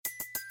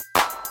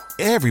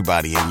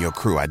Everybody in your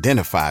crew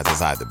identifies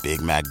as either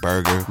Big Mac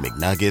Burger,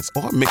 McNuggets,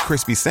 or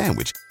McCrispy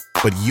Sandwich.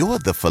 But you're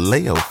the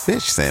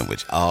Filet-O-Fish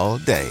Sandwich all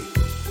day.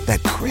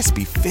 That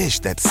crispy fish,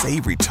 that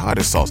savory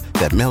tartar sauce,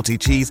 that melty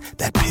cheese,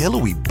 that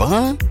pillowy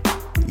bun.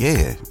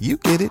 Yeah, you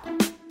get it.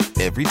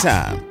 Every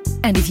time.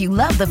 And if you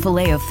love the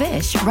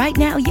Filet-O-Fish, right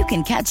now you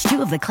can catch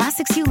two of the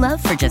classics you love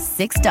for just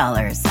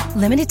 $6.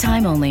 Limited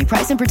time only.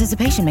 Price and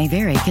participation may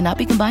vary. Cannot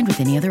be combined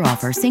with any other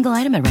offer. Single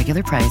item at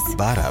regular price.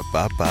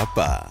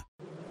 Ba-da-ba-ba-ba.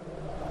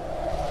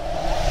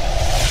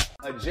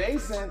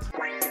 Adjacent.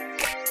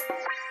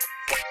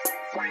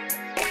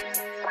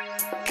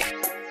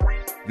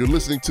 You're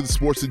listening to the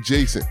Sports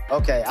Adjacent.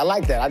 Okay, I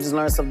like that. I just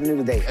learned something new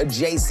today.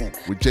 Adjacent.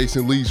 With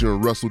Jason Leisure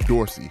and Russell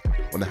Dorsey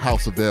on the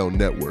House of L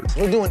Network.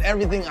 We're doing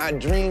everything I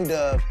dreamed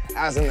of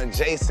as an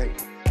adjacent.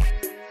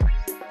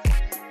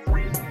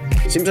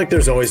 Seems like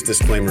there's always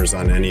disclaimers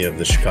on any of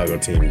the Chicago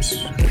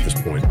teams at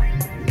this point.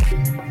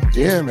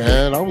 Yeah,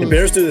 man. The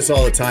Bears do this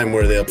all the time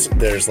where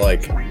there's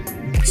like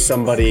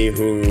somebody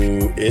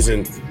who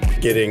isn't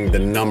getting the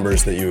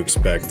numbers that you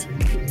expect.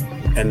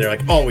 And they're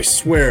like, oh, we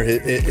swear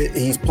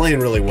he's playing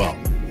really well.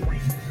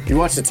 You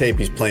watch the tape,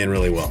 he's playing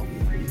really well.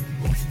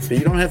 But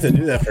you don't have to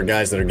do that for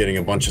guys that are getting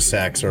a bunch of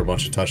sacks or a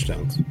bunch of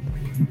touchdowns.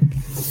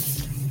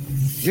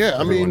 Yeah,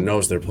 Everyone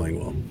knows they're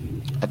playing well.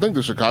 I think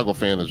the Chicago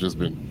fan has just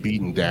been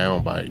beaten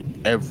down by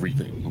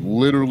everything.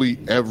 Literally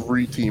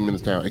every team in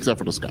this town, except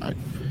for the Sky.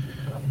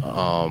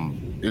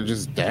 It's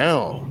just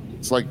down.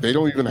 It's like they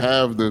don't even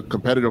have the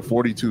competitive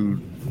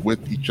fortitude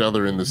with each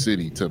other in the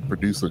city to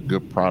produce a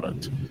good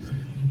product.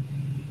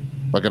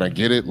 Like, and I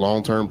get it,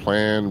 long-term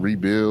plan,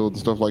 rebuild,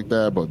 and stuff like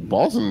that, but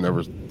Boston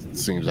never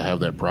seems to have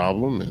that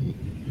problem, and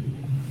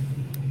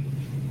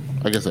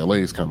I guess LA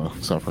is kind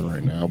of suffering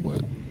right now,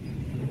 but...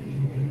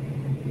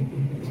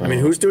 I mean,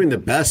 who's doing the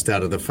best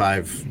out of the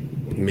five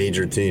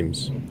major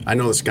teams? I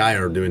know the Sky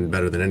are doing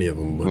better than any of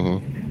them,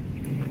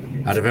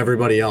 but out of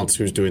everybody else,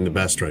 who's doing the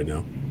best right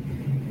now?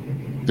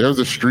 There's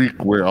a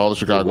streak where all the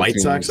Chicago White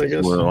teams Sox, I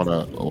guess? were on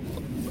a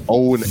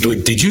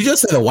 0-8. Did you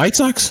just say the White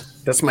Sox?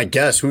 That's my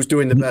guess. Who's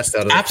doing the best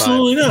out of the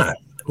Absolutely five?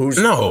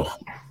 Absolutely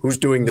not. Who's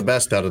doing the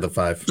best out of the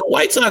five? The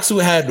White Sox, who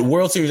had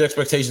World Series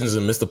expectations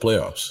and missed the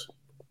playoffs.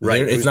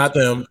 Right. It's not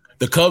them.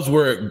 The Cubs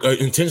were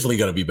intentionally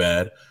going to be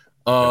bad.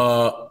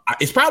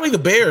 It's probably the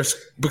Bears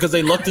because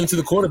they lucked into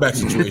the quarterback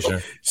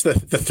situation. So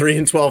the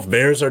 3-12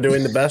 Bears are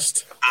doing the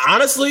best?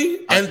 Honestly.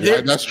 And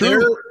that's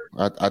true.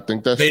 I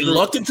think that's They true.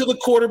 lucked into the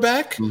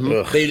quarterback.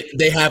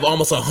 They have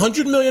almost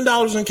 $100 million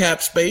in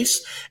cap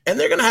space, and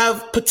they're going to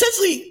have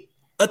potentially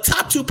a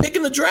top 2 pick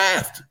in the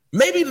draft,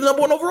 maybe the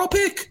number 1 overall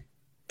pick,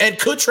 and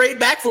could trade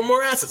back for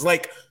more assets.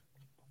 Like,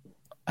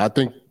 I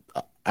think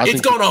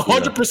it's going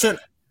 100%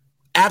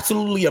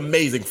 absolutely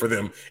amazing for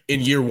them in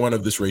year 1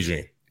 of this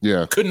regime.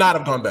 Yeah. Could not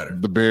have gone better.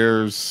 The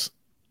Bears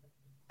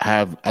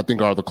are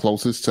the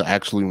closest to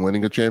actually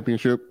winning a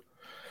championship.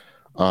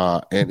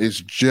 And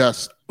it's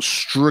just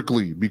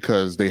strictly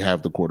because they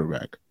have the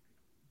quarterback.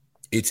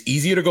 It's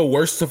easier to go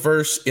worst to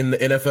first in the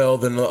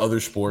NFL than the other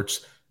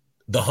sports.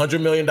 The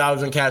 $100 million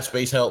in cap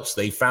space helps.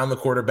 They found the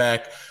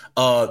quarterback.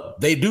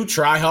 They do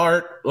try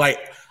hard. Like,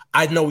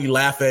 I know we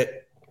laugh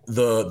at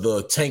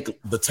the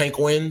tank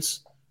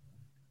wins,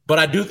 but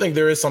I do think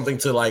there is something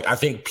to, like, I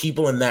think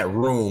people in that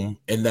room,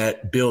 in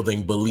that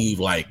building, believe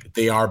like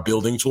they are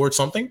building towards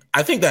something.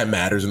 I think that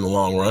matters in the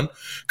long run,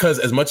 because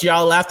as much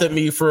y'all laughed at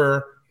me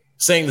for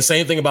saying the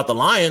same thing about the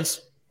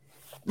Lions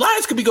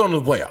could be going to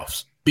the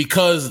playoffs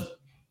because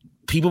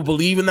people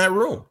believe in that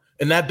room,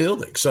 in that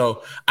building.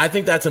 So I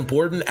think that's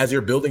important as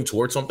you're building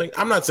towards something.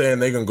 I'm not saying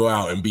they're going to go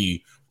out and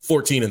be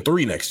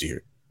 14-3 next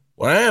year.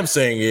 What I am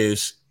saying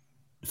is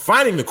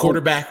finding the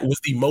quarterback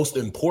was the most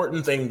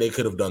important thing they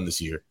could have done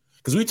this year.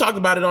 Because we talked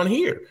about it on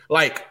here.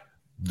 Like,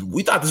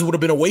 we thought this would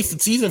have been a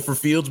wasted season for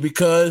Fields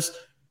because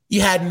he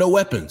had no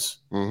weapons.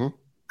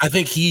 I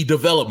think he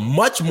developed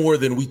much more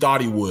than we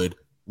thought he would,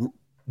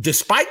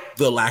 despite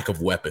the lack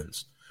of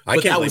weapons. I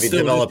can't believe he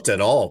developed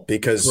at all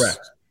because Correct.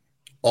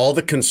 all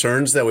the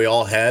concerns that we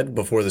all had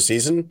before the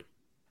season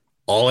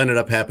all ended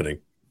up happening.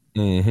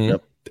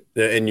 Yep.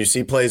 And you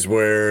see plays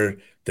where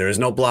there is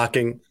no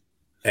blocking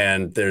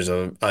and there's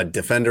a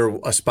defender,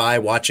 a spy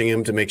watching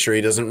him to make sure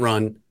he doesn't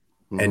run,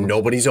 and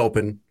nobody's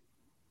open,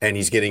 and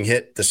he's getting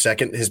hit the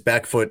second his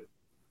back foot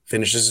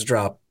finishes his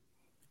drop.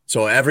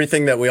 So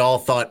everything that we all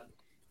thought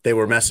they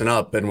were messing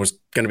up and was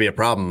going to be a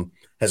problem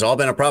has all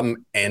been a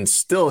problem, and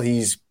still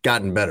he's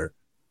gotten better.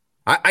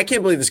 I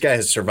can't believe this guy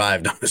has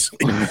survived, honestly,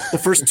 the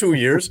first 2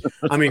 years.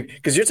 I mean,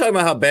 because you're talking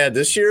about how bad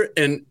this year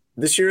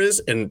is,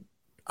 and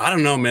I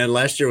don't know, man.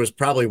 Last year was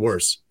probably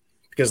worse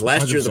because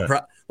last year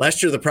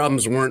the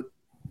problems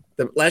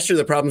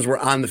were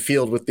on the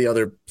field with the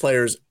other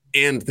players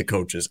and the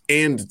coaches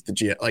and the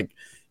GM. Like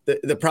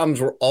the problems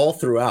were all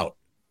throughout.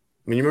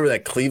 I mean, you remember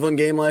that Cleveland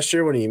game last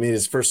year when he made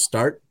his first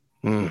start?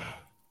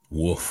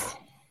 Woof.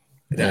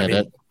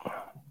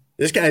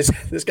 This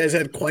guy's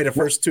had quite a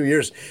first 2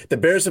 years. The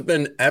Bears have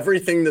been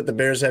everything that the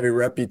Bears have a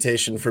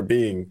reputation for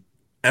being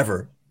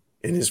ever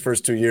in his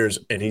first 2 years,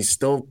 and he's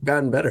still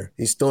gotten better.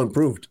 He's still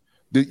improved.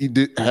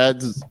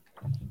 had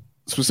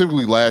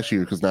specifically last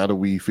year, because now that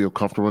we feel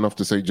comfortable enough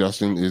to say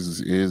Justin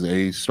is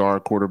a star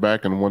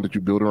quarterback and one that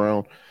you build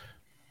around,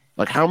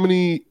 like how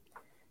many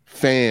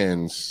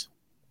fans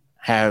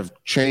have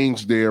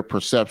changed their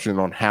perception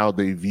on how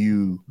they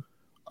view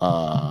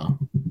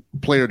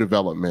player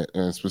development,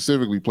 and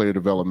specifically player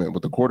development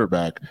with the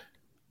quarterback,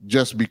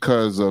 just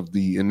because of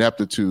the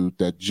ineptitude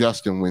that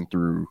Justin went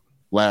through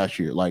last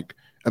year? Like,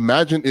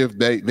 imagine if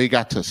they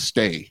got to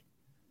stay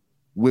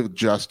with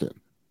Justin.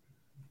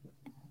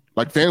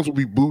 Like, fans would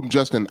be booting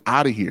Justin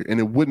out of here, and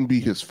it wouldn't be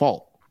his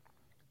fault,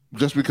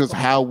 just because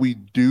how we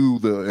do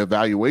the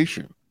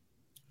evaluation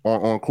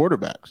on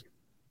quarterbacks.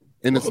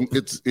 And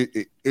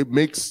it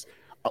makes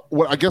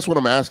what I guess what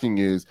I'm asking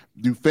is,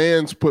 do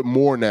fans put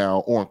more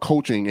now on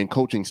coaching and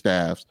coaching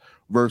staffs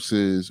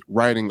versus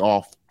writing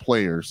off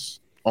players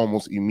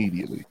almost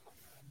immediately?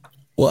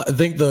 Well, I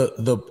think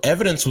the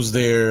evidence was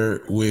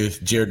there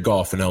with Jared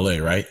Goff in LA,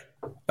 right?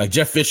 Like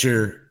Jeff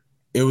Fisher,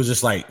 it was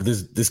just like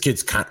this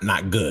kid's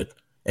not good.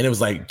 And it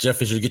was like, Jeff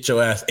Fisher, get your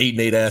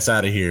 8-8 ass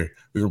out of here.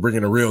 We were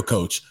bringing a real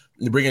coach.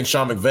 You bring in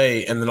Sean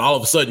McVay, and then all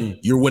of a sudden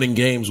you're winning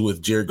games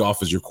with Jared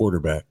Goff as your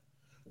quarterback,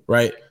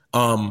 right?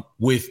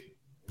 With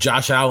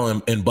Josh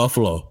Allen in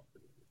Buffalo,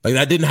 like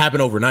that didn't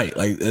happen overnight.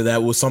 Like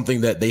that was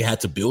something that they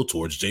had to build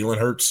towards. Jalen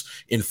Hurts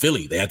in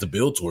Philly, they had to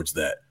build towards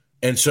that.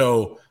 And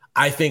so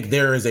I think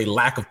there is a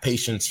lack of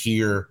patience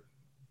here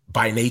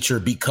by nature,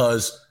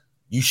 because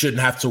you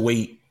shouldn't have to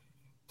wait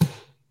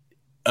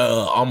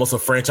almost a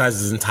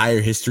franchise's entire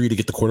history to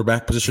get the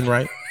quarterback position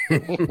right.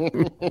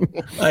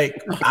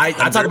 Like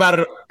I talk about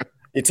it.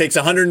 It takes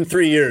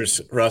 103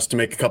 years, Russ, to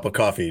make a cup of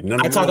coffee.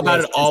 I talk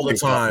about it all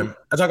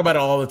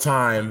the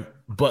time.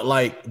 But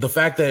like the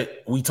fact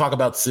that we talk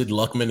about Sid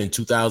Luckman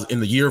in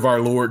the year of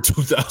our Lord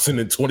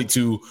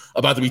 2022,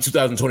 about to be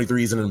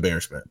 2023, is an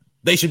embarrassment.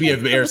 They should be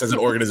embarrassed as an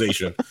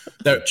organization.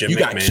 That you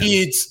got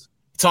kids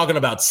talking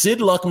about Sid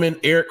Luckman,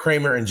 Eric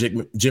Kramer, and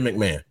Jim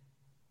McMahon.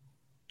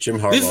 Jim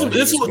Harbaugh.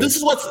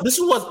 This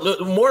is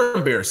what's more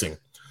embarrassing.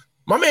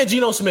 My man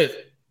Geno Smith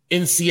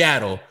in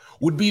Seattle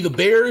would be the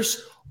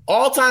Bears'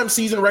 all-time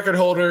season record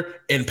holder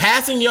in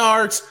passing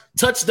yards,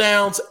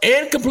 touchdowns,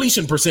 and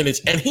completion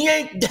percentage, and he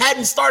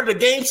hadn't started a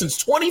game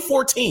since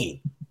 2014,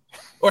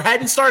 or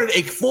hadn't started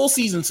a full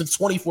season since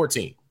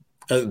 2014.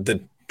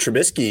 The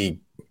Trubisky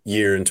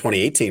year in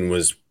 2018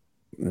 was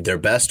their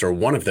best, or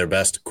one of their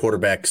best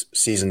quarterback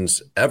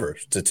seasons ever,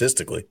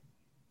 statistically.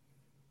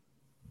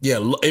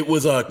 Yeah, it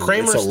was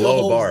Kramer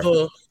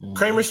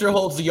Kramer still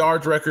holds the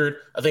yards record.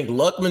 I think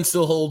Luckman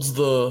still holds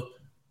the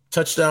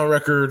touchdown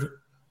record.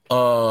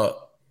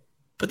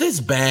 But that's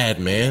bad,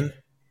 man.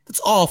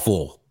 It's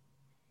awful.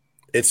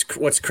 It's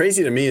what's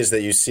crazy to me is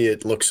that you see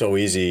it look so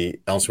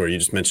easy elsewhere. You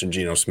just mentioned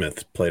Geno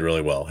Smith played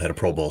really well, had a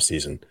Pro Bowl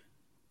season.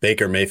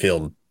 Baker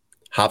Mayfield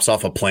hops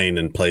off a plane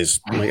and plays.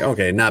 I'm like,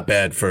 okay, not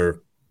bad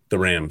for the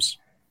Rams.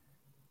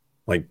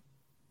 Like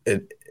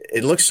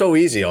it looks so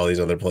easy all these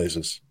other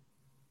places.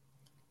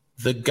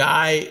 The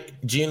guy,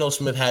 Geno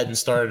Smith, hadn't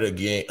started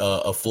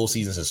a full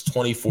season since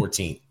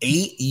 2014.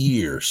 8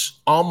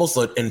 years, almost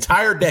an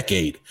entire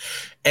decade.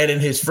 And in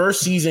his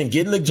first season,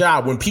 getting the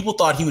job, when people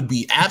thought he would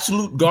be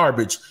absolute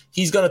garbage,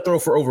 he's going to throw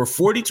for over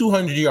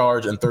 4,200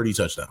 yards and 30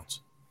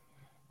 touchdowns.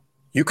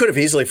 You could have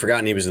easily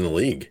forgotten he was in the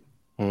league.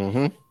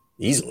 Mm-hmm.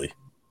 Easily.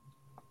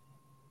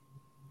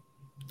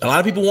 A lot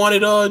of people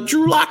wanted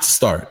Drew Lock to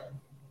start.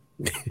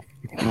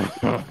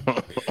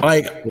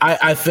 Like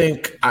I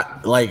think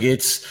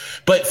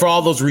it's, but for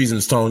all those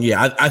reasons, Tone,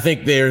 yeah, I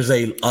think there's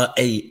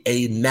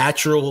a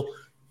natural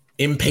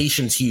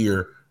impatience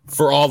here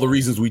for all the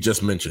reasons we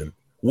just mentioned.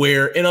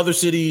 Where in other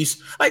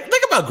cities, like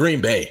think about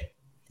Green Bay,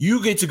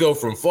 you get to go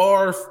from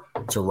Favre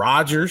to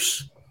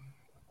Rodgers.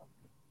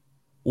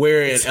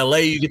 Where in LA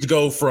you get to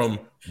go from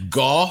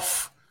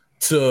Goff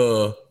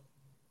to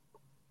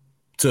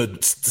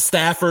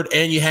Stafford,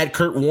 and you had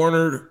Kurt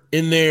Warner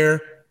in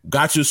there,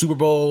 got you a Super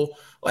Bowl.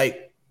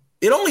 Like,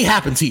 it only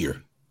happens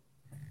here.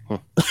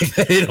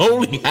 It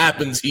only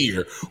happens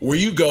here, where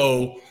you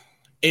go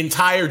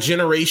entire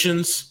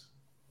generations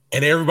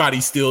and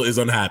everybody still is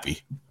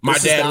unhappy. My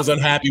dad was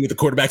unhappy with the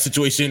quarterback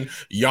situation.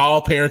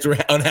 Y'all parents were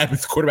unhappy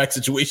with the quarterback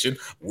situation.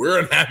 We're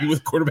unhappy with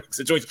the quarterback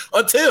situation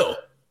until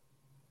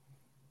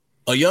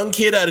a young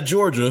kid out of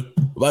Georgia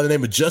by the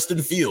name of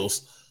Justin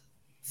Fields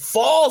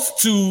falls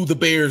to the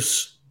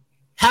Bears,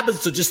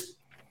 happens to just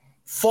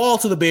fall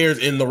to the Bears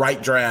in the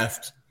right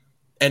draft.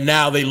 And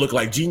now they look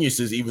like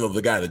geniuses, even though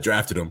the guy that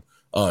drafted him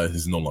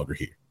is no longer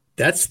here.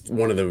 That's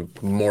one of the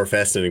more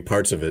fascinating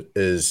parts of it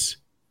is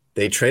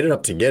they traded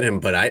up to get him,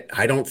 but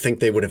I don't think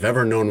they would have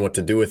ever known what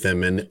to do with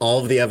him. And all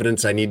of the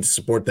evidence I need to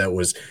support that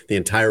was the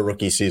entire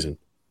rookie season.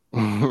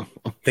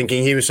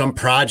 Thinking he was some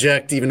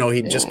project, even though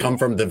he'd just come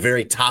from the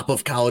very top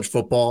of college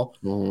football.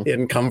 He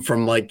didn't come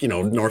from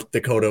North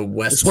Dakota,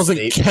 West This wasn't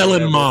State,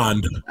 Kellen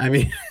Mond. I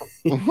mean,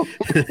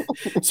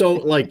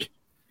 so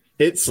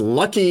it's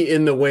lucky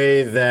in the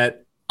way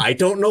that I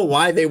don't know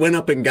why they went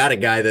up and got a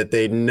guy that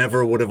they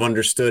never would have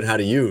understood how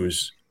to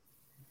use,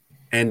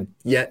 and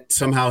yet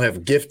somehow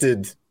have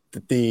gifted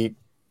the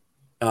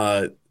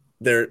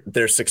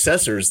their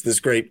successors this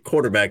great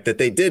quarterback that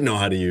they did know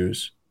how to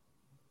use.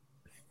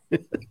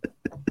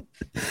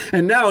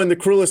 And now, in the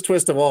cruelest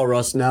twist of all,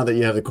 Russ, now that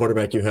you have the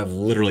quarterback, you have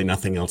literally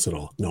nothing else at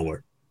all.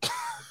 Nowhere.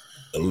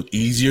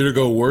 Easier to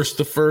go worst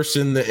to first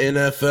in the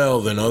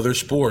NFL than other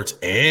sports.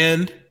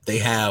 And they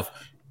have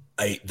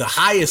the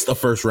highest of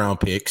first-round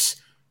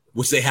picks,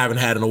 which they haven't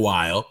had in a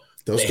while.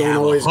 Those don't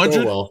always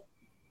go well.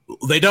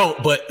 They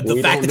don't, but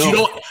the fact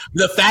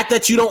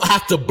that you don't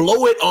have to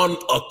blow it on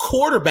a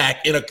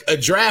quarterback in a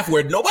draft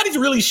where nobody's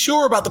really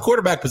sure about the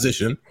quarterback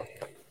position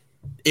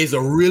is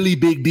a really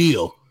big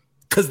deal.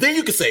 Because then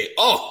you can say,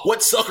 oh,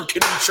 what sucker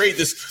can we trade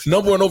this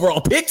number 1 overall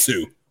pick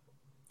to?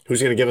 Who's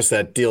going to give us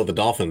that deal the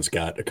Dolphins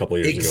got a couple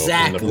years ago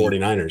from the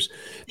 49ers?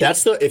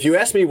 If you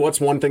ask me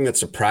what's one thing that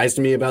surprised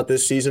me about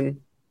this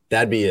season,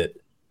 that'd be it.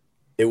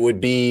 It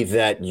would be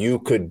that you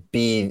could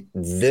be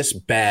this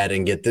bad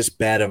and get this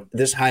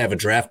high of a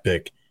draft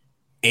pick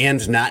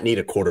and not need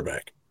a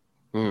quarterback.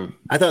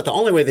 I thought the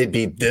only way they'd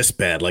be this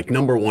bad, like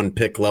number 1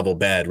 pick level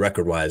bad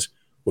record-wise,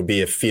 would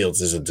be if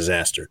Fields is a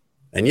disaster.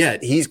 And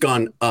yet he's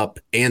gone up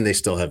and they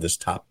still have this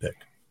top pick.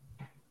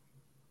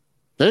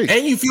 Hey.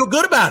 And you feel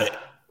good about it.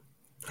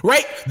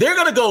 Right? They're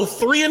going to go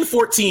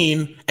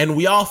 3-14 and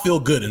we all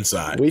feel good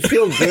inside. We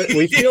feel good.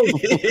 We feel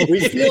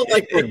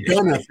like we're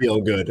going to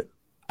feel good.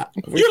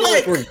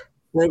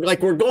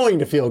 We're going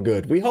to feel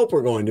good. We hope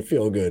we're going to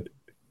feel good.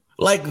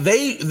 Like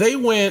they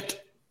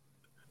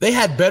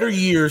had better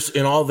years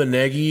in all the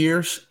Nagy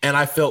years, and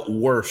I felt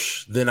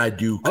worse than I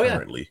do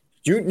currently.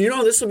 You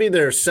know, this will be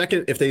their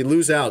second. If they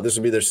lose out, this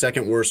will be their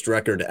second worst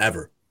record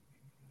ever.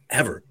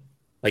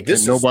 Like this,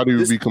 and nobody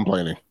would be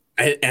complaining.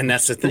 And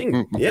that's the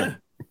thing. Yeah,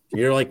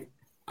 you're like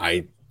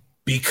I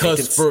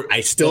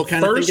still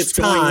kind of think it's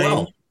going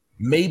well.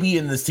 Maybe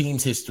in this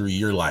team's history,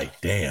 you're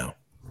like, damn,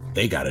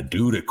 they got a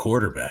dude at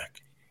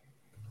quarterback.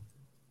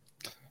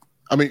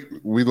 I mean,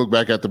 we look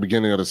back at the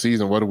beginning of the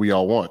season. What do we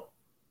all want?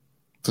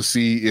 To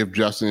see if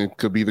Justin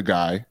could be the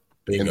guy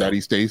and that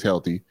he stays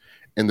healthy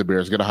and the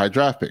Bears get a high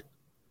draft pick.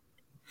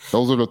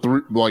 Those are the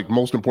 3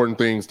 most important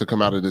things to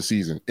come out of this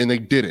season. And they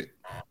did it.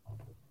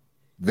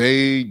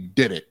 He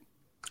did it.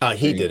 I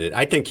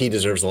think he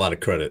deserves a lot of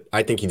credit.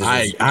 I think he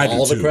deserves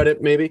all the credit,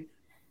 maybe.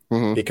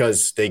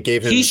 Because they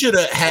gave him. He should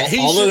have had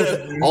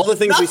all the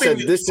things we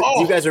said.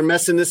 You guys are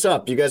messing this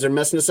up. You guys are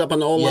messing this up on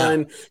the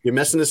O-line. You're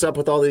messing this up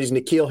with all these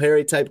N'Keal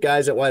Harry type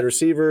guys at wide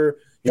receiver.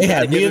 They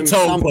had me and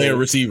Tony playing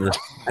receiver,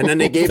 and then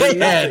they gave him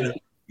nothing.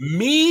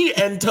 Me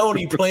and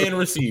Tony playing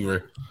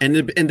receiver. And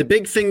the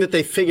big thing that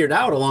they figured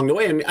out along the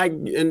way,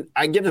 and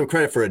I give them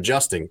credit for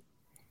adjusting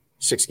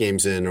 6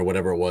 games in or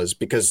whatever it was,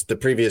 because the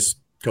previous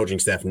coaching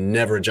staff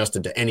never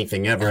adjusted to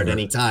anything ever at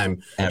any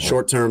time,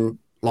 short term,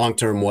 long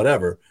term,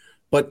 whatever.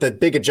 But the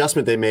big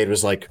adjustment they made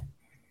was like,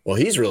 well,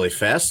 he's really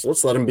fast.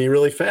 Let's let him be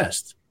really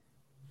fast.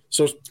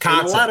 So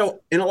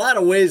in a lot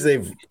of ways,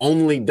 they've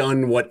only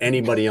done what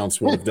anybody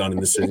else would have done in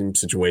the same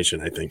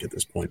situation, I think, at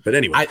this point. But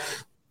anyway.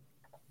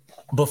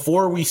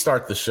 Before we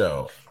start the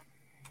show,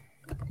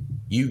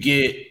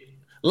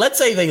 let's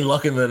say they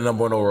luck in the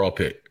number 1 overall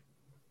pick.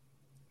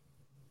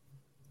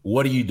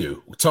 What do you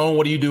do? Tone,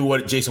 what do you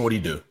do? Jason, what do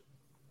you do?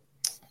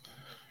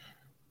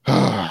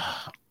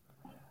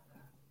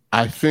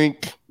 I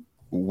think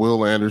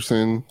Will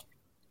Anderson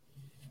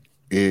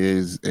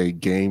is a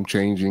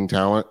game-changing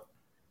talent.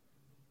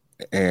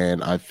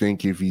 And I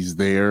think if he's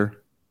there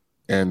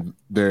and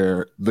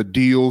the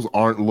deals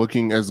aren't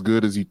looking as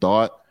good as he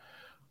thought,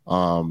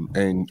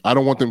 and I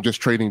don't want them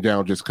just trading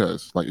down just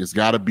because. Like, it's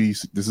got to be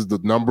 – this is the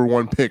number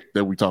 1 pick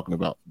that we're talking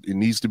about. It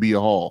needs to be a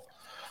haul.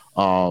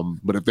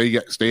 But if they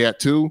stay at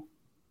 2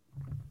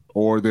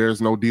 or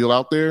there's no deal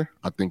out there,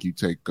 I think you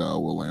take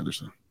Will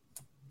Anderson.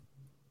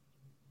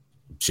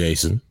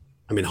 Jason?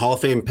 I mean, Hall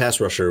of Fame pass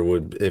rusher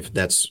would – if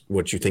that's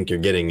what you think you're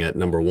getting at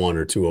number 1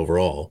 or 2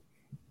 overall,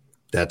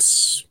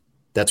 that's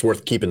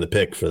worth keeping the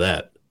pick for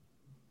that.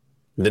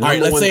 The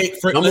number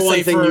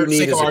one thing you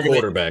need is a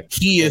quarterback.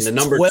 He is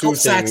 12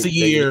 sacks a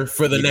year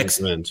for the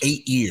next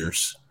 8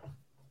 years.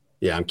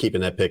 Yeah, I'm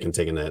keeping that pick and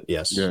taking that.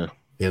 Yes. Yeah.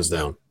 Hands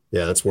down.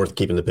 Yeah, that's worth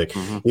keeping the pick.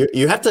 Mm-hmm.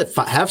 You have to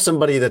have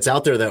somebody that's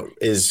out there that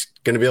is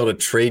going to be able to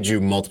trade you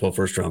multiple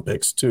first-round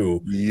picks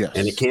too. Yes.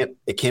 And it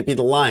can't be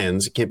the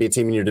Lions. It can't be a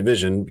team in your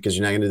division because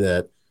you're not going to do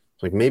that.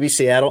 Like maybe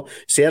Seattle.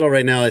 Seattle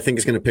right now I think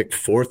is going to pick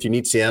 4th. You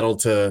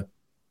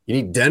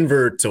need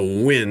Denver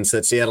to win so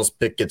that Seattle's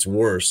pick gets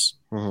worse.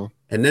 Mm-hmm.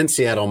 And then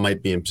Seattle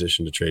might be in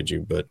position to trade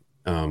you. But,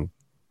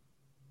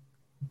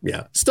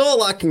 yeah, still a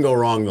lot can go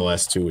wrong the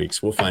last 2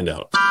 weeks. We'll find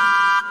out.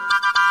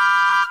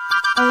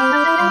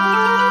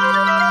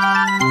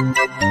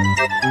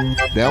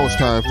 Now it's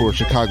time for a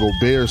Chicago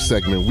Bears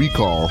segment we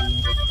call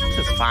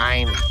This is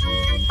fine.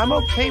 I'm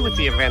okay with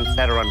the events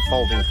that are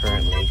unfolding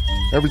currently.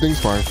 Everything's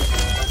fine.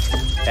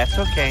 That's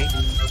okay.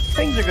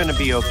 Things are going to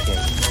be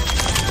okay.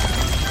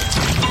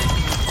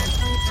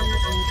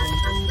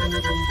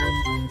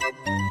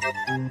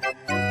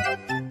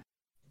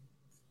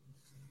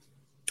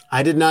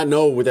 I did not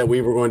know that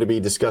we were going to be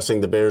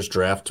discussing the Bears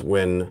draft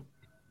when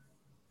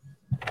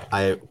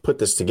I put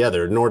this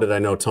together, nor did I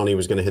know Tony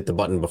was going to hit the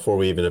button before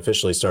we even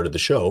officially started the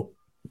show.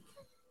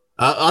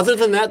 Other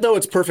than that, though,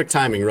 it's perfect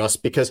timing, Russ,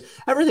 because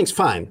everything's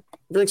fine.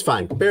 Everything's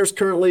fine. Bears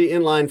currently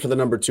in line for the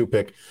number 2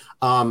 pick.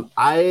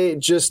 I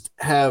just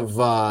have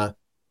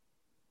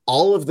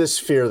all of this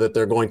fear that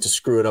they're going to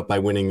screw it up by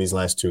winning these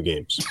last 2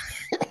 games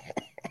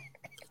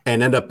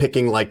and end up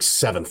picking like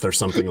 7th or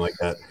something like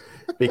that,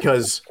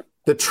 because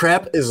the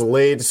trap is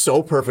laid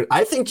so perfect.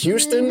 I think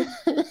Houston's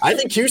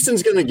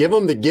going to give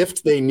them the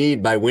gift they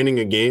need by winning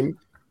a game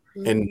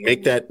and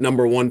make that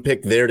number 1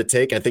 pick there to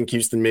take. I think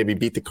Houston maybe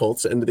beat the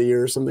Colts at the end of the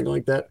year or something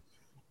like that.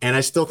 And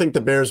I still think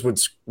the Bears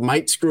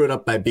might screw it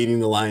up by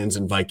beating the Lions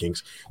and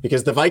Vikings,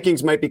 because the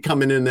Vikings might be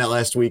coming in that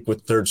last week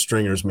with 3rd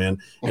stringers, man.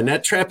 And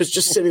that trap is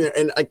just sitting there.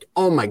 And like,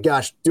 oh my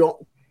gosh,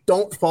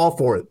 don't fall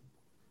for it.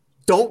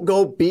 Don't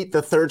go beat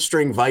the 3rd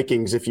string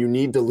Vikings if you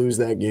need to lose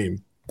that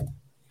game.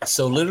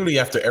 So literally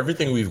after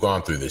everything we've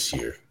gone through this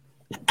year,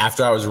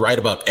 after I was right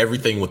about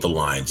everything with the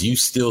Lions, you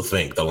still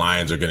think the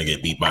Lions are going to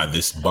get beat by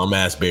this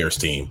bum-ass Bears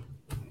team?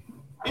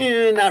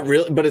 Not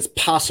really, but it's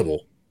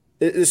possible.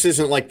 This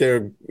isn't like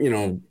they're,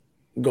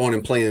 going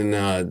and playing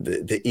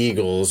the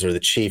Eagles or the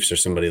Chiefs or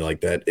somebody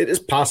like that. It is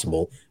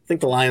possible. I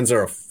think the Lions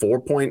are a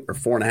 4-point or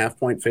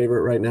 4.5-point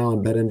favorite right now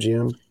on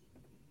BetMGM.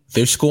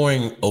 They're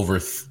scoring over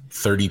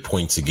 30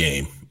 points a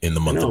game in the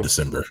month of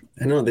December.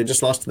 I know. They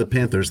just lost to the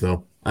Panthers,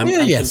 though. I'm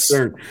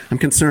concerned. I'm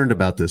concerned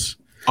about this.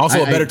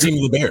 Also, a better team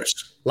than the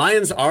Bears.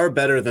 Lions are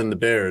better than the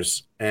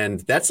Bears,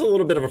 and that's a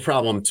little bit of a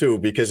problem, too,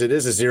 because it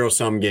is a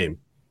zero-sum game.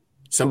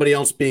 Somebody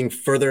else being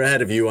further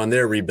ahead of you on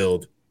their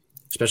rebuild,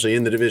 especially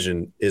in the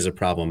division, is a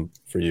problem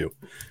for you.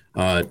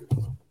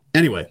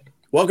 Anyway,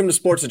 welcome to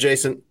Sports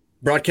Adjacent,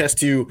 broadcast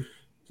to you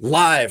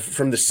live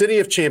from the City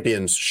of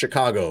Champions,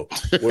 Chicago,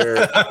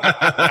 where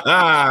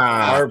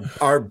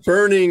our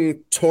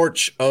burning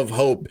torch of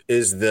hope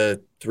is the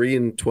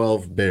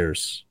 3-12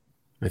 Bears,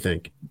 I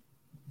think.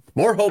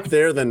 More hope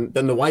there than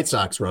the White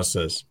Sox, Russ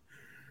says.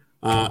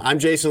 I'm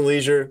Jason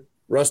Leisure,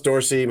 Russ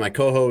Dorsey, my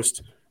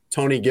co-host,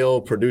 Tony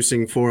Gill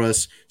producing for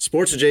us.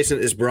 Sports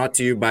Adjacent is brought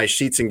to you by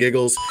Sheets and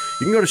Giggles.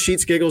 You can go to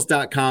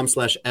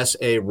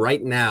sheetsgiggles.com/SA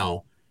right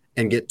now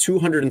and get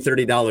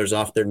 $230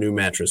 off their new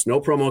mattress. No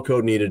promo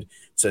code needed.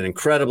 It's an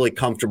incredibly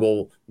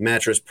comfortable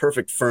mattress,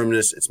 perfect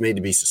firmness. It's made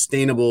to be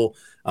sustainable.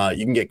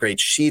 You can get great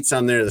sheets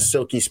on there, the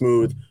silky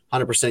smooth,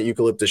 100%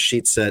 eucalyptus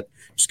sheet set.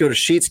 Just go to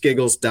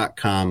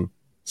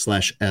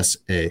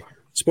sheetsgiggles.com/SA.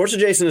 Sports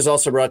Adjacent is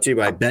also brought to you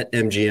by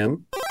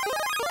BetMGM.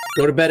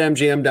 Go to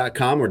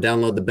BetMGM.com or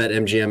download the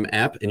BetMGM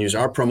app and use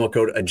our promo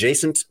code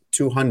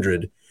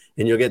Adjacent200,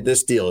 and you'll get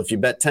this deal. If you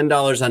bet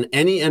 $10 on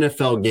any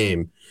NFL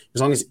game,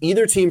 as long as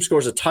either team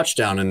scores a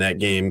touchdown in that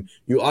game,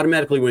 you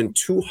automatically win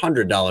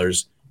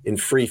 $200 in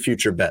free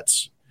future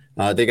bets.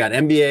 They got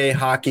NBA,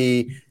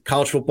 hockey,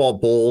 college football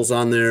bowls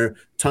on there,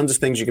 tons of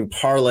things. You can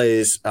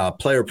parlays,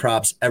 player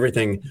props,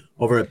 everything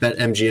over at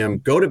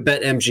BetMGM. Go to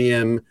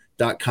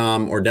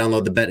BetMGM.com or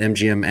download the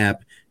BetMGM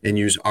app and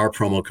use our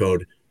promo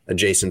code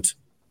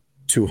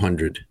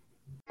Adjacent200.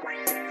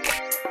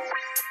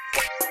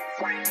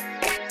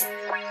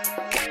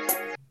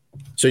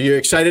 So you're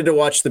excited to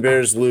watch the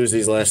Bears lose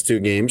these last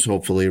 2 games,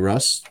 hopefully,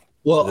 Russ?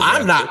 Well,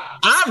 I'm not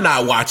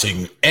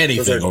watching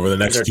anything over the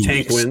next 2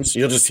 tank weeks. Wins.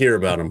 You'll just hear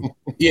about them.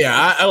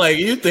 Yeah, I like.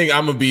 You think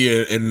I'm gonna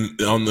be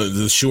on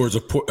the shores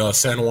of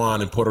San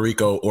Juan in Puerto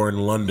Rico or in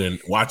London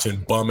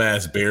watching bum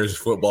ass Bears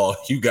football?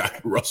 You got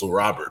Russell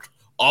Robert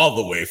all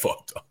the way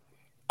fucked up.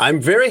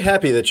 I'm very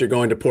happy that you're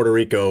going to Puerto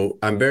Rico.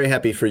 I'm very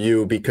happy for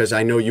you because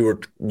I know you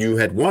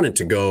had wanted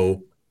to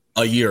go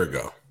a year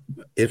ago.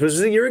 It was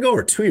a year ago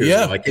or 2 years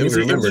ago. I can't even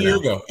remember.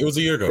 It was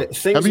a year ago.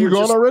 Have you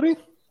gone already?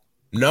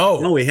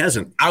 No, he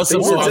hasn't. I was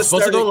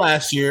supposed to go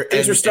last year.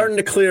 Things were starting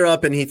to clear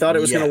up, and he thought it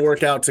was going to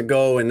work out to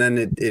go, and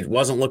then it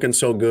wasn't looking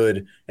so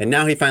good. And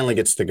now he finally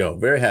gets to go.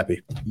 Very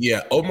happy.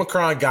 Yeah,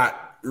 Omicron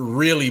got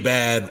really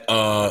bad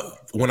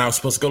when I was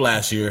supposed to go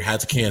last year, had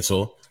to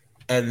cancel.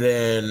 And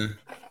then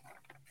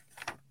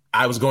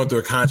I was going through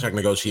a contract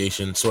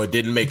negotiation, so it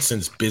didn't make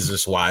sense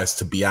business-wise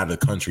to be out of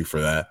the country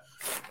for that.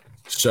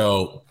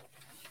 So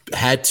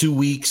had 2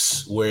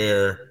 weeks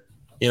where,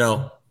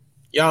 y'all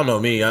know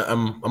me.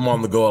 I'm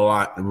on the go a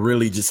lot.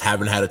 Really just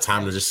haven't had a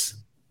time to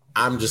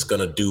I'm just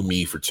going to do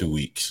me for 2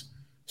 weeks.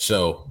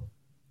 So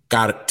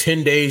got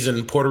 10 days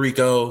in Puerto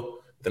Rico.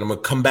 Then I'm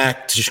going to come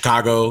back to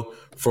Chicago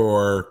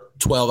for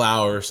 12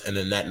 hours. And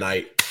then that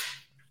night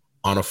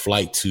on a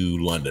flight to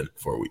London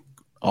for a week.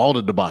 All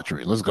the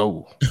debauchery. Let's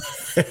go.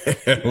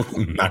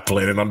 Not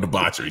planning on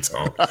debauchery,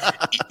 Tom.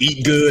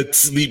 Eat good,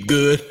 sleep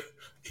good.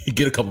 You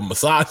get a couple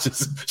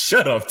massages.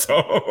 Shut up,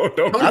 Tom. I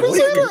didn't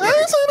say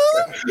that.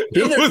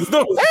 There was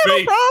no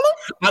fake.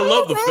 I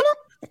love the.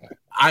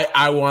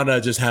 I want to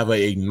just have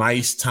a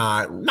nice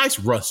time, nice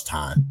Russ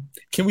time.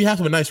 Can we have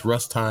a nice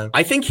Russ time?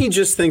 I think he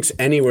just thinks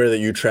anywhere that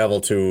you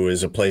travel to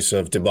is a place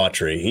of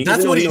debauchery.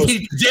 That's what he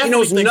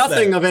knows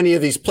nothing of any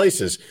of these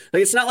places.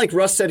 Like, it's not like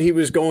Russ said he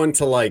was going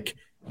to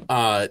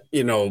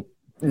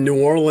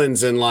New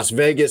Orleans and Las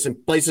Vegas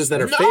and places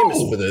that are famous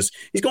for this.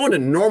 He's going to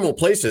normal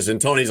places,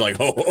 and Tony's like,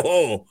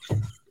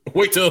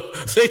 Wait till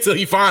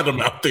he find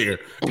them out there.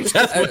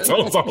 That's what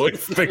Tone's always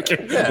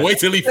thinking. Yeah. Wait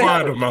till he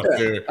find them out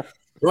there.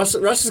 Russ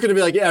is going to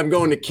be like, yeah, I'm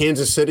going to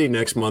Kansas City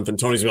next month. And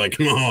Tony's going to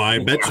be like, no, I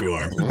bet you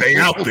are. They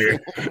out there.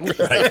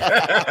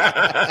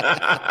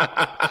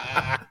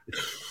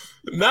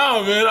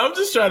 No, man, I'm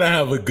just trying to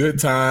have a good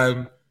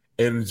time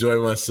and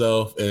enjoy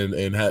myself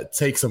and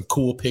take some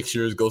cool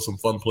pictures, go some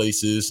fun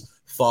places,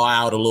 thaw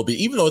out a little bit.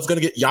 Even though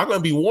y'all going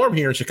to be warm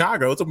here in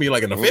Chicago. It's going to be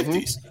like in the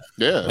 50s.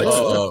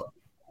 Yeah.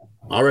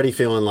 Already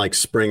feeling like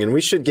spring. And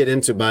we should get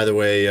into, by the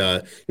way,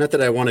 not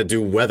that I want to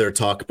do weather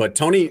talk, but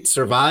Tony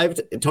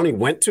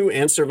went to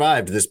and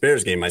survived this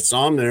Bears game. I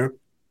saw him there.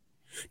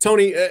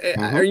 Tony,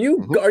 are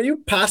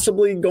you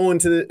possibly going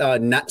to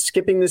not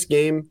skipping this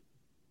game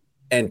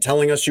and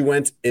telling us you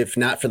went, if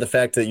not for the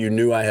fact that you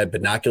knew I had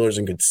binoculars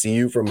and could see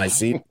you from my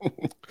seat?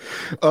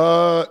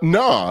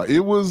 No, it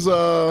was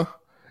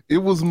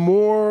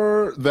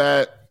more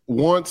that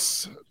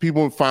once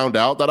people found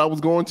out that I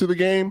was going to the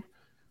game,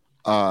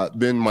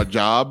 then my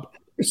job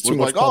was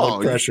like,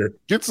 pressure.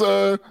 Get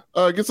some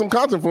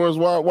content for us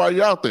while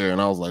you're out there.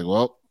 And I was like,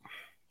 well,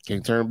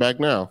 can't turn back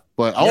now.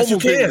 But I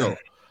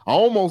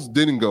almost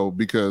didn't go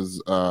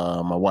because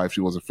my wife, she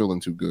wasn't feeling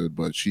too good,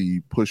 but she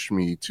pushed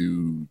me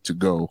to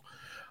go.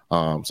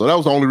 So that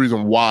was the only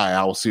reason why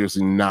I was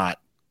seriously not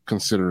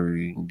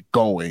considering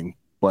going.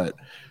 But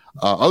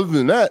other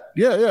than that,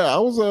 I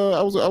was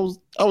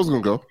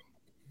gonna go.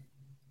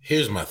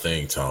 Here's my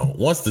thing, Tom.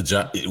 Once the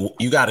job,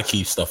 you got to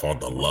keep stuff on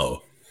the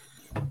low.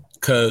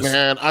 Because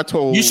man,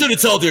 you should have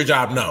told your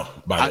job no.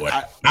 By the way,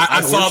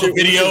 I saw the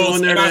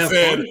videos and I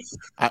said,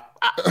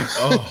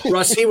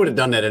 Russ, he would have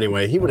done that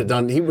anyway. He would have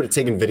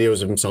taken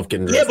videos of himself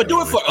getting dressed. Yeah, but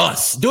do it for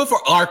us. Do it for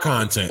our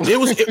content.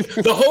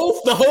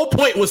 The whole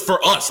point was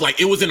for us. Like,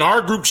 it was in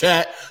our group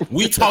chat.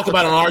 We talked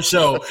about it on our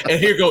show,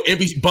 and here go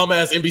bum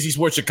ass NBC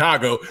Sports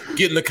Chicago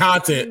getting the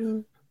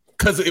content.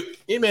 Because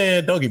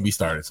man, don't get me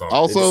started. So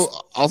also,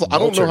 I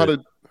don't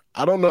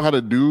know how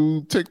to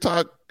do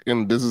TikTok,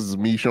 and this is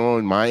me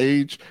showing my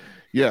age.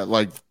 Yeah,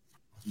 like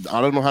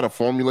I don't know how to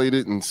formulate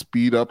it and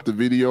speed up the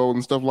video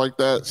and stuff like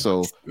that.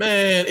 So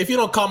man, if you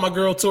don't call my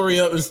girl Tori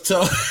up and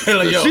tell her,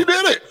 like, yo, she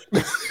did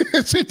it.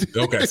 She did.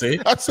 Okay, see,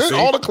 I sent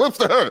all the clips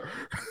to her.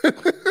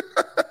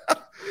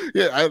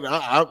 Yeah,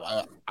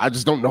 I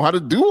just don't know how to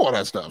do all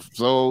that stuff.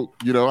 So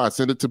I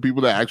send it to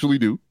people that actually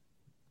do.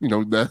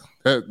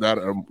 That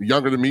are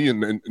younger than me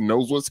and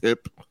knows what's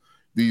hip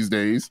these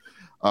days.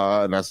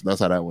 And that's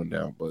how that went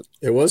down. But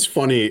it was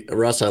funny,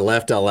 Russ. I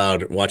laughed out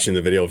loud watching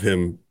the video of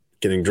him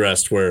getting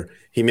dressed where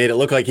he made it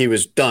look like he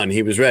was done.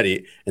 He was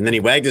ready. And then he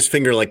wagged his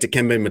finger like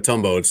Dikembe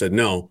Mutombo and said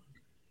no.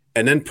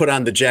 And then put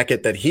on the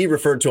jacket that he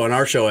referred to on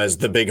our show as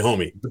the big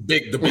homie. The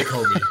big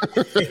homie.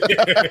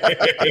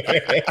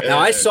 Now,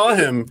 I saw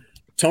him.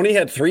 Tony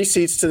had 3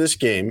 seats to this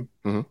game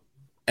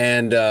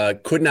and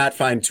could not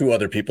find 2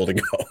 other people to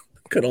go.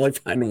 Could only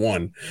find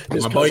one.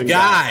 My boy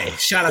Guy.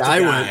 Shout out to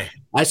Guy.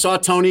 I saw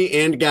Tony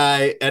and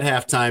Guy at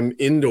halftime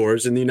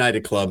indoors in the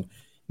United Club,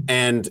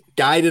 and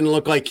Guy didn't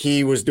look like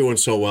he was doing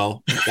so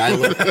well. Guy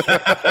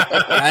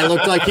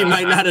looked like he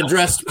might not have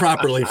dressed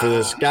properly for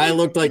this. Guy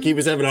looked like he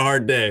was having a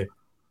hard day.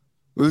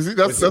 Was he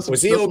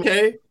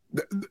okay?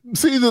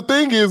 See, the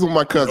thing is with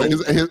my cousin,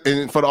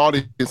 and for the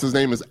audience, his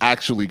name is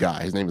actually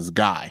Guy. His name is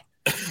Guy.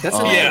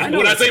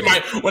 When I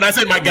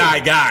say my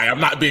guy, I'm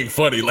not being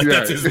funny. Like,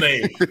 that's his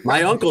name.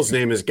 My uncle's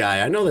name is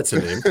Guy. I know that's a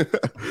name.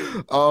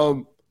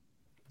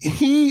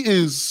 He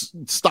is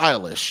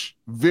stylish,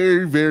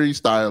 very, very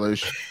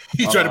stylish.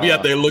 He's trying to be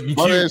out there looking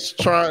cute. Was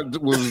trying to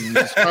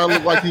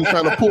look like he was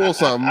trying to pull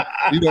something,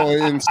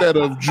 instead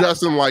of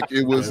dressing like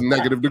it was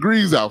negative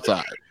degrees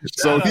outside.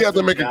 So he had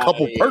to make a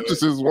couple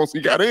purchases once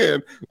he got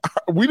in.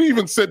 We didn't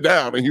even sit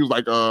down, and he was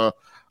like, "I'm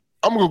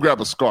gonna go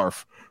grab a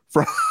scarf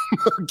from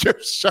the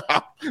gift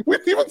shop." We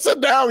didn't even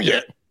sit down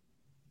yet.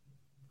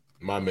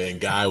 My man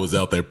Guy was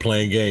out there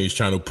playing games,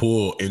 trying to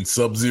pull in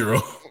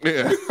Sub-Zero.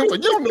 Yeah, I was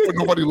like, you don't know what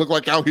nobody look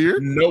like out here.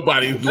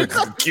 Nobody looks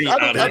cute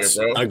out here,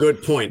 bro. A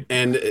good point,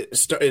 and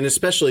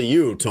especially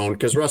you, Tone,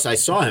 because Russ, I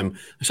saw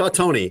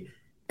Tony,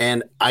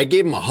 and I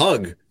gave him a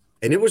hug,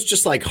 and it was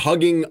just like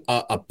hugging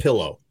a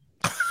pillow.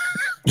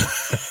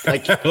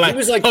 Like he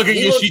was like hugging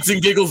your Sheets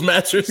and Giggles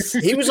mattress.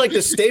 He was like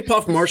the Stay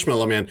Puft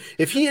Marshmallow Man.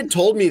 If he had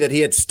told me that he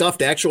had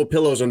stuffed actual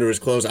pillows under his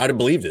clothes, I'd have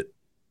believed it.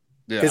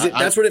 Because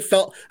that's what it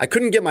felt. I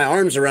couldn't get my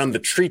arms around the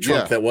tree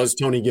trunk that was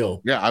Tony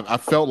Gill. Yeah, I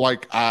felt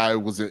like I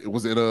was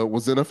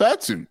in a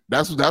fat suit.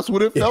 That's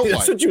what it felt like.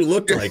 That's what you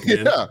looked like,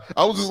 man. Yeah,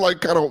 I was just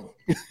like kind of,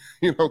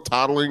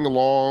 toddling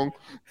along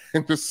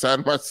and just sat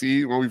in my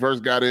seat when we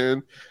first got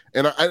in,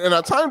 and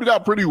I timed it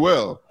out pretty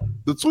well.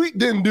 The tweet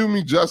didn't do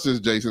me justice,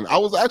 Jason. I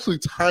was actually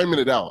timing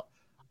it out.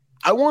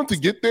 I wanted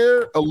to get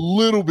there a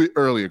little bit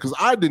earlier because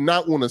I did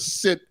not want to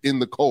sit in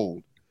the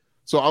cold.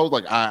 So I was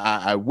like,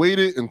 I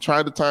waited and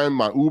tried to time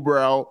my Uber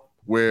out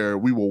where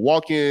we will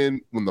walk in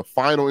when the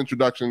final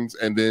introductions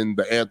and then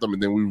the anthem,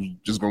 and then we were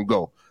just going to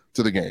go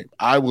to the game.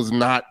 I was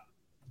not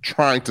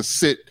trying to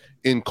sit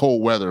in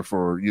cold weather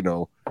for,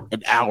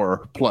 an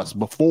hour plus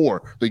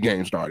before the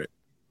game started.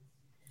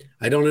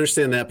 I don't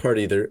understand that part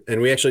either.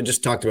 And we actually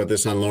just talked about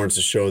this on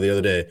Lawrence's show the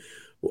other day.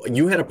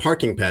 You had a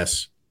parking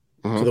pass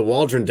to the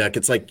Waldron deck.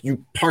 It's like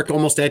you park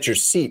almost at your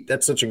seat.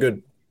 That's such a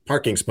good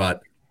parking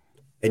spot.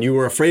 And you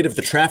were afraid of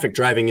the traffic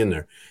driving in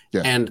there.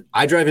 Yeah. And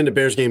I drive into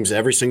Bears games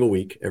every single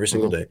week, every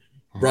single day.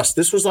 Russ,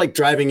 this was like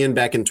driving in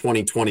back in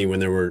 2020 when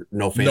there were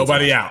no fans.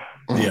 Nobody out.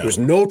 Yeah. There was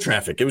no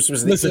traffic.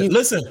 Listen.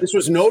 This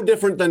was no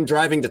different than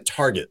driving to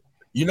Target.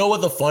 You know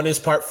what the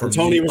funnest part for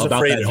Tony me was about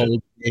afraid that of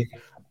whole thing?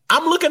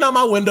 I'm looking out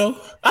my window.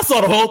 I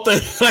saw the whole thing.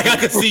 Like I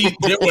could see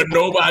there was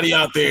nobody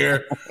out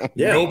there.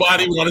 Yeah.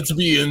 Nobody wanted to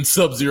be in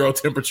sub-zero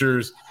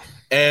temperatures.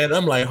 And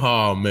I'm like,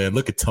 oh man,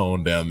 look at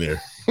Tone down there.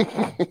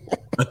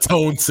 A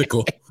Tone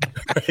sickle.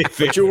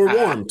 But you were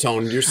warm,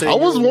 Tone. You're saying I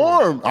was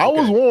warm. I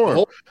was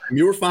warm.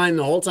 You were fine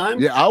the whole time?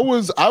 Yeah, I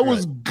was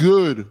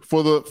good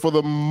for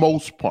the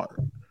most part.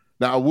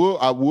 Now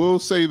I will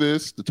say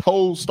this: the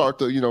toes start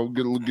to get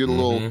a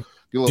little.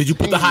 Did you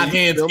put the hot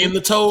hands in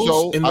the toes?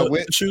 So in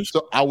the shoes?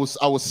 So I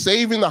was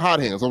saving the hot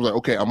hands. I was like,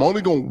 okay, I'm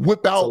only gonna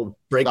whip out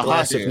break the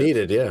glass hot if hands.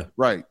 needed. Yeah,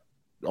 right.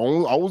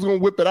 I was gonna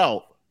whip it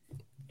out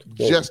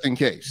just in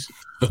case.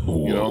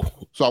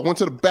 So I went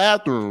to the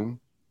bathroom,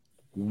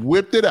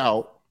 whipped it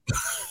out,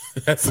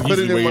 That's the put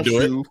it easy in way my to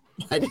do shoe.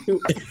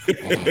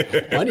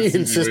 Why do you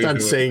insist on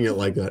saying it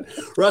like that,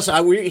 Russ?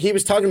 He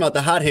was talking about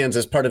the hot hands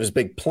as part of his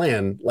big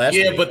plan last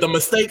week. Yeah, but the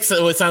mistake.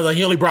 So it sounds like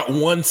he only brought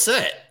one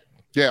set.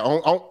 Yeah,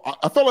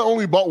 I felt I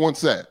only bought one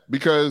set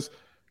because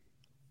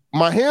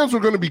my hands were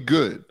going to be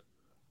good.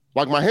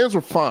 Like my hands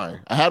were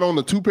fine. I had on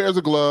the 2 pairs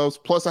of gloves,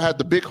 plus I had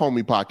the big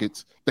homie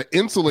pockets, the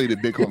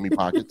insulated big homie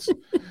pockets.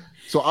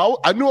 So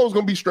I knew I was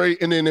going to be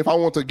straight. And then if I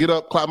want to get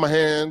up, clap my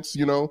hands,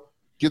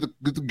 get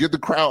the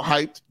crowd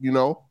hyped,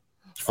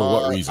 For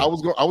what reason? I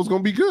was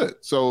going to be good.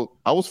 So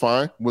I was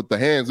fine with the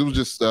hands. It was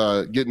just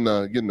getting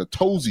the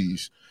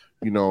toesies,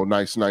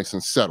 nice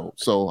and settled.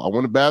 So I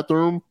went to the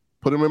bathroom,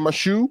 put them in my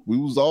shoe. We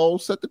was all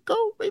set to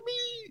go, baby.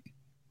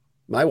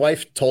 My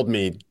wife told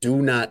me,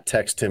 do not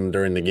text him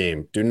during the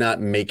game. Do not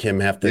make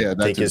him have to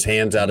take his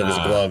hands out of his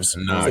gloves.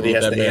 So he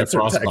has to answer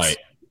frostbite.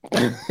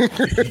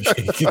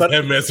 Get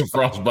that man some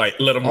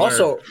frostbite. Let him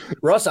also, learn.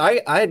 Russ,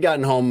 I had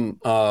gotten home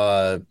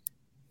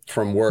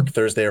from work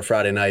Thursday or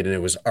Friday night, and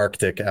it was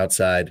Arctic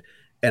outside,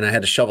 and I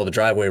had to shovel the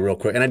driveway real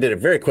quick. And I did it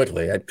very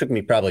quickly. It took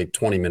me probably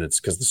 20 minutes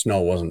because the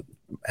snow wasn't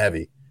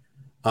heavy.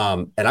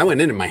 And I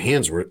went in, and my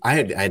hands were – I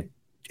had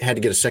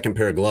to get a second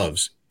pair of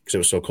gloves because it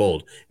was so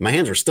cold. My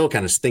hands were still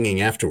kind of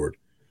stinging afterward.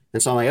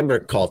 And so I'm like, I better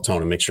call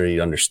Tone and make sure he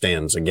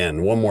understands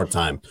again one more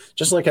time,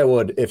 just like I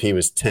would if he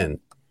was 10.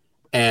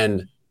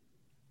 And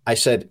I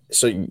said,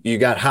 so you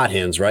got hot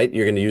hands, right?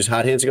 You're going to use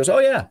hot hands? He goes, oh,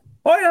 yeah.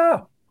 Oh,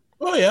 yeah.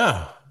 Oh,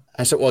 yeah.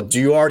 I said, well, do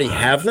you already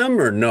have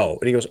them or no?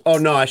 And he goes, oh,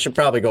 no, I should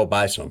probably go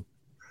buy some.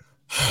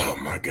 Oh,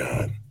 my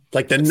God.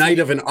 Like the night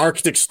of an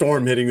Arctic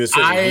storm hitting the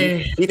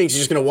city. He thinks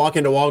he's just going to walk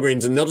into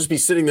Walgreens and they'll just be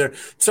sitting there.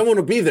 Someone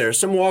will be there.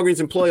 Some Walgreens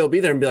employee will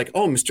be there and be like,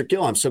 oh, Mr.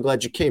 Gill, I'm so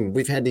glad you came.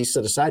 We've had these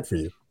set aside for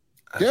you.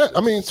 Yeah,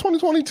 I mean, it's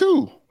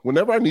 2022.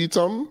 Whenever I need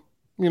something,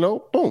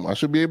 boom, I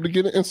should be able to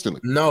get it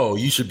instantly. No,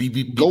 you should be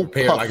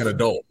prepared like an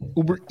adult.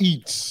 Uber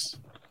Eats.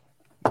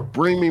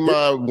 Bring me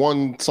my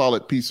one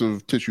solid piece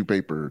of tissue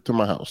paper to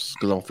my house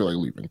because I don't feel like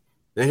leaving.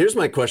 Now, here's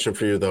my question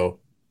for you, though.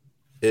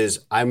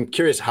 Is I'm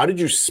curious, how did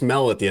you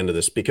smell at the end of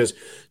this? Because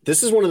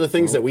this is one of the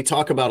things that we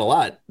talk about a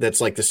lot. That's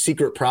like the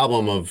secret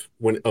problem of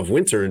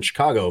winter in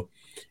Chicago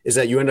is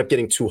that you end up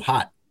getting too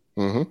hot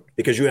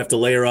because you have to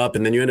layer up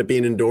and then you end up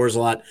being indoors a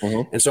lot.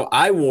 And so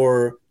I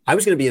was going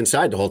to be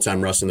inside the whole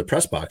time, Russ, in the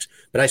press box,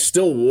 but I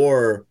still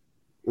wore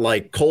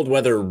like cold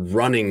weather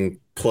running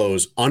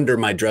clothes under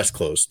my dress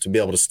clothes to be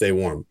able to stay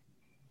warm.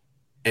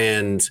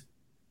 And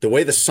the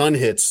way the sun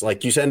hits,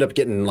 like you end up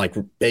getting like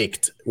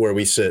baked where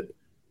we sit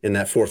in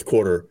that fourth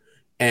quarter.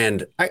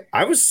 And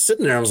I was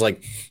sitting there, I was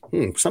like,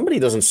 somebody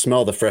doesn't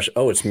smell the fresh.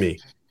 Oh, it's me.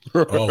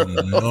 Oh,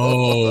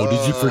 no.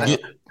 Did you forget?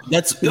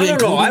 That's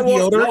No. I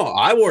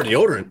wore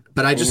deodorant,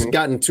 but I just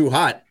gotten too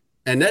hot.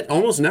 And that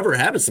almost never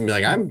happens to me.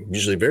 Like, I'm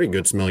usually a very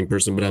good smelling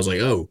person, but I was like,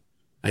 oh,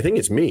 I think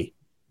it's me.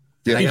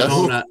 Yeah, I got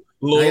home, I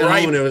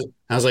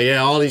was like, yeah,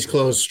 all these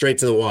clothes straight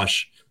to the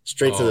wash,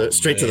 straight to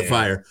the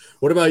fire.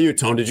 What about you,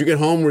 Tone? Did you get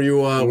home? Were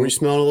you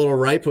smelling a little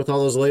ripe with all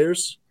those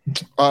layers?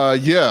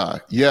 Yeah.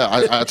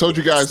 I told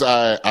you guys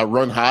I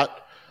run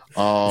hot.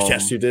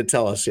 Yes, you did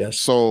tell us. Yes.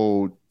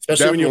 So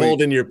especially when you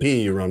hold in your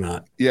pee, you run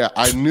hot. Yeah,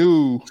 I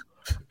knew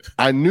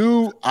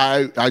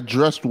I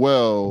dressed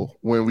well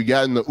when we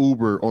got in the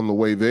Uber on the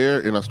way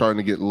there, and I started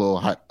to get a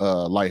little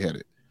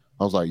lightheaded.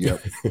 I was like,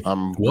 "Yep,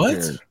 I'm what?"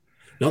 Prepared.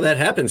 No, that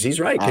happens. He's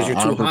right because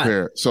you're too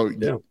prepared. hot. So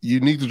you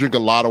need to drink a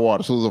lot of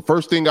water. So the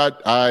first thing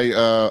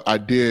I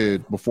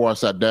did before I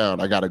sat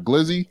down, I got a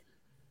Glizzy,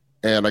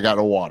 and I got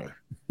a water.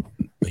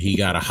 He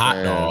got a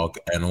hot dog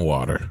and a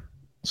water.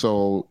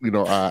 So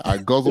I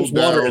guzzled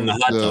down water in the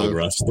hot dog,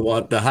 Russ.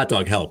 The hot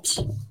dog helps.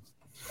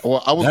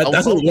 Well,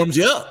 that's what warms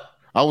you up.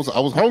 I was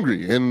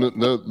hungry, and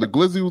the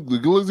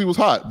glizzy was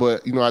hot,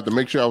 but I had to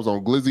make sure I was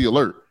on glizzy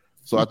alert.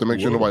 So I had to make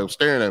sure nobody was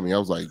staring at me. I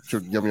was like,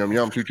 yum yum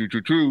yum, choo choo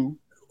choo choo.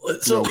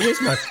 So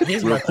here's my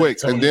real quick,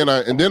 Tony.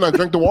 and then I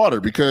drank the water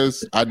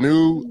because I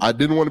knew I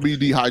didn't want to be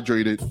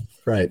dehydrated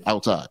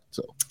outside.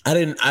 So I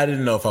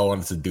didn't know if I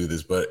wanted to do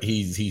this, but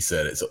he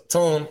said it. So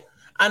Tone,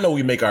 I know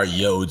we make our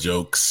yo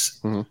jokes.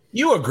 Mm-hmm.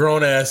 You a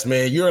grown ass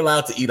man. You're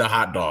allowed to eat a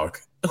hot dog.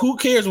 Who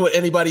cares what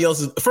anybody else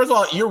is? First of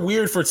all, you're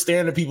weird for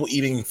staring at people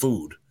eating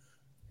food.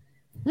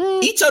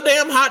 Eat your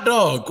damn hot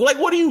dog. Like,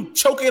 what are you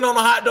choking on a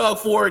hot dog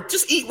for?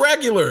 Just eat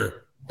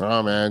regular.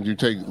 Oh man, you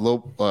take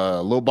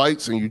little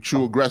bites and you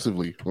chew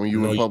aggressively when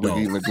you're in public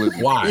eating a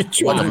glizzy. Why?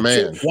 Like a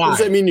man. Why? What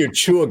does that mean? You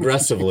chew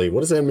aggressively? What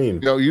does that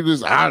mean? You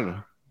just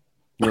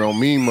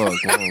mean mug.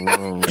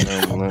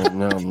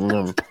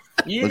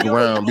 Look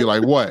around, be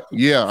like, what?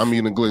 Yeah, I'm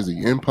eating a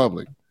glizzy in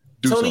public.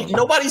 Tony,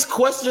 nobody's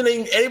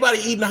questioning anybody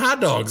eating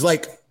hot dogs.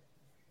 Like,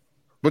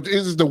 but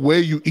this is the way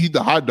you eat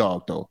the hot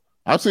dog, though.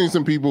 I've seen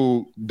some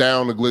people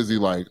down the glizzy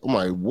like, I'm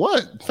like,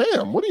 what,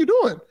 fam? What are you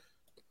doing?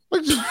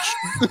 Like, just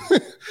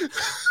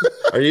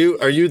Are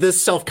you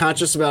this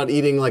self-conscious about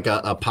eating like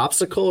a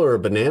popsicle or a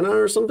banana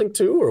or something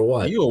too, or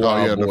what? You a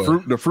wild boy.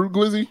 the fruit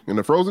glizzy and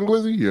the frozen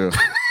glizzy, yeah.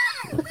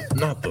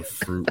 Not the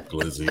fruit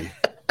glizzy.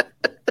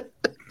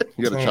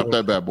 You gotta chop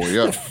that bad boy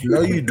up.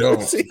 No, you don't.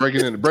 Break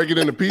it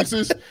into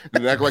pieces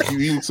and act like you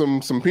eating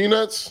some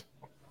peanuts.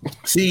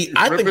 See,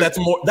 I think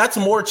that's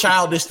more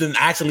childish than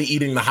actually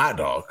eating the hot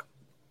dog.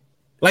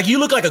 Like, you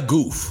look like a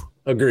goof.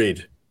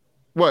 Agreed.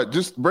 What?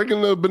 Just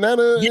breaking the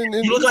banana? You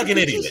look like an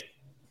idiot.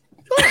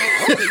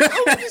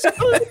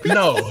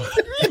 No,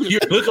 you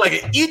look like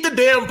it. Eat the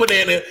damn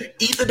banana.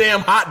 Eat the damn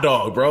hot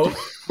dog, bro.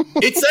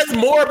 It says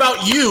more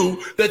about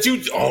you that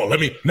you. Oh, let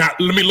me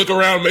look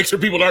around, make sure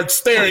people aren't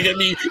staring at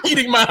me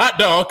eating my hot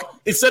dog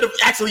instead of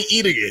actually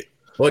eating it.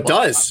 Well, it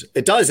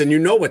does, and you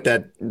know what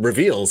that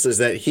reveals is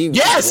that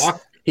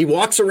he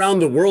walks around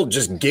the world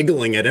just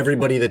giggling at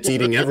everybody that's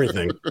eating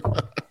everything.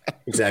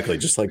 Exactly,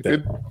 just like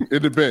that. It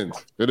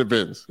depends. It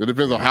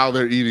depends on how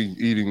they're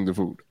eating the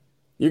food.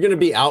 You're gonna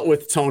be out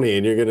with Tony,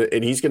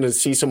 and he's gonna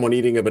see someone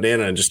eating a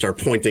banana and just start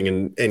pointing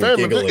and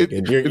giggling.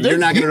 And you're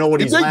not gonna know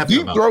what he's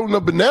laughing about. Deep throating a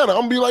banana,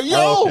 I'm gonna be like, yo.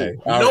 Oh, okay.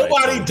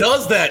 Nobody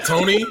does that,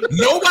 Tony.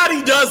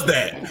 Nobody does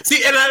that.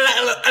 See, and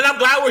I'm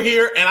glad we're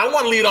here, and I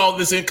want to lead all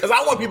this in because I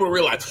want people to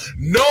realize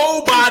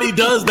nobody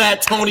does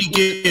that, Tony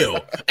Gill,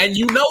 and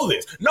you know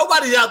this.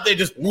 Nobody's out there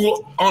just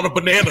on a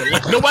banana.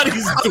 Like,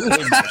 nobody's doing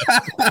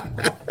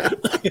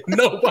that.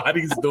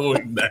 Nobody's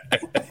doing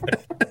that.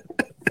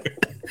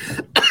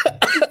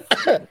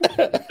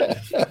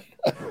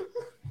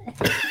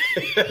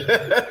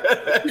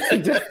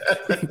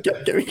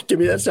 Give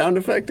me that sound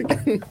effect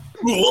again.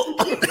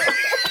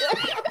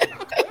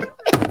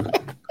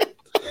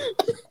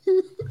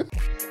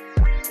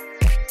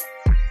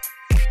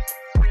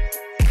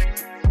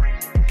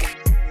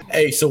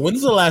 Hey, so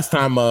when's the last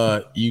time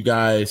you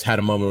guys had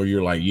a moment where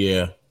you're like,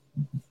 yeah,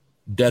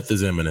 death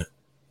is imminent?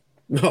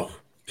 No.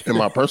 In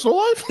my personal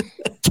life?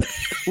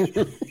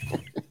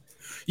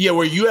 Yeah,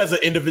 where you as an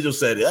individual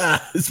said,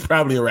 it's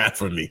probably a wrap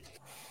for me.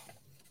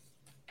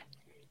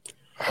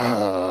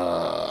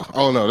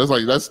 Oh no,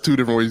 that's two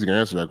different ways you can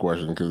answer that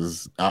question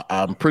because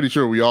I'm pretty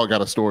sure we all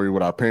got a story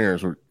with our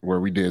parents where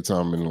we did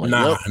something. And like,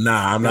 I'm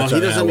not. He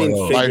doesn't mean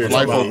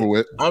life over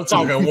with. I'm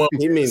talking one.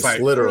 He means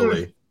like,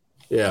 literally.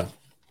 Yeah,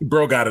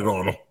 bro, got it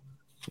on him.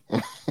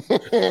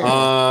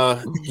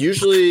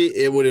 Usually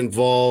it would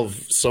involve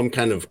some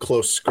kind of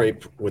close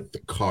scrape with the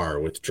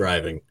car, with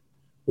driving,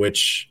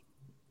 which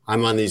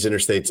I'm on these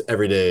interstates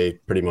every day,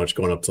 pretty much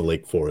going up to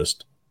Lake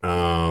Forest.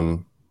 I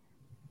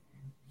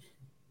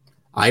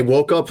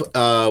woke up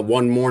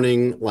one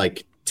morning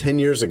like 10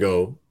 years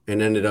ago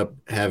and ended up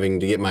having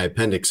to get my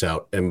appendix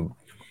out. And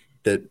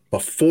that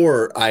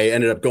before I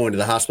ended up going to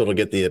the hospital to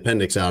get the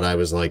appendix out, I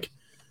was like,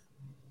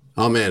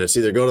 oh man, it's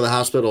either go to the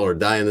hospital or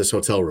die in this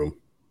hotel room.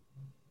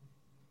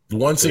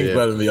 One seems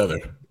better than the other.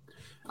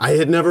 I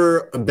had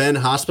never been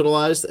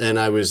hospitalized, and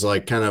I was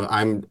like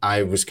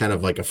I was kind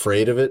of like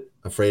afraid of it,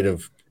 I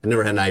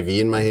never had an IV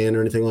in my hand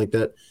or anything like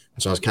that.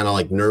 So I was kind of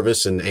like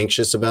nervous and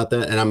anxious about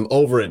that. And I'm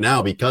over it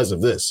now because of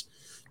this.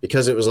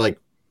 Because it was like,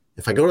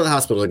 if I go to the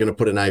hospital, they're going to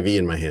put an IV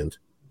in my hand.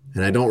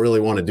 And I don't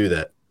really want to do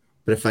that.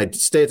 But if I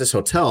stay at this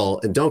hotel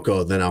and don't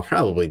go, then I'll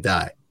probably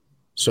die.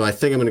 So I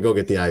think I'm going to go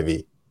get the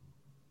IV.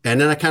 And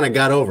then I kind of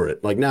got over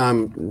it. Like now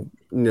I'm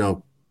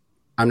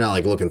not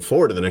like looking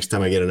forward to the next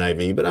time I get an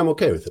IV, but I'm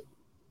okay with it.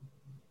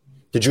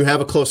 Did you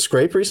have a close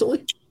scrape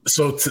recently?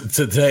 So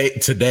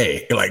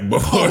today, like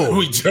before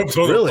we jumped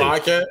on the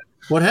podcast.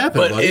 What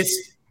happened? But buddy?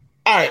 it's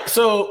all right.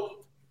 So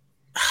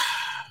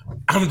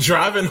I'm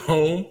driving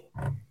home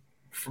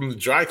from the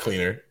dry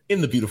cleaner in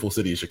the beautiful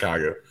city of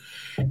Chicago,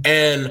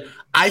 and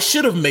I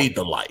should have made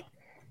the light,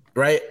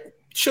 right?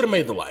 Should have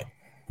made the light,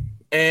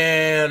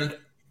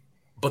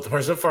 but the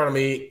person in front of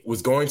me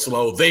was going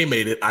slow. They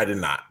made it. I did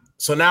not.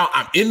 So now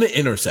I'm in the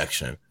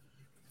intersection.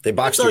 They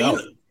boxed you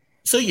out.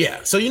 So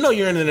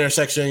you're in the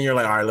intersection and you're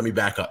like, all right, let me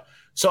back up.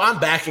 So I'm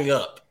backing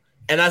up.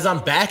 And as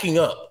I'm backing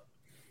up,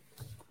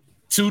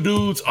 two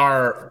dudes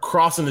are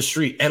crossing the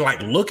street and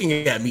like looking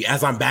at me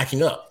as I'm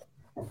backing up.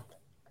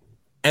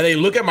 And they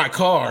look at my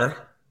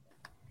car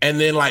and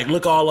then like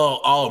look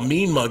all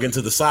mean mugging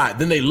to the side.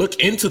 Then they look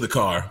into the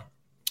car.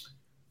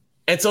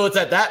 And so it's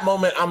at that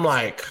moment I'm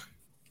like,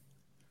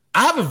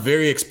 I have a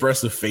very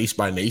expressive face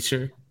by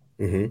nature.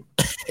 Mm-hmm.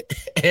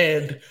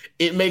 And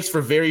it makes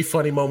for very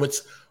funny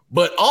moments.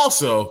 But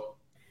also,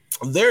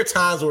 there are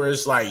times where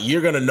it's like,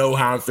 you're going to know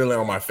how I'm feeling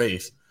on my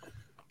face.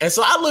 And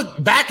so I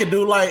look back and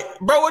do like,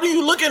 bro, what are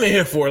you looking at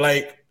here for?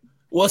 Like,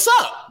 what's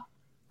up?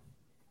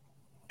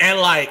 And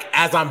like,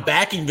 as I'm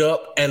backing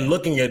up and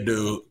looking at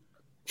dude,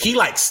 he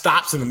like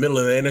stops in the middle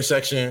of the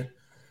intersection.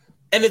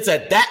 And it's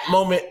at that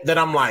moment that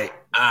I'm like,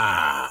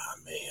 man,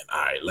 all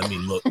right, let me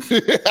look. So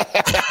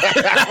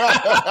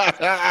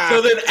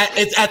then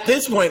it's at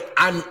this point,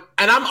 I'm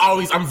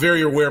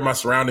very aware of my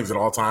surroundings at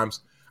all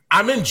times.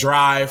 I'm in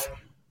drive.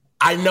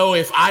 I know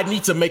if I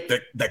need to make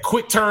that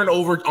quick turn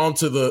over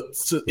onto to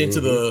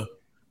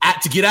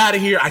get out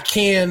of here, I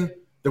can.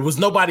 There was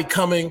nobody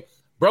coming.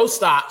 Bro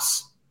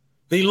stops.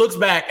 Then he looks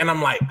back and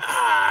I'm like,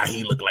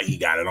 he looked like he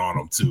got it on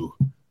him too.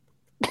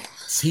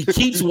 So he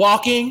keeps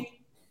walking.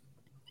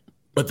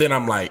 But then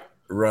I'm like,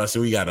 Russ,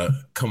 we gotta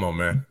come on,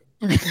 man.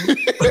 And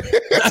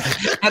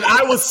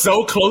I was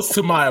so close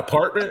to my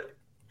apartment.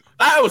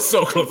 I was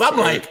so close. I'm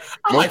like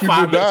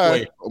 5 minutes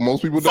away.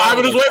 Most people 5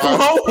 minutes away from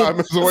home. 5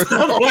 minutes away from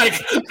home.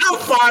 I'm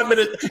 5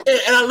 minutes,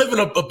 and I live in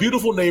a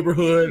beautiful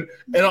neighborhood.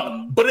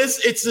 But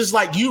it's just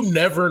like you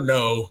never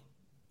know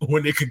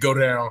when it could go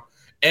down.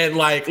 And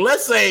like,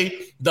 let's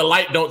say the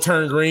light don't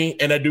turn green,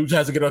 and that dude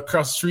has to get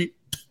across the street.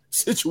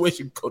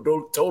 Situation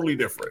totally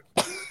different.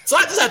 So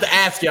I just have to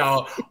ask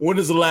y'all, when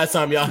is the last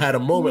time y'all had a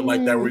moment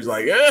like that where he's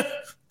like,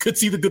 could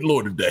see the good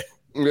Lord today?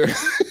 Yeah.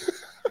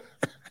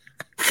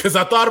 Because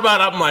I thought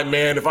about it, I'm like,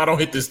 man, if I don't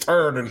hit this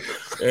turn, and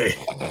hey,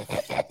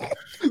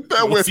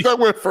 that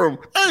went from,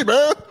 hey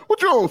man,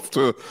 what you on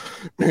to,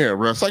 man,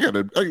 Russ,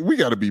 we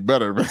gotta be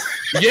better, man.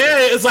 Yeah,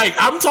 it's like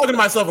I'm talking to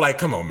myself, like,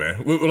 come on,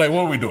 man, like,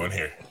 what are we doing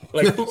here?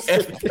 Like,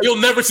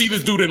 you'll never see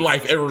this dude in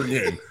life ever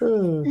again.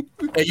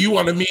 And you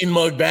want to mean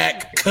mug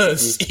back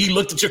because he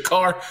looked at your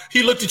car,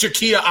 he looked at your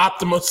Kia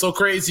Optima so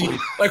crazy.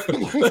 Like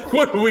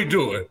what are we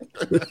doing?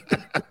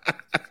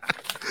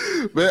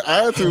 Man,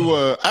 I had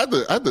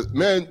to,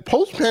 man,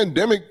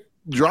 post-pandemic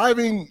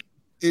driving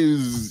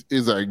is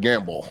a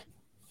gamble.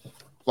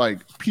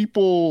 Like,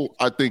 people,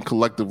 I think,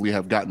 collectively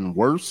have gotten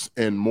worse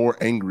and more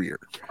angrier.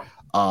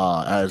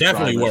 As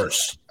definitely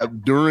worse.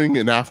 During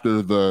and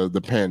after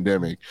the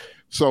pandemic.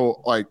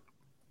 So, like,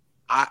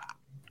 I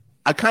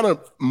kind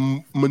of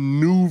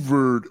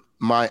maneuvered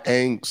my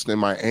angst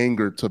and my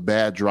anger to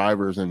bad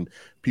drivers and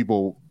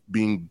people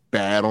being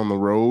bad on the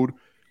road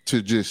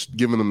to just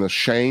giving them the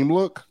shame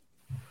look.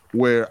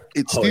 Where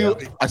it's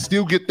I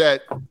still get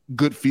that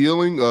good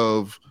feeling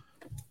of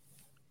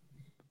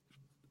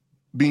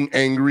being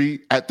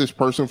angry at this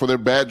person for their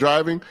bad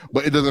driving,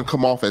 but it doesn't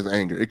come off as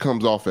anger. It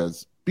comes off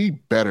as, be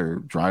better,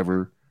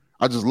 driver.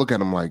 I just look at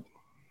them like,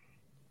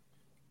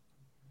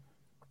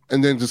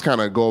 and then just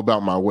kind of go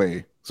about my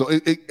way. So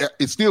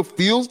it still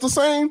feels the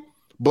same,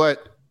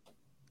 but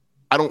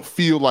I don't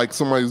feel like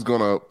somebody's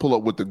gonna pull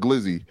up with the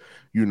glizzy,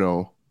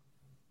 and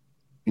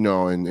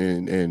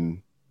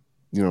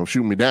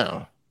shoot me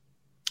down.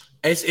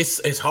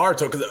 It's hard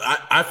to, because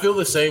I feel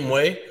the same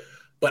way,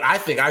 but I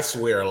think I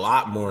swear a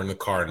lot more in the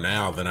car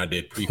now than I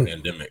did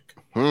pre-pandemic.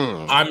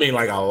 I mean,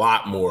 like a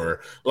lot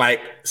more.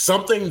 Like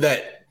something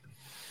that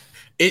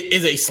it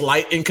is a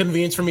slight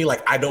inconvenience for me.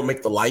 Like I don't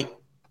make the light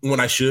when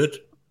I should,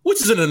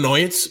 which is an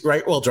annoyance,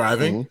 right? While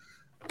driving. Mm-hmm.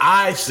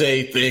 I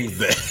say things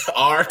that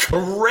are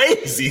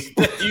crazy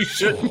that you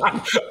should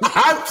not.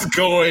 I'm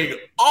going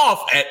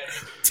off at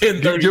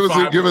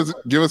 10:35.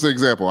 Give us an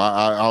example.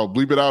 I'll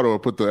bleep it out or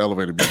put the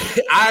elevator beep.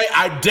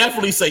 I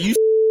definitely say you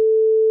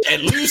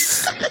at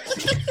least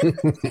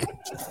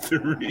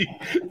three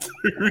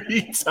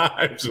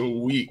times a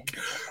week.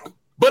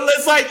 But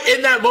it's like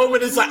in that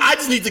moment, it's like I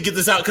just need to get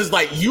this out because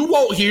like you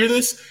won't hear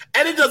this,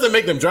 and it doesn't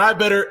make them drive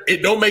better.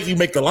 It don't make you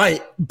make the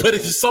light, but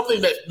it's just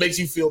something that makes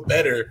you feel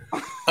better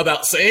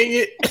about saying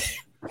it.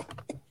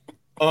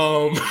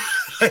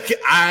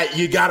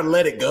 You gotta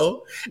let it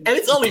go, and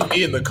it's only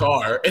me in the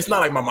car. It's not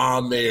like my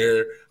mom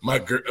there, my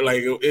girl.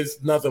 Like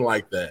it's nothing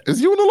like that.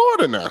 It's you and the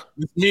Lord in there.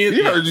 It's me and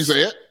he heard you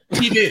say it.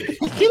 He did.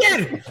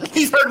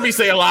 He's heard me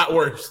say a lot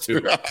worse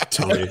too.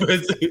 Tony, but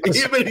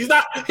he's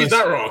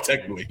not wrong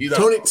technically.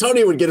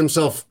 Tony would get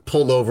himself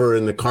pulled over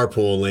in the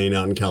carpool lane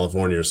out in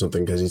California or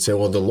something because he'd say,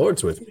 "Well, the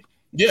Lord's with me."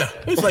 Yeah,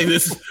 it's like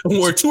this.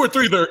 Where two or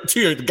three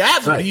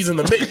guys, right. He's in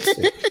the mix.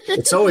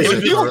 It's always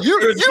you feel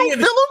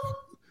him.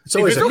 It's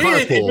always a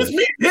carpool. If it's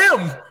me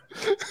and him,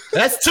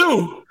 that's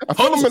two.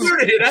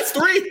 That's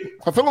three.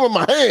 I feel him in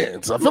my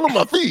hands. I feel him in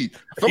my feet.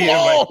 I feel him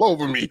all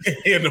over me.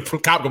 And the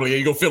cop going,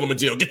 you gonna feel him in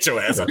jail. Get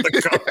your ass out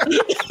the car.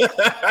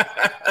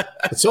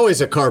 It's always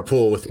a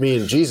carpool with me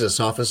and Jesus,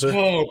 officer.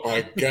 Oh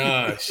my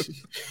gosh.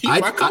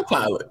 He's my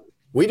co-pilot.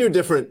 We do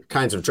different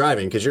kinds of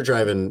driving because you're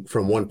driving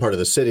from one part of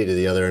the city to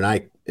the other, and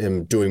I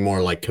am doing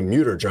more like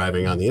commuter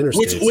driving on the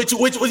interstate. Which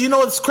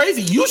it's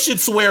crazy. You should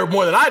swear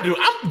more than I do.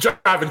 I'm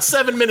driving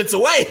 7 minutes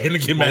away and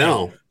get mad. I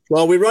know.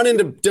 Well, we run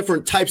into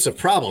different types of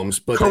problems,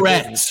 but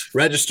correct.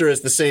 Register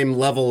is the same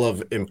level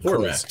of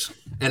importance. Correct.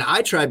 And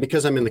I try,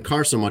 because I'm in the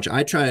car so much,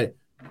 I try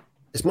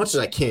as much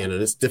as I can,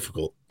 and it's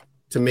difficult,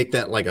 to make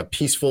that like a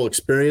peaceful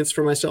experience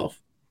for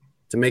myself,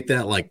 to make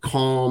that like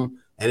calm.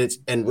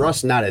 And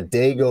Russ, not a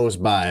day goes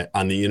by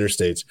on the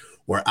interstates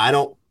where I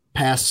don't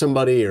pass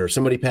somebody or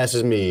somebody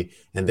passes me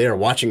and they are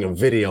watching a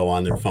video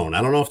on their phone.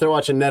 I don't know if they're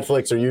watching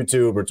Netflix or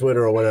YouTube or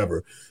Twitter or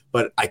whatever,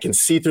 but I can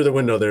see through the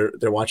window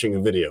they're watching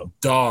a video.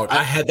 Dog,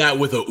 I had that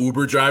with an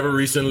Uber driver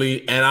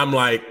recently, and I'm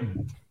like,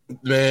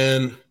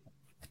 man,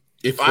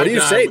 what do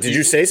you say? Did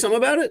you say something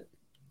about it?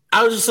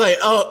 I was just like,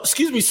 oh,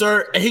 excuse me,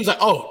 sir. And he was like,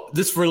 oh,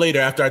 this is for later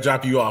after I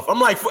drop you off. I'm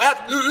like,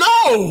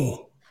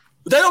 no,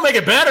 they don't make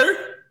it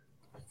better.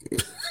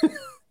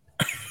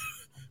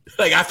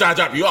 Like, after I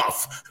drop you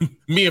off,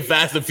 me and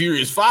Fast and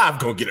Furious 5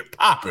 gonna get it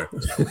popping.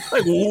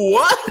 Like,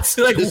 what?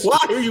 Like, why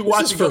are you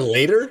watching for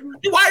later?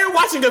 Why are you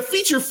watching a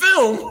feature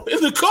film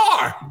in the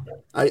car?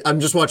 I'm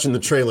just watching the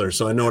trailer,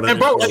 so I know what And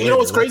bro, like, you know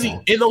what's crazy?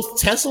 In those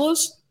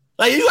Teslas,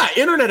 like, you got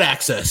internet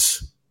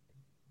access.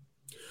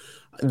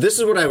 This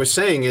is what I was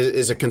saying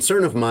is a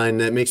concern of mine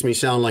that makes me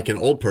sound like an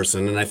old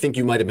person, and I think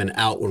you might have been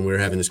out when we were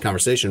having this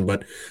conversation,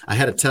 but I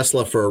had a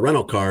Tesla for a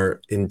rental car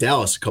in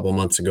Dallas a couple of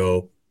months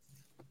ago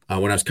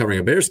when I was covering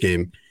a Bears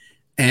game,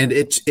 and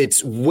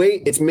it's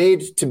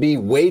made to be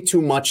way too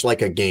much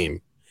like a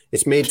game.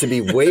 It's made to be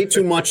way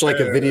too much like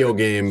a video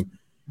game,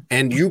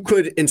 and you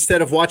could,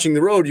 instead of watching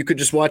the road, you could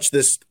just watch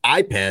this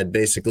iPad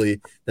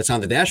basically that's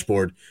on the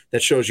dashboard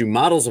that shows you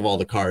models of all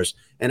the cars,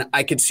 and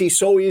I could see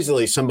so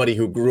easily somebody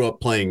who grew up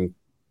playing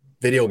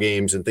video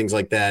games and things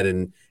like that,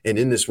 and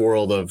in this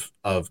world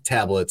of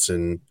tablets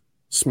and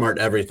smart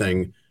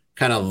everything,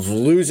 kind of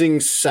losing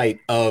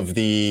sight of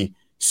the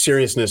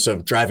seriousness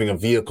of driving a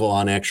vehicle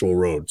on actual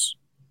roads.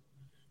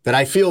 That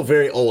I feel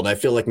very old. I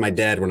feel like my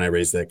dad when I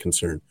raised that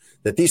concern,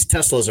 that these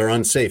Teslas are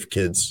unsafe,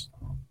 kids.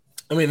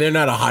 I mean, they're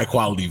not a high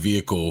quality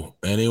vehicle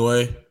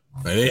anyway.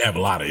 They have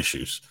a lot of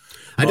issues.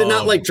 I did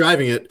not like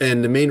driving it,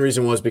 and the main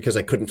reason was because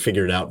I couldn't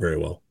figure it out very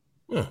well.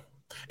 Yeah.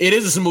 It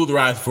is a smooth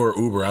ride for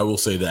Uber, I will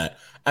say that.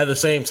 At the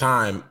same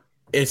time,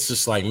 it's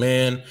just like,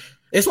 man,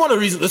 it's one of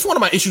the reasons. It's one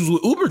of my issues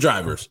with Uber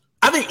drivers.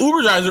 I think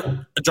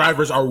Uber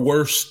drivers are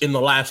worse in the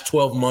last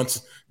 12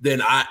 months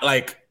than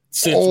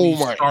since we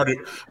started.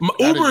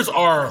 Ubers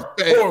are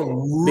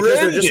horrendous. Because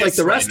they're just like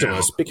the rest of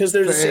us. Because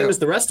they're the same as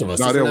the rest of us.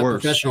 No, they're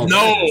worse.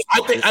 No,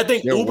 I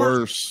think they're Uber.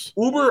 Worse.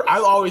 Uber.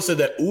 I've always said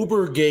that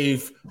Uber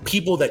gave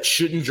people that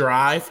shouldn't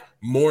drive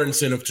more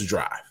incentive to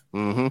drive.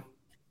 Mm-hmm. Yep.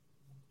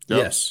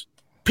 Yes.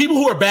 People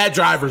who are bad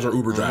drivers are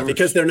Uber drivers.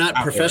 Because they're not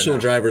professional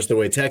drivers the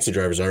way taxi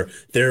drivers are.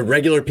 They're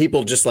regular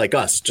people just like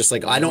us. Just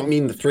like, I don't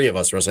mean the three of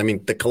us, Russ. I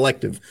mean the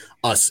collective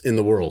us in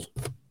the world.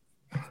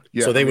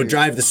 Yeah, so they would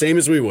drive the same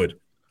as we would.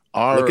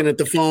 Looking at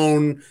the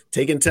phone,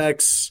 taking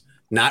texts,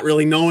 not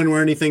really knowing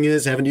where anything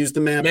is, haven't used the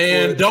map.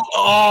 Man,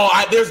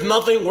 there's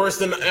nothing worse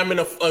than I'm in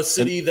a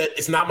city that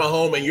is not my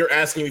home and you're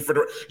asking me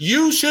for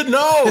you should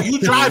know. You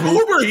drive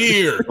Uber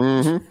here.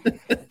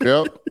 Mm-hmm.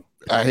 Yep.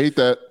 I hate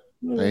that.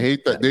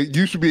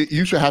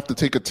 You should have to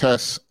take a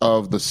test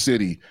of the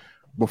city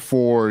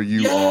before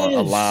you are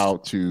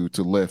allowed to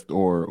Lyft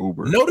or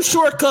Uber. Know the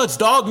shortcuts,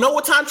 dog. Know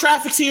what time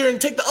traffic's here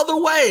and take the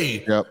other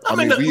way. Yep.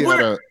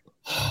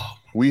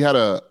 We had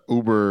a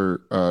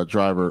Uber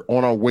driver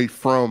on our way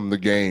from the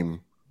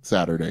game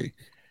Saturday.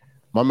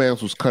 My man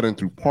was cutting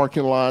through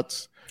parking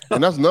lots,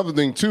 and that's another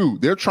thing too.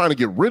 They're trying to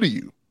get rid of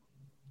you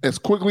as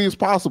quickly as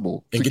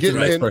possible and to get the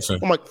next person.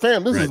 I'm like,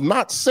 fam, this is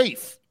not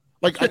safe.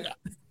 Like,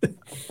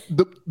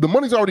 the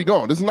money's already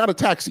gone. This is not a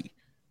taxi.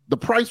 The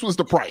price was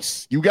the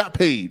price. You got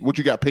paid what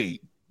you got paid.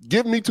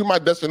 Give me to my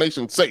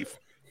destination safe.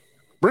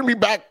 Bring me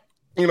back,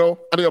 at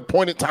the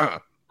appointed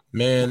time.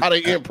 Man, how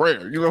they end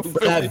prayer. For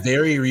that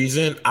very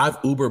reason, I've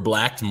Uber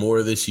blacked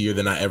more this year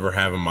than I ever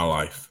have in my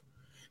life.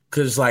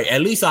 Because,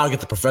 at least I'll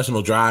get the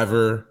professional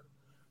driver.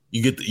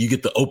 You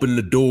get to open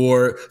the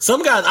door.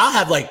 Some guys, I'll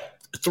have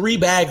 3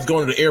 bags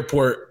going to the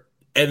airport,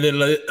 and then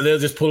they'll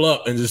just pull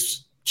up and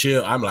just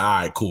chill. I'm like,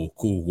 all right,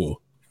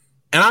 cool.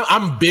 And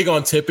I'm big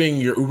on tipping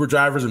your Uber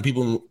drivers and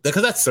people,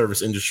 because that's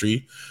service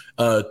industry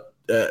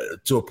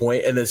to a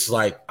point. And it's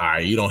like, all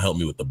right, you don't help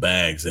me with the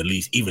bags, at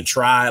least even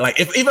try.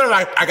 Even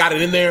if I got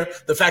it in there,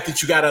 the fact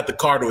that you got out the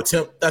car to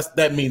attempt,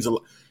 that means a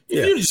lot.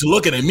 If you're just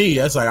looking at me,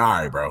 that's like, all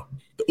right, bro.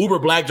 The Uber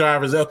black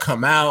drivers, they'll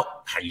come out.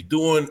 How you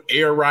doing?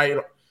 Air right.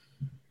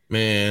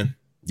 Man,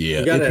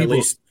 yeah. You got to at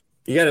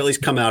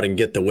least come out and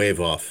get the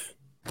wave off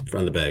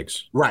from the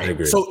bags. Right. I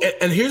agree. So,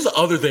 and here's the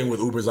other thing with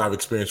Ubers I've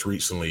experienced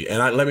recently, and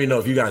let me know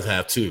if you guys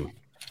have too.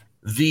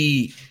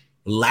 The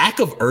lack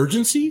of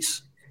urgency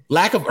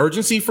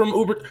from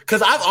Uber,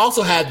 because I've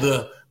also had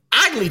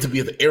I need to be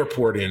at the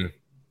airport in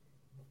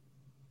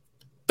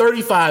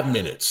 35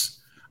 minutes.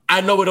 I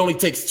know it only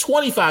takes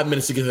 25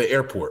 minutes to get to the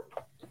airport.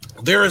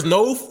 There is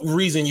no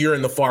reason you're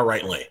in the far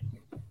right lane.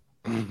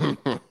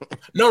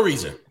 No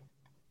reason.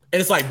 And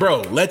it's like,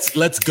 bro, let's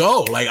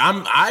go.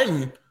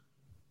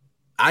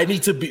 I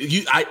need to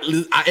be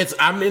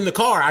I'm in the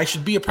car. I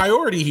should be a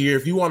priority here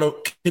if you want to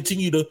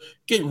continue to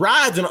get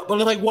rides. And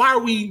like, what are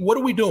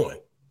we doing?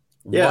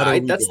 Yeah,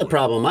 that's the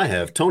problem I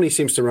have. Tony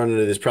seems to run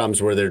into these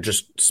problems where they're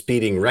just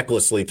speeding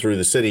recklessly through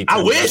the city.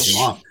 I wish.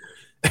 I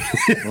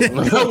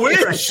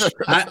wish.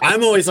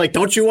 I'm always like,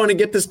 don't you want to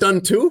get this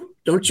done too?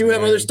 Don't you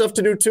have other stuff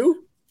to do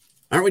too?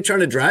 Aren't we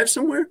trying to drive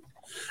somewhere?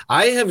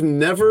 I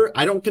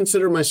don't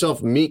consider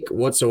myself meek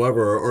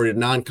whatsoever or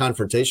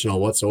non-confrontational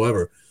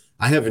whatsoever.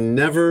 I have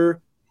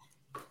never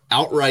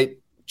outright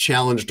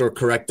challenged or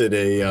corrected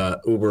a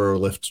Uber or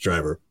Lyft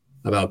driver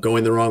about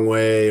going the wrong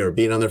way or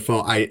being on their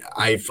phone.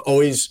 I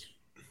always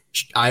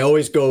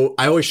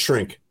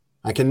shrink.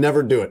 I can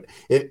never do it.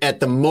 At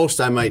the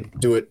most, I might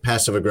do it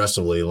passive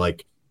aggressively,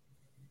 like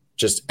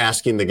just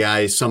asking the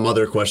guy some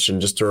other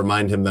question just to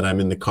remind him that I'm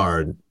in the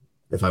car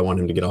if I want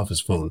him to get off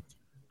his phone.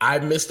 I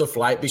missed a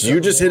flight because you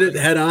just hit it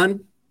head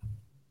on.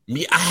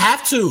 Me, I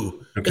have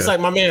to. Okay. It's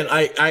like, my man,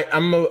 I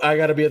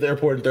got to be at the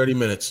airport in 30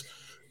 minutes.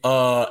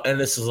 And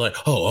this is like,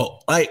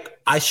 like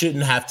I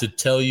shouldn't have to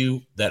tell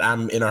you that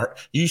I'm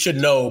you should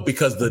know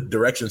because the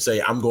directions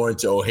say I'm going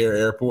to O'Hare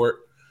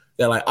Airport.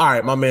 They're like, all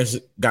right, my man's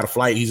got a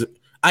flight.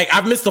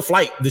 I've missed a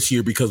flight this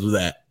year because of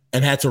that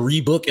and had to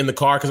rebook in the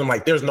car because I'm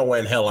like, there's no way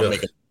in hell I'm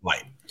making a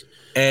flight.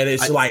 And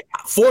it's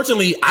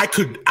fortunately, I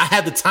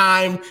had the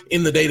time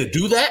in the day to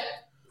do that.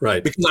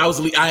 Right.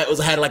 Because I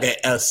had like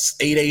a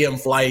 8 a.m.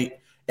 flight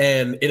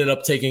and ended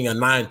up taking a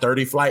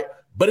 9:30 flight.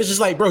 But it's just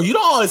like, bro, you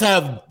don't always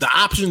have the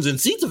options and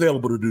seats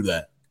available to do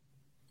that.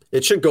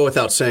 It should go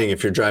without saying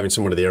if you're driving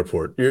someone to the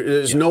airport.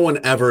 No one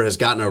ever has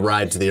gotten a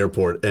ride to the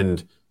airport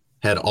and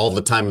had all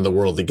the time in the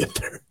world to get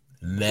there.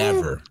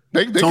 Never.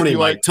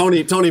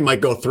 Tony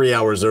might go 3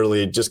 hours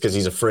early just because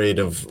he's afraid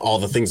of all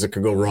the things that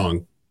could go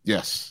wrong.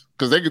 Yes,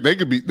 because they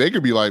could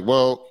be like,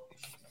 well,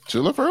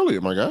 should left earlier,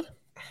 my guy.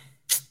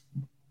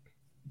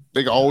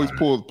 They can always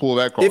pull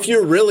that card. If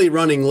you're really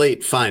running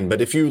late, fine.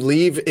 But if you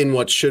leave in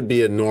what should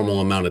be a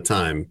normal amount of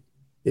time,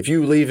 if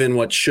you leave in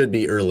what should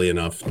be early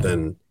enough,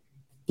 then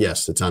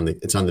yes, it's on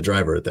the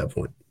driver at that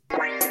point.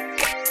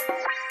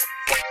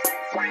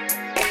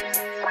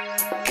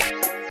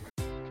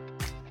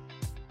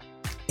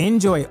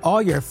 Enjoy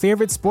all your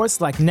favorite sports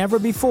like never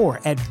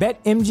before at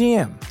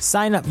BetMGM.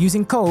 Sign up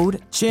using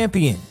code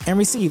CHAMPION and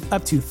receive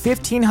up to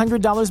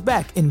 $1,500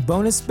 back in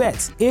bonus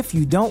bets if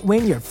you don't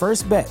win your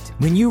first bet.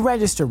 When you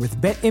register with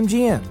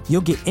BetMGM,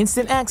 you'll get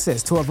instant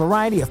access to a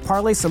variety of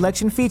parlay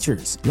selection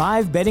features,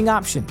 live betting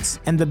options,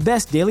 and the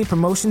best daily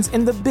promotions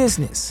in the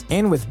business.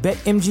 And with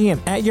BetMGM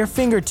at your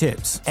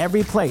fingertips,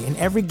 every play and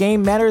every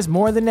game matters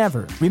more than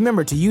ever.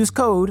 Remember to use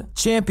code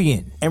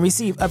CHAMPION and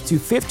receive up to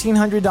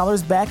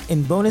 $1,500 back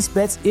in bonus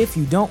bets if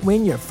you don't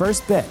win your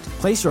first bet.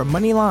 Place your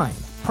money line,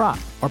 prop,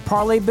 or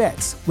parlay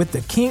bets with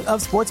the king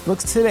of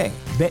sportsbooks today.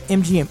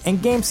 BetMGM and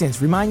GameSense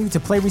remind you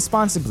to play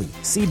responsibly.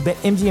 See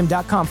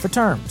BetMGM.com for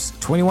terms.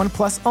 21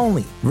 plus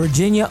only.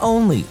 Virginia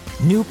only.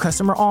 New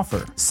customer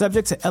offer.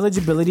 Subject to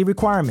eligibility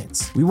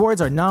requirements.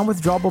 Rewards are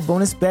non-withdrawable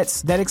bonus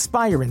bets that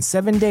expire in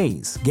 7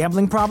 days.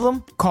 Gambling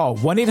problem? Call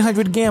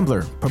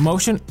 1-800-GAMBLER.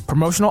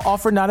 Promotional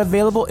offer not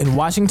available in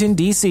Washington,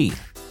 D.C.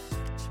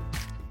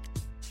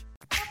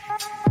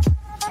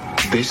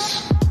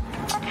 This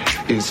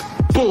is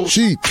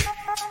bullshit.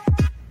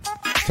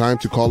 Time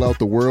to call out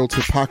the world's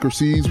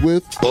hypocrisies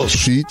with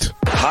bullshit.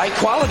 High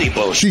quality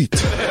bullshit.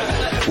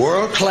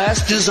 World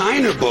class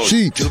designer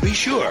bullshit. To be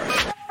sure.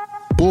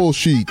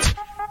 Bullshit.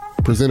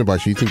 Presented by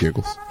Sheets and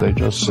Giggles. They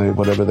just say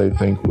whatever they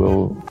think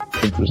will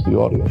interest the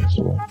audience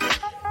or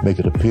make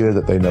it appear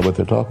that they know what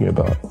they're talking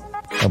about.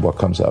 And what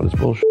comes out is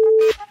bullshit.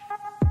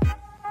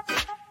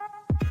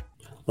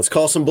 Let's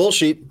call some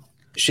bullshit.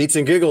 Sheets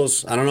and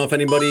Giggles. I don't know if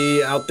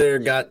anybody out there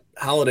got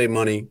holiday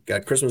money,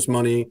 got Christmas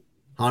money,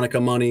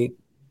 Hanukkah money,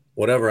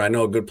 whatever. I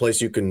know a good place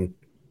you can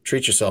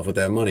treat yourself with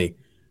that money.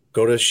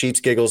 Go to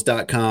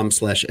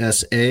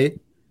sheetsgiggles.com/SA.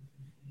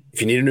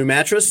 If you need a new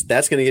mattress,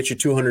 that's going to get you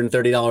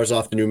 $230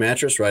 off the new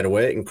mattress right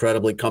away.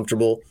 Incredibly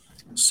comfortable,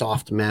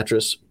 soft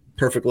mattress.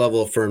 Perfect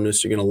level of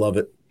firmness. You're going to love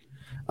it.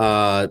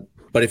 But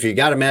if you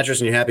got a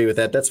mattress and you're happy with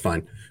that, that's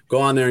fine. Go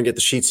on there and get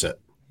the sheet set.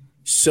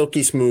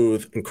 Silky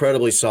smooth,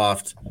 incredibly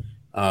soft.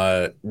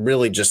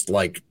 Really just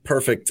like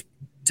perfect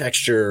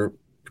texture,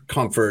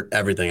 comfort,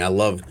 everything. I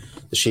love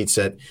the sheet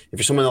set. If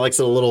you're someone that likes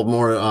it a little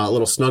more, a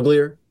little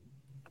snugglier,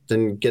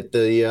 then get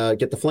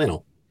the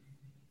flannel.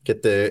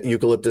 Get the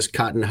eucalyptus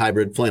cotton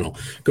hybrid flannel.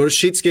 Go to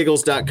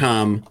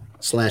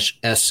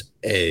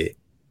sheetsgiggles.com/SA.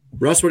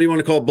 Russ, what do you want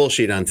to call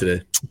bullshit on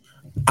today?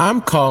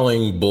 I'm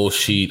calling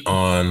bullshit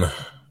on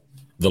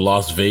the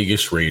Las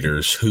Vegas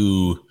Raiders,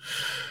 who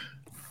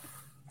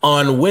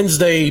on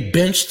Wednesday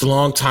benched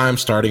longtime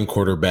starting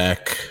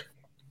quarterback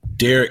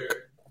Derek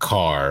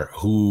Carr,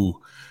 who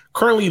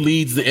currently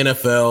leads the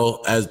NFL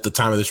at the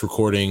time of this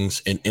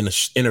recordings in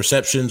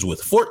interceptions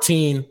with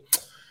 14.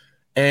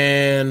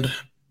 And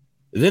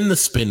then the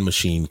spin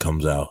machine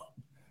comes out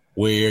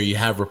where you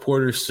have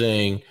reporters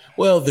saying,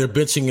 well, they're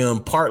benching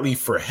him partly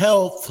for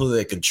health so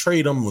they can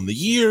trade him when the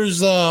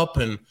year's up.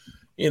 And,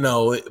 you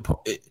know,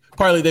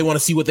 Partly they want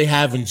to see what they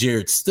have in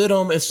Jarrett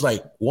Stidham. It's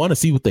like, want to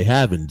see what they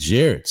have in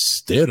Jarrett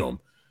Stidham.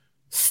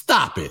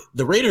 Stop it.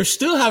 The Raiders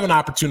still have an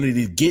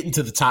opportunity to get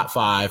into the top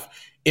 5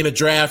 in a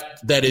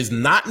draft that is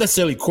not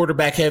necessarily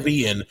quarterback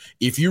heavy. And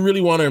if you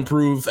really want to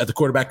improve at the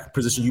quarterback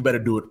position, you better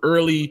do it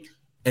early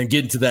and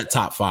get into that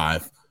top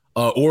 5.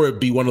 Or it'd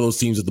be one of those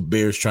teams that the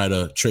Bears try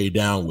to trade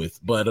down with.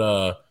 But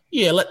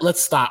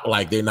let's stop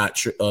like they're not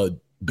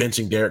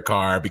benching Derek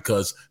Carr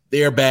because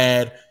they're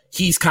bad.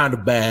 He's kind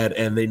of bad,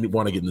 and they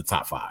want to get in the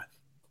top 5.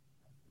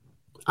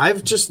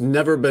 I've just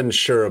never been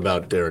sure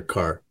about Derek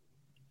Carr,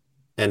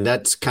 and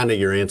that's kind of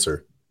your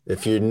answer.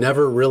 If you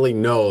never really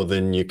know,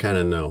 then you kind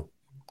of know.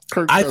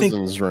 Kirk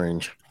Cousins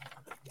range.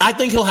 I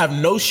think he'll have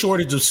no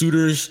shortage of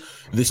suitors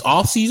this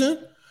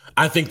offseason.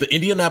 I think the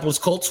Indianapolis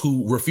Colts,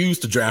 who refuse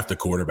to draft a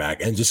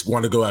quarterback and just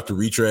want to go after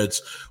retreads,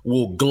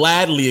 will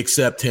gladly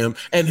accept him,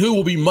 and who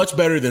will be much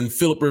better than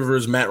Phillip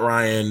Rivers, Matt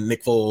Ryan,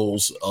 Nick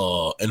Foles,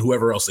 and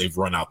whoever else they've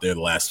run out there the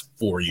last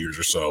 4 years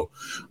or so.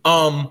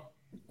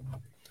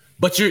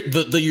 But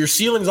your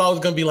ceiling's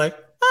always going to be like,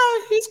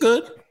 he's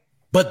good,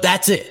 but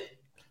that's it.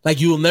 Like,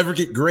 you will never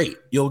get great.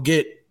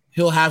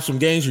 He'll have some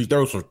games where he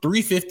throws for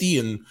 350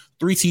 and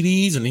 3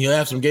 TDs, and he'll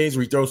have some games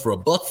where he throws for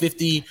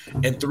 $150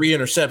 and 3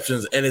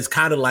 interceptions. And it's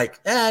kind of like,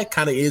 it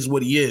kind of is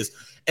what he is.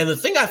 And the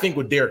thing I think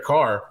with Derek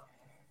Carr,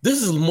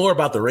 this is more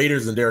about the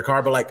Raiders than Derek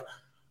Carr, but like,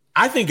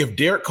 I think if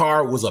Derek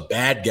Carr was a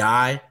bad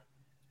guy,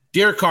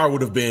 Derek Carr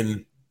would have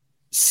been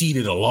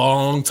seated a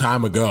long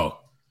time ago.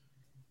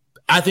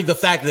 I think the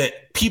fact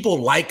that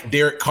people like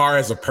Derek Carr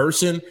as a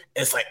person,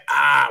 it's like,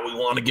 we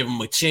want to give him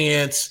a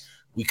chance.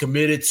 We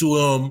committed to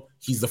him.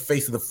 He's the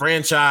face of the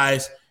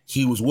franchise.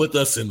 He was with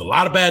us in a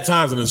lot of bad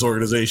times in this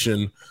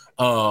organization,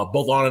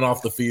 both on and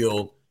off the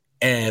field,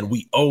 and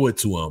we owe it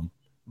to him.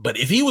 But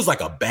if he was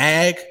like a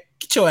bag,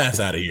 get your ass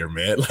out of here,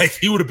 man. Like,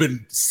 he would have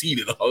been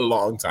seated a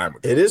long time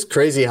ago. It is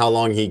crazy how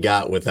long he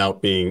got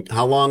without being –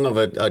 how long of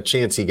a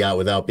chance he got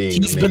without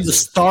being He's been the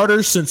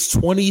starter since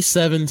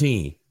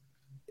 2017.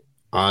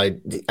 I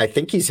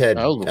think he's had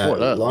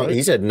right?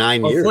 He's had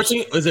 9 years.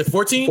 14? Is it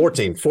 14?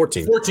 14.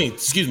 14,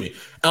 excuse me.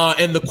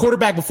 And the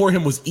quarterback before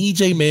him was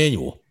E.J.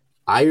 Manuel.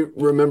 I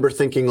remember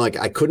thinking, like,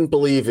 I couldn't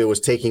believe it was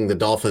taking the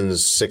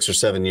Dolphins 6 or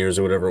 7 years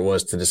or whatever it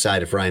was to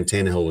decide if Ryan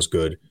Tannehill was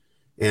good.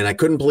 And I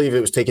couldn't believe it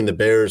was taking the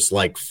Bears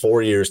like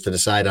 4 years to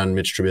decide on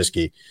Mitch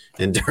Trubisky.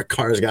 And Derek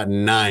Carr's got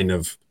 9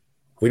 of,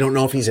 we don't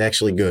know if he's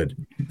actually good.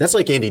 That's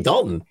like Andy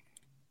Dalton.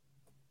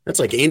 That's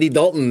like Andy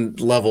Dalton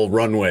level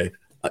runway.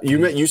 You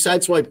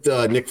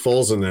sideswiped Nick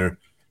Foles in there,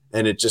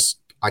 and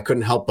I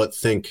couldn't help but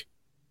think,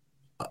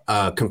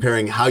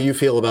 comparing how you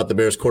feel about the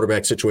Bears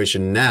quarterback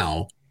situation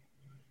now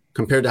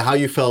compared to how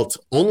you felt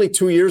only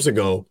 2 years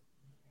ago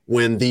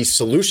when the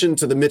solution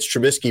to the Mitch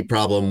Trubisky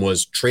problem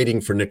was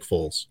trading for Nick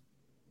Foles.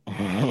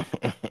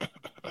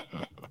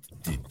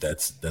 Dude,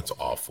 that's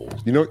awful.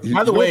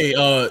 By the way,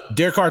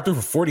 Derek Carr threw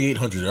for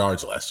 4,800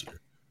 yards last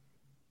year.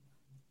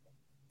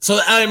 So,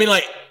 I mean,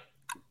 like,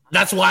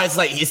 that's why it's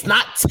like, it's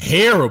not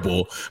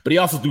terrible, but he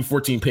also threw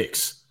 14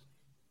 picks.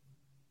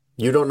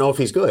 You don't know if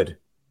he's good.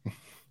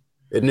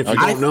 And if you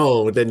don't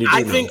know, then you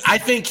do know. I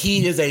think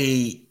he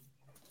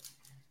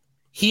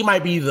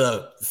might be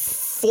the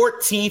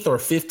 14th or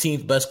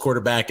 15th best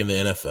quarterback in the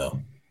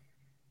NFL.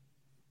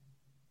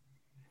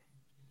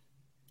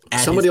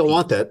 Somebody will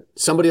want that.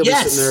 Somebody will be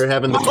sitting there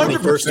having the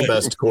 21st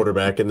best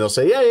quarterback, and they'll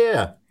say,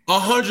 yeah.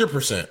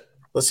 100%.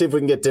 Let's see if we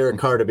can get Derek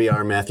Carr to be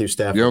our Matthew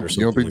Stafford. You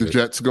don't think the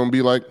Jets are going to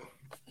be like,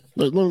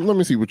 let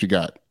me see what you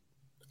got.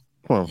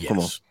 Come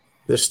on.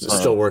 They're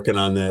still working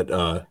on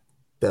that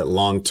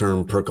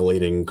long-term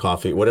percolating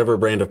coffee, whatever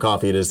brand of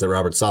coffee it is that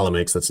Robert Saleh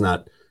makes that's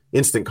not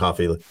instant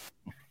coffee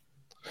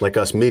like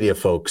us media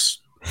folks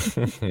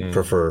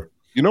prefer.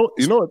 You know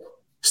what?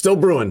 Still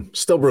brewing,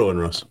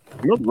 Russ.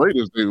 You know the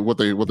Raiders, what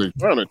they're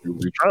trying to do,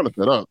 they're trying to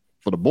set up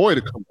for the boy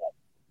to come back.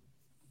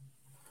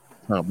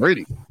 Tom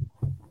Brady.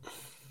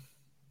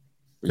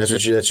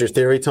 That's your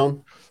theory,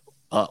 Tom?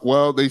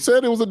 Well, they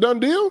said it was a done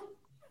deal.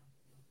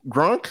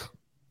 Gronk,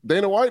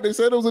 Dana White, they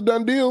said it was a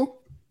done deal.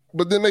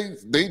 But then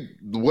they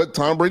what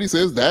Tom Brady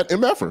says, that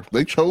MFer.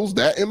 They chose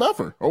that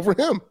MFer over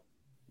him.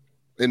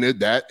 And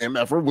that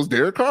MFer was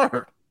Derek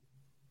Carr.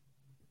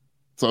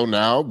 So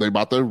now they're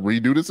about to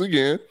redo this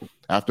again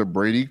after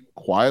Brady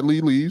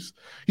quietly leaves.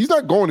 He's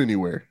not going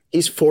anywhere.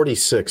 He's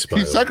 46, by the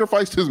way. He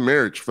sacrificed his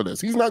marriage for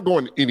this. He's not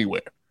going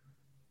anywhere.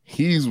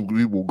 He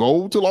will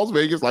go to Las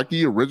Vegas like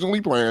he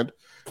originally planned,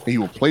 and he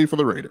will play for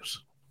the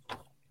Raiders.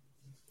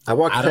 I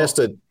walked past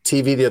a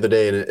TV the other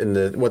day,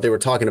 and what they were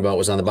talking about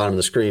was on the bottom of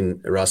the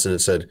screen, Russ, and it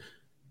said,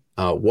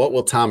 what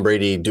will Tom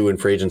Brady do in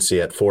free agency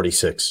at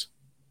 46?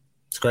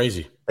 It's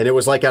crazy. And it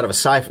was like out of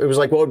a it was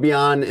like what would be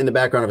on in the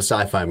background of a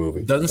sci-fi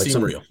movie. Doesn't like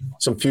seem real.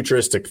 Some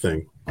futuristic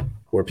thing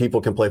where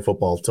people can play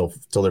football till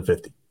they're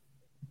 50.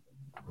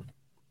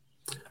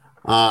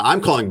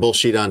 I'm calling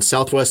bullshit on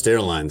Southwest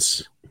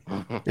Airlines.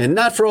 And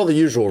not for all the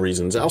usual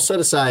reasons. I'll set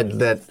aside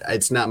that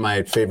it's not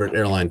my favorite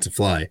airline to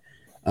fly.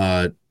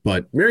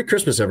 But Merry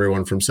Christmas,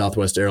 everyone from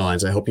Southwest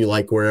Airlines. I hope you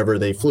like wherever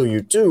they flew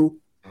you to.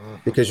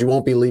 because you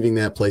won't be leaving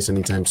that place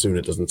anytime soon.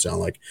 It doesn't sound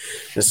like.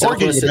 Or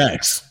get your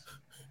bags.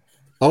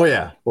 Oh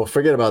yeah, well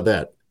forget about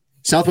that.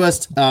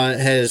 Southwest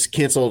has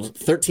canceled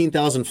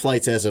 13,000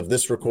 flights as of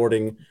this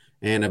recording,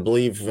 and I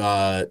believe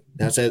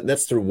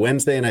that's through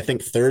Wednesday, and I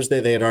think Thursday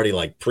they had already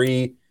like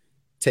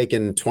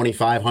taken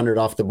 2,500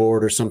 off the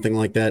board or something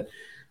like that.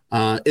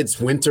 It's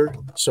winter,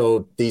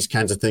 so these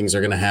kinds of things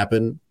are going to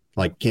happen.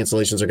 Like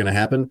cancellations are going to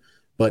happen,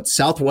 but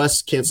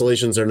Southwest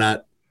cancellations are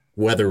not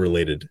weather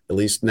related, at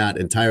least not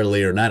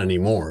entirely or not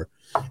anymore.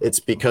 It's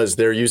because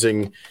they're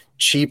using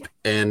cheap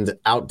and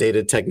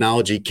outdated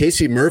technology.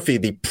 Casey Murphy,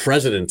 the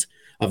president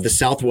of the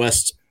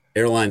Southwest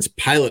Airlines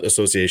Pilot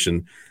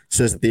Association,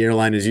 says that the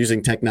airline is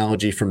using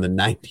technology from the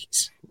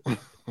 90s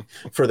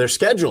for their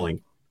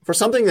scheduling, for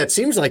something that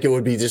seems like it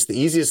would be just the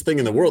easiest thing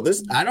in the world.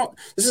 This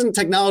isn't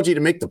technology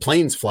to make the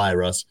planes fly,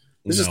 Russ.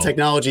 This is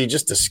technology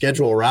just to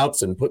schedule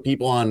routes and put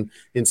people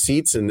in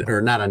seats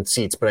or not on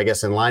seats, but I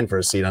guess in line for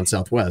a seat on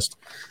Southwest.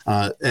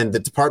 And the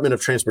Department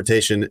of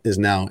Transportation is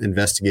now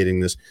investigating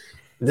this.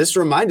 This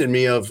reminded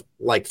me of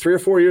like 3 or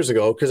 4 years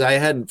ago, because I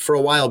had for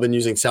a while been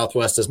using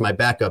Southwest as my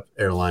backup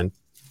airline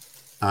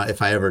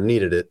if I ever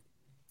needed it.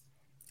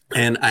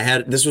 And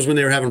this was when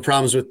they were having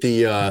problems with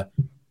the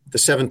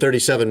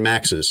 737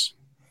 Maxes.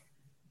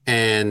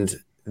 And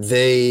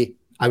I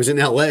was in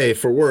LA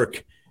for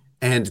work,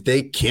 and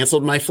they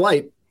canceled my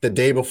flight the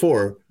day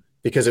before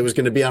because it was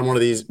going to be on one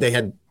of these. They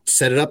had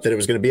set it up that it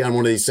was going to be on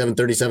one of these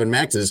 737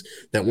 Maxes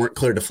that weren't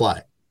cleared to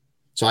fly.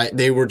 So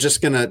they were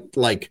just going to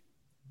like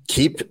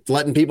keep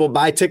letting people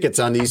buy tickets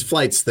on these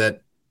flights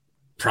that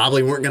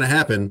probably weren't going to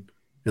happen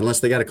unless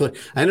they got it clear.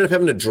 I ended up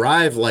having to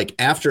drive like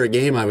after a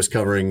game I was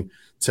covering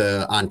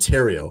to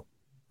Ontario,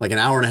 like an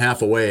hour and a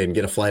half away, and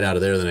get a flight out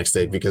of there the next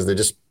day because they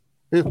just,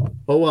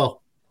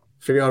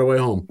 figure out a way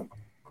home.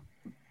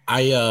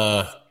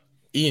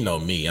 You know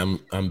me,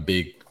 I'm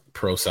big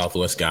pro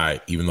Southwest guy,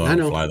 even though I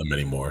don't fly them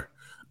anymore.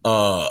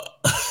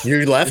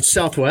 You left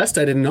Southwest?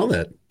 I didn't know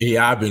that.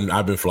 Yeah,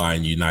 I've been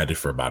flying United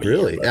for about a year.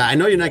 Really? Yeah, I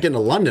know you're not getting to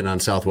London on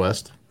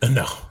Southwest.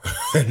 No.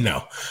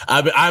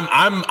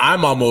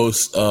 I'm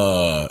almost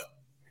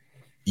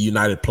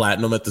United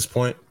Platinum at this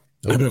point.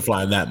 I've been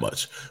flying that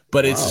much,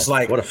 but it's just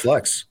like, what a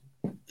flex.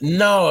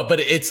 No, but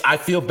I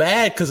feel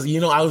bad because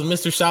I was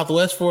Mr.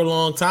 Southwest for a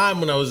long time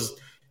when I was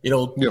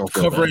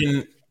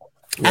covering.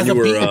 I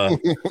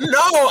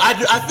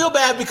feel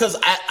bad because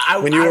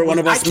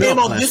I came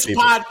on this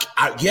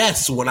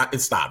podcast.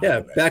 Stop.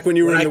 Yeah, back when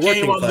you were in the working class.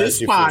 I came on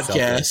this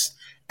podcast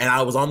and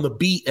I was on the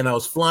beat and I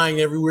was flying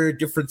everywhere,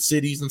 different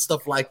cities and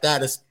stuff like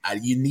that.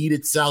 You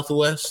needed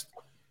Southwest,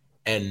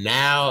 and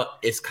now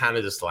it's kind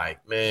of just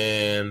like,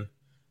 man,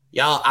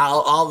 y'all.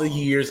 All the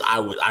years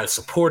I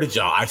supported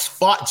y'all. I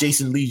fought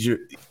Jason Leisure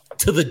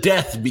to the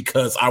death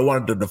because I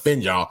wanted to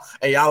defend y'all,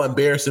 and y'all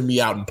embarrassing me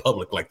out in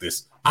public like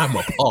this. I'm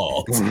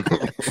appalled.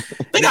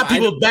 They got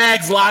people's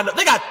bags lined up.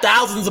 They got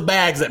thousands of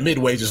bags at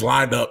Midway just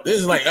lined up. This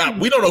is like,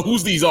 we don't know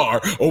whose these are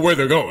or where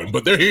they're going,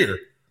 but they're here.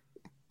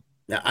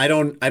 Now, I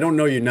don't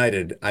know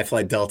United. I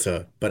fly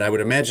Delta, but I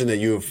would imagine that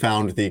you have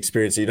found the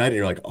experience at United.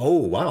 You're like, oh,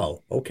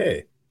 wow,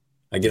 okay.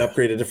 I get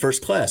upgraded to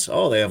first class.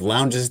 Oh, they have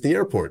lounges at the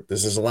airport.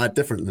 This is a lot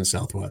different than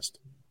Southwest.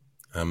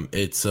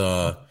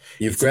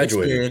 You've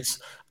graduated.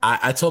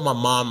 I told my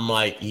mom,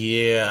 like,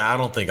 yeah, I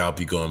don't think I'll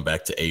be going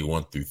back to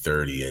A1 through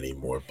 30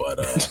 anymore, but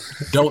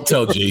don't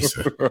tell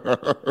Jason.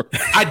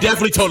 I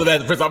definitely told her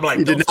that at first. I'm like,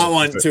 you did not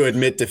want to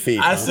admit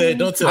defeat. I said,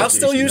 don't tell I'll Jason.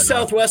 still use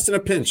Southwest in a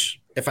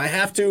pinch. If I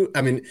have to,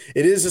 I mean,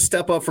 it is a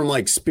step up from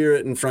like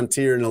Spirit and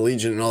Frontier and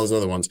Allegiant and all those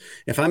other ones.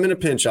 If I'm in a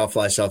pinch, I'll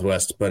fly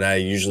Southwest, but I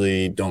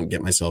usually don't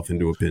get myself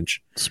into a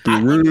pinch.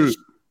 Spirit.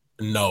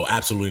 No,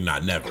 absolutely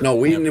not. Never. No,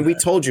 we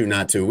told you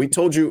not to. We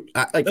told you.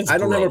 I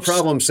don't have a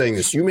problem saying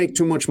this. You make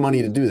too much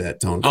money to do that,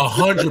 Tone.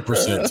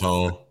 100%,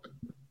 Tone.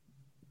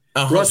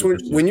 100%. Russ,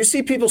 when you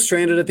see people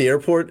stranded at the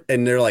airport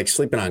and they're like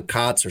sleeping on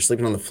cots or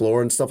sleeping on the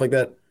floor and stuff like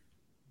that,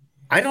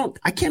 I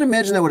can't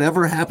imagine that would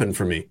ever happen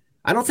for me.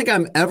 I don't think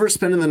I'm ever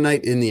spending the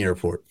night in the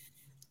airport.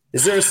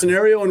 Is there a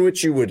scenario in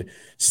which you would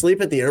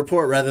sleep at the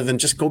airport rather than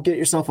just go get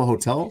yourself a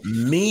hotel?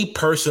 Me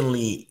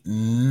personally,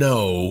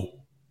 no.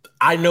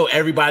 I know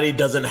everybody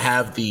doesn't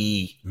have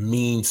the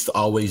means to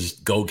always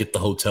go get the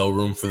hotel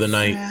room for the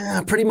night.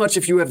 Yeah, pretty much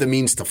if you have the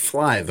means to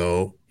fly,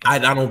 though. I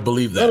don't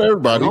believe that. Not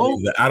everybody.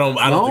 I don't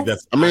think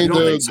that's. I don't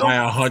think so.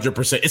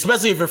 100%.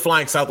 Especially if you're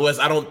flying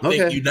Southwest, I don't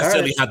think you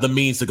necessarily have the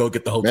means to go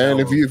get the hotel. Man,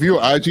 if you're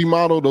an IG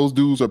model, those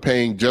dudes are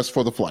paying just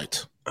for the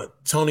flight.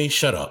 Tony,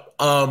 shut up.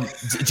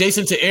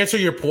 Jason, to answer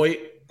your point,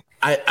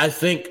 I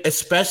think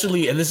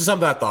especially, and this is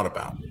something I thought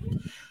about.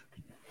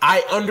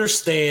 I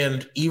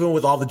understand, even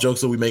with all the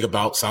jokes that we make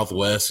about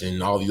Southwest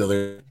and all these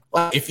other,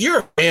 if you're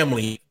a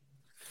family,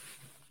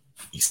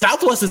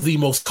 Southwest is the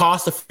most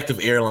cost-effective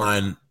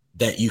airline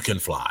that you can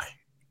fly.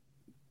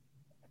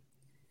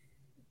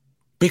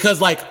 Because,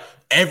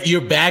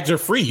 your bags are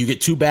free. You get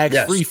 2 bags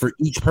free for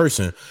each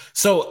person.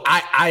 So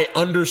I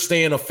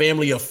understand a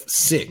family of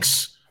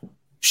 6.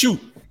 Shoot,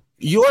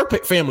 your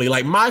family,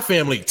 like my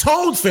family,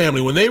 Toad's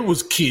family, when they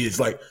was kids,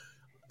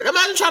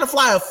 Imagine trying to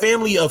fly a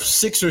family of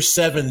 6 or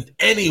 7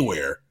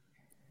 anywhere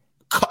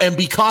and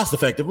be cost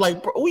effective.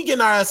 Like, bro, we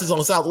getting our asses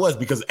on Southwest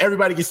because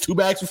everybody gets 2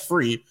 bags for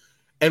free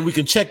and we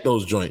can check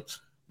those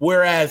joints.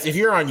 Whereas if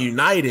you're on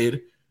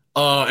United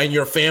and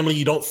your family,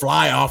 you don't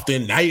fly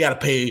often, now you got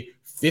to pay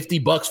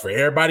 $50 for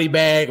everybody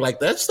bag. Like,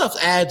 that stuff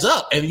adds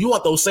up. And you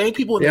want those same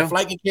people in their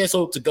flight get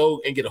canceled to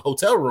go and get a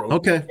hotel room.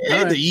 Okay.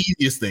 And the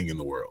easiest thing in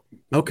the world.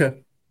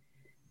 Okay.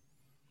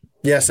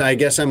 Yes, I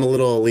guess I'm a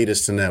little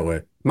elitist in that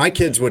way. My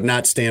kids would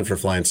not stand for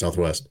flying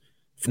Southwest.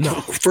 No.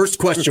 First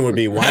question would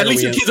be, why At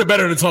least your kids are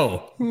better than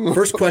home.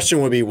 First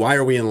question would be, why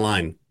are we in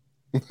line?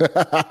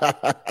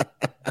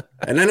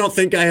 And I don't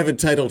think I have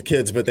entitled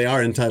kids, but they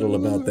are entitled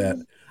about that.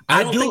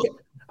 I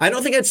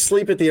don't think I'd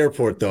sleep at the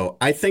airport, though.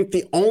 I think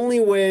the only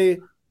way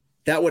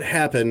that would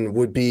happen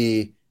would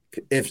be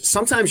if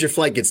sometimes your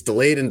flight gets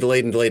delayed,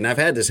 and I've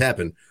had this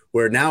happen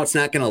where now it's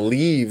not going to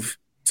leave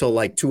till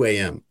like 2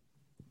 a.m.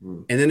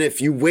 And then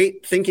if you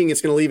wait thinking it's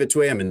going to leave at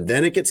 2 a.m. and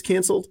then it gets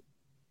canceled,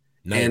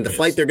 and the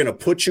flight they're going to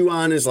put you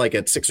on is like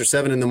at 6 or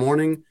 7 in the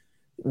morning,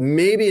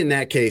 maybe in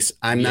that case,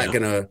 I'm not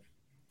going to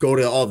go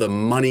to all the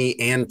money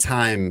and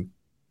time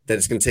that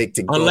it's going to take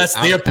to go out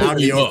of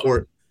the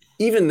airport.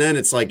 Even then,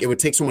 it's like it would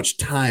take so much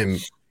time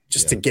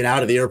just to get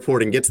out of the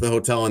airport and get to the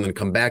hotel and then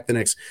come back the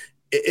next.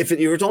 If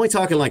you were only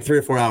talking like 3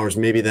 or 4 hours,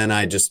 maybe then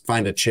I just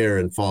find a chair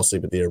and fall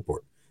asleep at the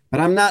airport.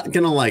 But I'm not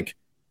going to like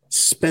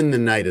spend the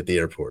night at the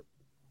airport.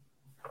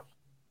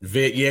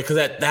 Yeah, because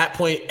at that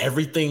point,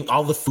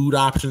 all the food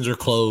options are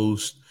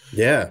closed.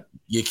 Yeah.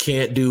 You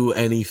can't do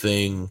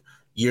anything.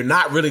 You're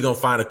not really going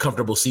to find a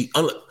comfortable seat.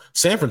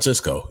 San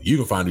Francisco, you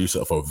can find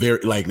yourself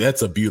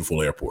that's a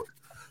beautiful airport.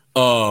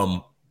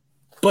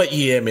 But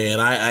yeah, man,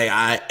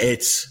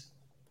 it's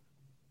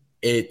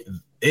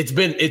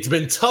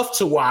been tough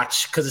to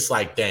watch because it's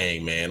like,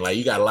 dang, man, like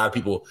you got a lot of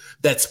people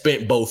that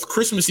spent both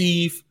Christmas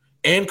Eve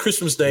and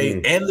Christmas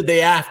Day and the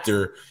day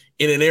after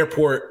in an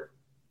airport,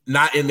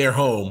 not in their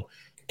home.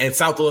 And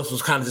Southwest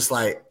was kind of just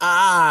like,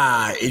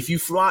 if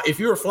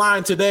you were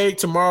flying today,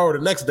 tomorrow, or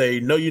the next day,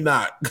 no, you're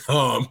not.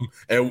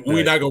 And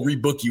we're not going to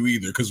rebook you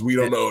either because we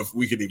don't know if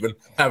we could even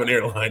have an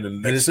airline.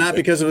 And it's not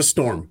because of a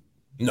storm.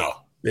 No.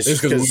 It's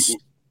just because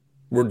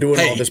we're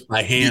doing all this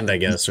by hand, I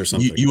guess, or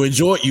something. You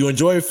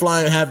enjoy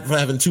flying,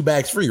 having 2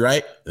 bags free,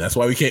 right? That's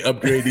why we can't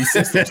upgrade these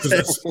systems because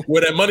that's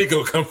where that money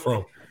going to come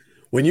from.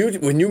 When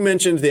you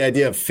mentioned the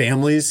idea of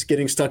families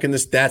getting stuck in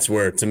this, that's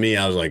where, to me,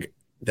 I was like,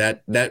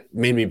 that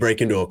made me break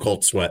into a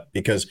cold sweat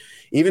because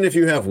even if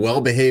you have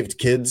well-behaved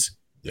kids,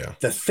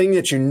 the thing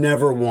that you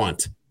never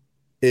want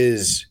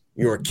is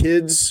your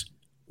kids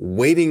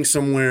waiting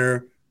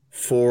somewhere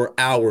for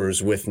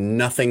hours with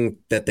nothing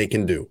that they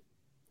can do,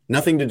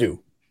 nothing to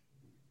do.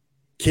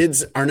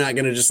 Kids are not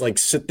going to just like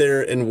sit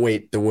there and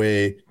wait the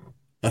way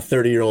a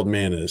 30-year-old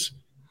man is.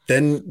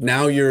 Then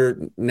now you're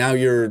in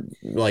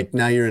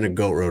a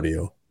goat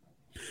rodeo.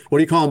 What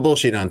are you calling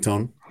bullshit on,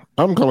 Tone?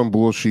 I'm calling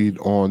bullshit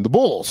on the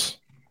Bulls.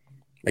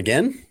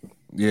 Again?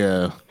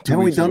 Yeah.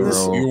 Haven't we done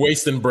this? You're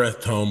wasting breath,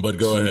 Tone, but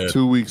go ahead.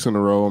 2 weeks in a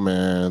row,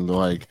 man.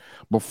 Like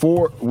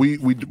before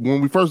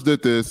when we first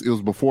did this, it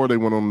was before they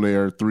went on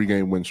their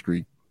 3-game win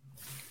streak.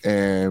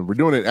 And we're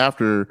doing it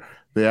after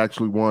they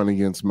actually won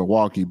against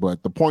Milwaukee,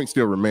 but the point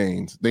still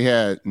remains. They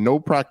had no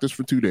practice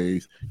for 2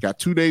 days, got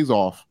 2 days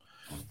off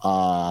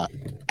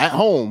at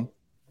home,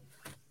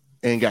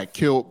 and got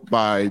killed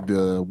by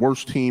the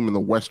worst team in the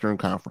Western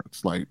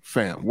Conference. Like,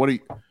 fam,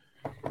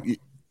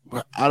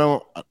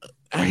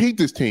 I hate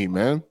this team,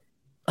 man.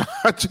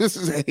 I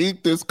just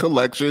hate this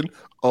collection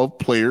of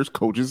players,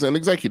 coaches, and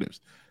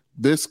executives.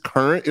 This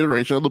current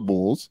iteration of the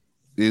Bulls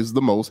is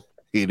the most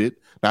hated.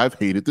 I've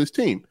hated this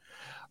team.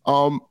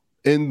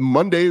 And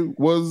Monday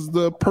was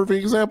the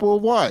perfect example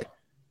of why.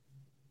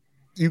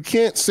 You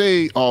can't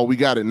say, oh, we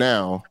got it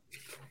now.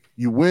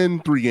 You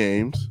win 3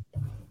 games,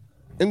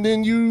 and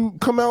then you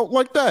come out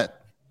like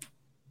that.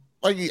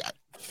 Like,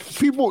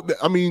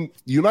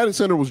 United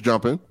Center was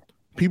jumping.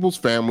 People's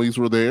families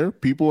were there.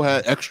 People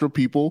had extra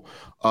people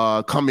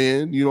come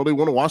in. You know, they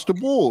want to watch the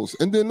Bulls,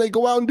 and then they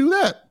go out and do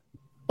that.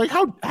 Like,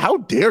 how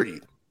dare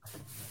you?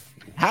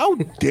 How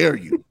dare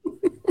you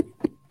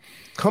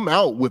come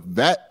out with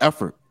that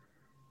effort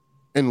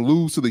and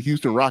lose to the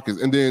Houston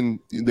Rockets? And then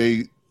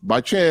they,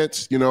 by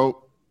chance, the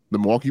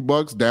Milwaukee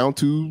Bucks down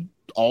to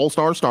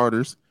all-star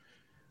starters,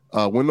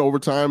 win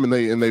overtime,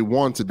 and they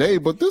won today.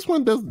 But this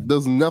one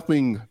does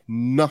nothing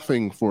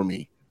for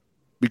me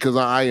because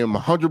I am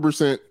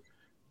 100%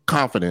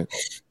 confident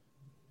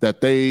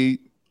that they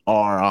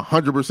are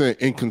 100%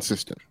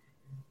 inconsistent.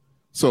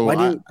 So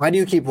why do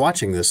you keep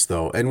watching this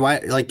though? And why,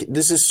 like,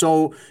 this is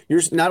so,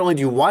 you're not only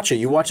do you watch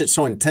it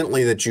so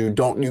intently that you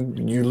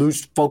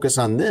lose focus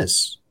on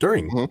this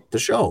during the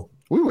show.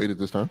 We waited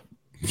this time.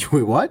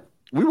 Wait, what?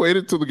 We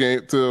waited till the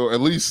game, till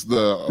at least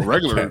the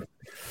regular.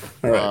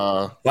 All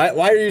right.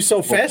 Why are you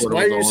so fast?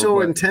 Why are you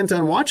so intent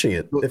on watching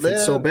it if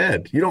it's so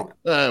bad? You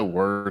don't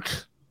work.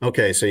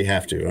 Okay, so you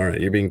have to. All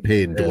right, you're being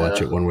paid to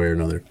watch it one way or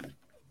another.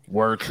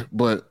 Work,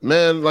 but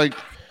man, like,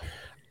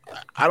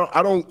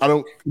 I don't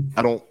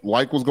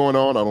like what's going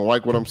on. I don't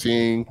like what I'm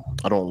seeing.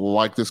 I don't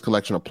like this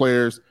collection of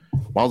players.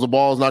 Lonzo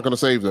Ball is not going to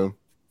save them.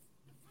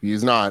 He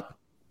is not.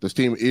 This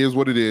team is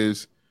what it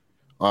is.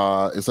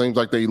 It seems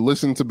like they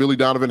listen to Billy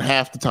Donovan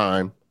half the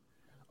time,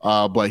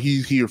 but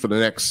he's here for the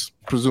next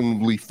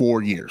presumably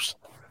 4 years,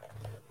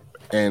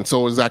 and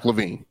so is Zach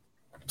LaVine.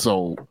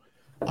 So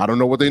I don't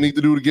know what they need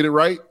to do to get it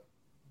right,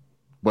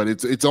 but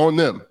it's on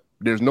them.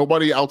 There's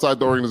nobody outside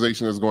the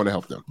organization that's going to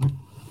help them.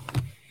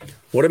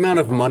 What amount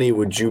of money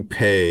would you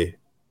pay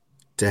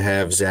to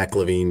have Zach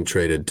LaVine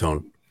traded,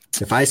 Tone?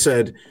 If I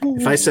said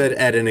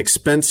at an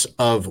expense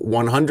of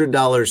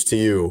 $100 to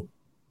you,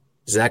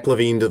 Zach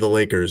LaVine to the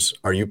Lakers,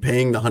 are you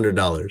paying the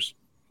 $100?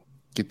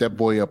 Get that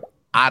boy up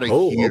out of here.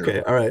 Oh,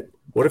 okay. All right.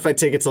 What if I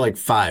take it to like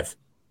 $5?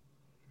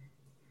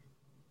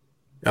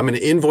 I'm going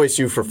to invoice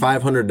you for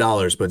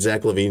 $500, but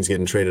Zach LaVine's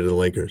getting traded to the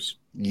Lakers.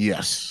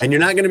 Yes. And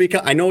you're not going to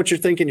become, I know what you're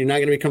thinking. You're not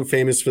going to become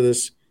famous for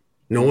this.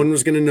 No one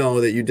was going to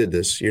know that you did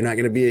this. You're not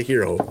going to be a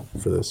hero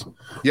for this.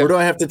 Yep. Or do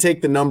I have to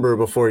take the number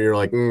before you're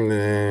like, I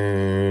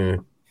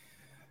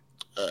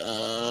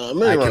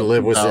can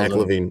live with Zach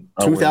LaVine.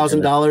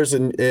 $2,000,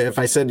 and if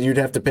I said you'd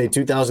have to pay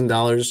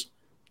 $2,000,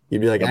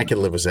 you'd be like, I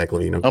can live with Zach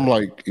LaVine. Okay. I'm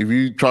like, if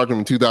you charge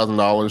him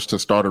 $2,000 to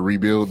start a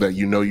rebuild that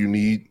you know you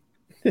need,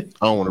 I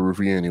don't want to root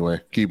for you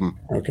anyway. Keep him.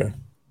 Okay.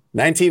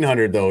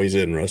 $1,900 though, he's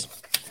in, Russ.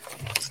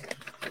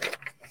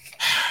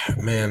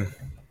 Man,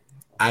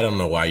 I don't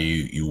know why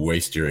you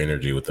waste your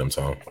energy with them,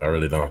 Tom. I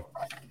really don't.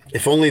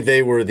 If only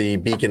they were the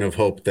beacon of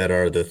hope that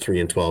are the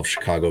 3-12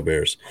 Chicago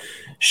Bears.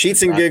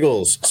 Sheets and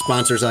Giggles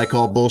sponsors I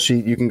Call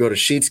Bullshit. You can go to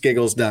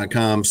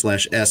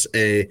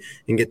sheetsgiggles.com/SA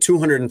and get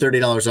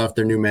 $230 off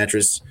their new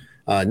mattress.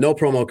 No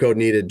promo code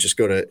needed. Just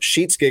go to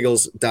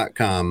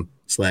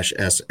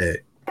sheetsgiggles.com/SA.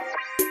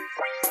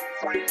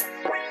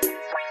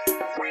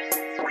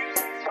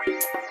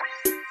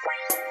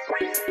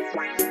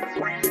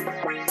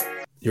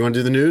 You want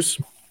to do the news?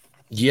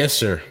 Yes,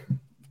 sir.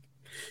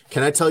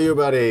 Can I tell you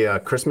about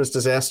a Christmas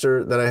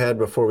disaster that I had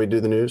before we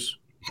do the news?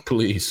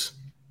 Please.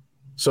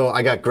 So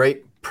I got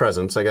great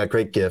presents. I got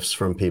great gifts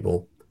from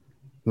people.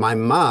 My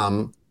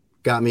mom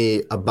got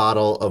me a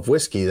bottle of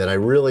whiskey that I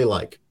really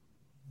like.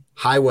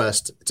 High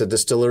West. It's a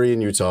distillery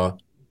in Utah.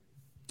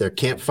 Their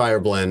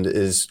Campfire blend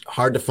is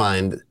hard to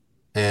find,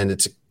 and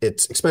it's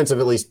expensive,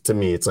 at least to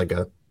me. It's like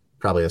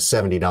probably a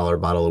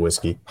 $70 bottle of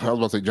whiskey. I was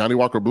about to say Johnny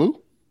Walker Blue.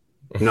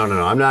 No.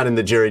 I'm not in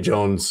the Jerry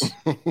Jones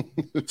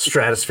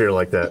stratosphere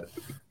like that.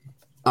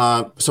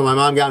 So my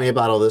mom got me a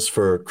bottle of this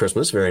for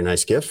Christmas. Very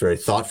nice gift, very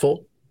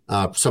thoughtful.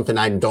 Something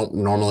I don't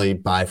normally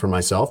buy for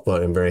myself,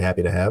 but I'm very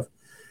happy to have.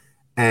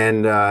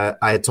 And I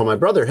had told my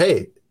brother,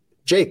 hey,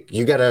 Jake,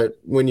 you gotta,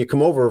 when you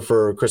come over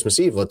for Christmas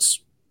Eve,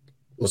 let's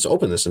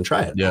open this and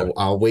try it. Yeah.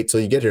 I'll wait till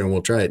you get here and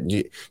we'll try it.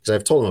 Because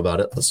I've told him about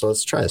it. So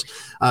let's try this.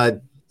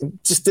 It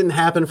just didn't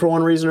happen for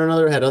one reason or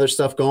another. Had other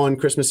stuff going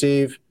Christmas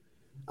Eve.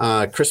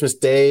 Christmas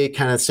Day,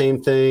 kind of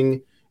same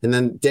thing. And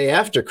then day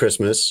after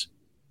Christmas,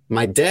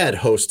 my dad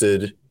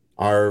hosted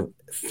our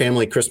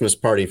family Christmas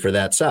party for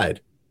that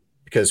side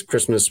because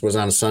Christmas was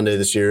on a Sunday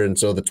this year. And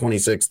so the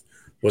 26th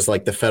was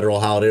like the federal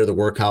holiday or the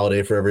work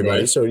holiday for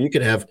everybody. Right. So you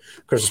could have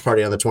Christmas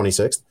party on the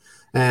 26th.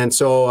 And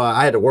so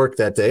I had to work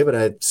that day, but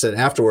I said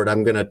afterward,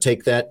 I'm going to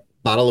take that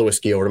bottle of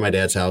whiskey over to my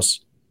dad's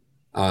house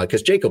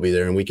because Jake will be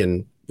there and we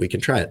can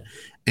try it.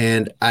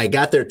 And I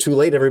got there too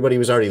late. Everybody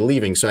was already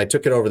leaving. So I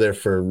took it over there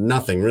for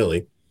nothing,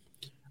 really.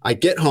 I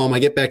get home. I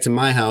get back to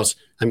my house.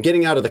 I'm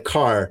getting out of the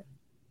car,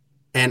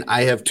 and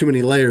I have too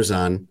many layers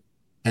on,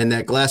 and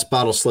that glass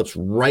bottle slips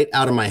right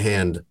out of my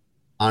hand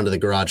onto the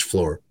garage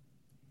floor.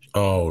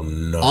 Oh,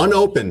 no.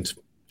 Unopened.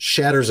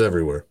 Shatters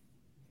everywhere.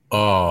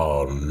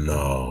 Oh,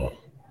 no.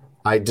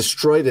 I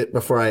destroyed it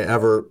before I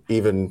ever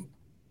even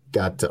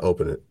got to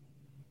open it.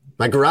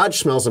 My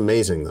garage smells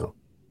amazing, though.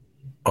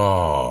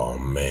 Oh,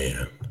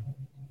 man.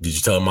 Did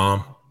you tell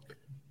Mom?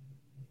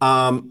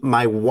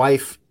 My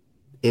wife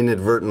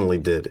inadvertently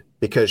did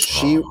because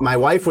my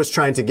wife was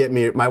trying to get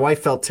me. My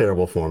wife felt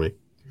terrible for me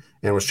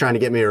and was trying to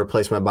get me to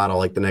replace my bottle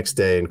like the next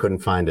day and couldn't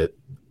find it.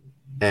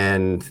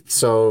 And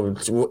so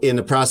in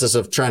the process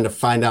of trying to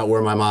find out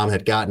where my mom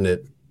had gotten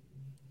it,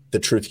 the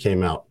truth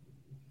came out.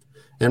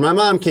 And my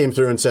mom came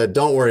through and said,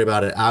 don't worry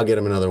about it. I'll get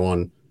him another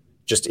one.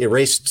 Just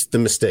erased the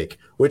mistake,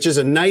 which is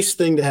a nice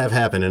thing to have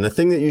happen and a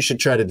thing that you should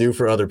try to do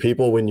for other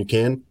people when you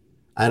can.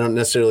 I don't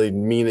necessarily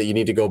mean that you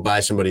need to go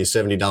buy somebody a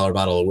 $70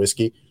 bottle of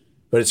whiskey,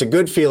 but it's a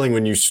good feeling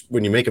when you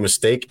make a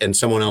mistake and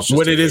someone else.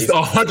 When it is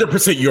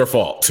 100% your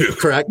fault, too.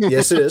 Correct.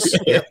 Yes, it is.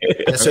 Yep.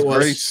 Yes, it was.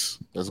 Grace.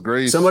 That's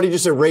grace. Somebody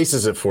just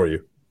erases it for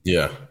you.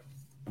 Yeah.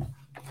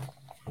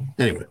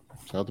 Anyway.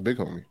 Shout out to Big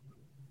Homie.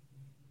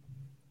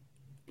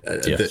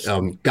 Yes.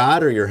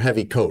 God or your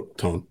heavy coat,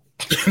 Tone?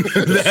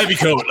 The heavy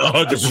coat,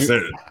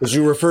 100%. Because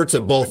you refer to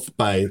both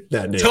by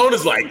that name. Tone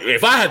is like,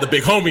 if I had the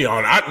Big Homie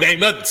on, ain't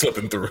nothing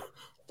slipping through.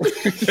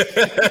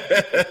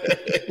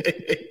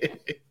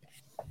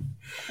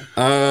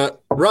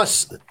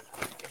 Russ,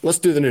 let's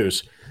do the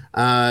news.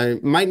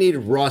 Might need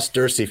Ross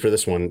Dursey for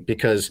this one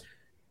because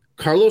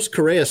Carlos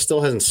Correa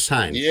still hasn't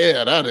signed.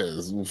 Yeah, that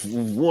is.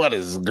 What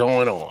is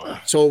going on?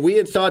 So we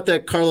had thought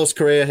that Carlos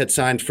Correa had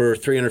signed for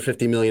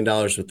 $350 million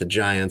with the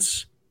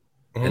Giants.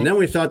 Mm-hmm. And then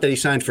we thought that he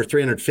signed for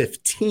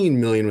 $315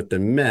 million with the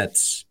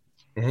Mets.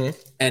 Mm-hmm.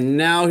 And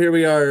now here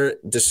we are,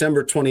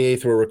 December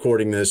 28th, we're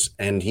recording this,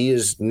 and he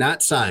is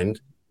not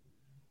signed.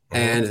 Mm-hmm.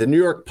 And the New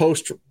York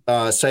Post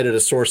cited a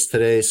source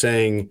today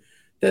saying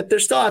that they're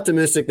still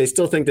optimistic. They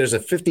still think there's a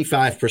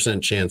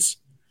 55% chance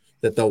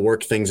that they'll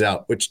work things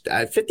out, which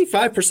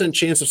 55%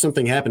 chance of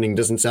something happening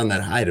doesn't sound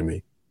that high to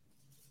me.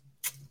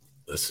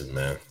 Listen,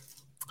 man,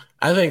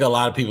 I think a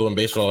lot of people in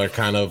baseball are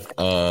kind of,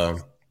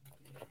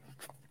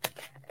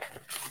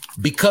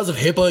 because of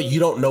HIPAA,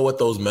 you don't know what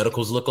those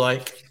medicals look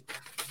like.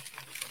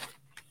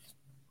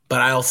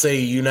 But I'll say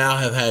you now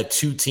have had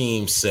two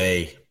teams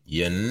say,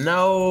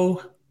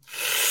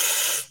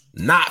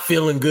 not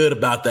feeling good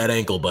about that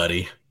ankle,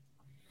 buddy.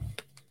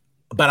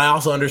 But I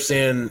also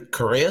understand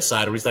Correa's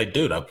side where he's like,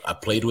 dude, I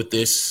played with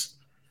this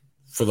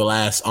for the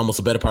last almost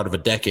a better part of a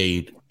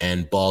decade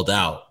and balled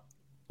out.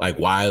 Like,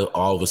 why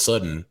all of a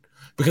sudden?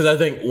 Because I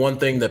think one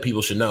thing that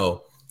people should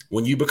know,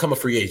 when you become a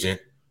free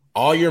agent,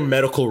 all your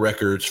medical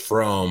records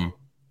from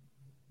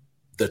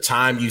the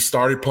time you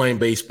started playing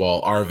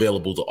baseball are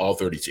available to all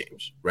 30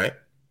 teams, right?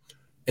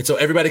 And so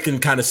everybody can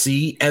kind of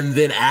see. And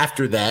then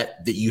after that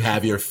you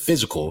have your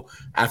physical.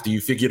 After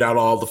you figured out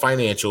all the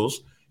financials,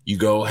 you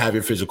go have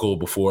your physical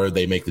before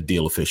they make the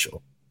deal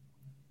official.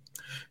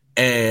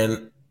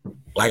 And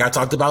like I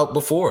talked about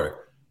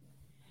before,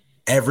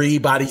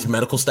 everybody's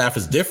medical staff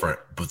is different,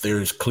 but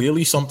there's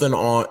clearly something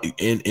on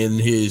in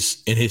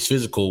his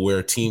physical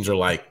where teams are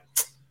like,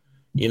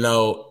 in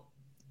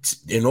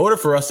order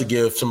for us to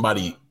give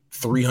somebody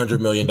 $300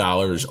 million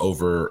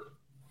over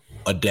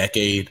a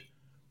decade,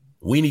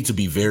 we need to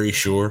be very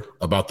sure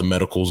about the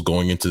medicals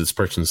going into this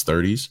person's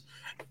 30s.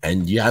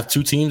 And you have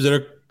two teams that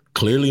are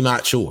clearly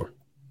not sure.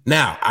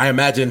 Now, I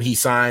imagine he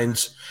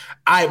signs.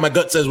 My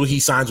gut says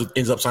he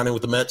ends up signing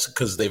with the Mets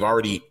because they've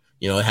already,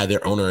 had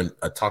their owner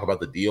talk about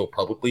the deal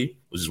publicly,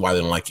 which is why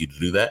they don't like you to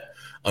do that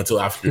until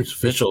after it's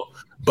official.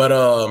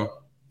 But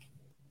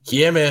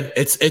yeah, man,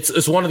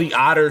 it's one of the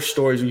odder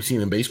stories we've seen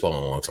in baseball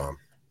in a long time.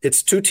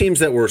 It's two teams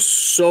that were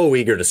so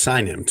eager to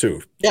sign him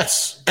too.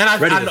 Yes, and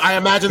I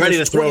imagine ready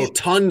to throw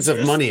tons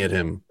of money at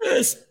him.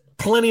 There's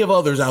plenty of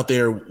others out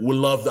there would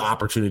love the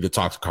opportunity to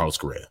talk to Carlos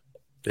Correa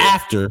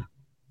after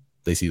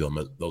they see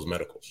those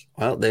medicals.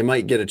 Well, they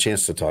might get a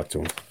chance to talk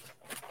to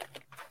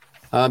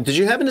him. Did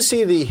you happen to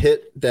see the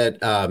hit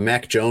that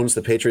Mac Jones,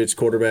 the Patriots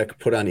quarterback,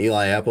 put on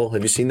Eli Apple?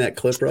 Have you seen that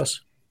clip,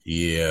 Russ?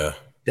 Yeah.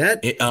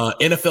 That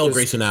NFL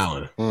Grayson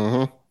Allen.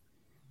 Mm-hmm.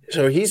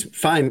 So he's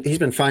fined. He's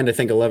been fined, I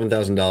think,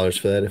 $11,000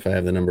 for that, if I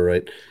have the number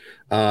right.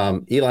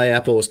 Eli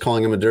Apple was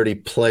calling him a dirty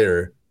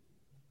player.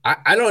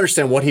 I don't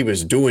understand what he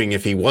was doing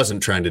if he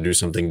wasn't trying to do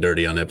something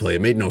dirty on that play.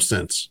 It made no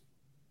sense.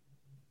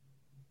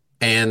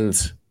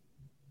 And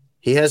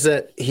he had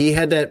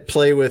that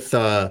play with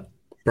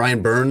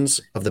Brian Burns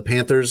of the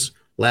Panthers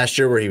last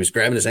year where he was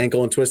grabbing his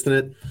ankle and twisting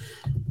it.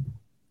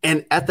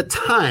 And at the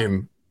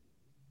time,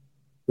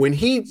 when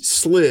he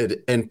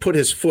slid and put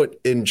his foot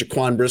in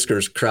Jaquan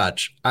Brisker's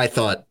crotch, I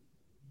thought,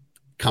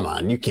 come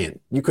on, you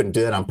couldn't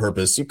do that on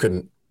purpose. You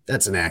couldn't,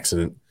 that's an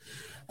accident.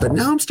 But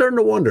now I'm starting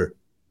to wonder.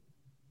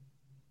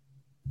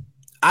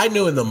 I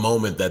knew in the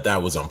moment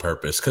that was on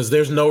purpose because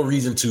there's no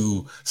reason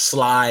to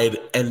slide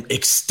and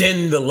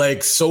extend the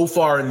leg so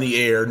far in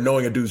the air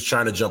knowing a dude's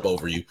trying to jump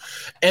over you.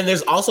 And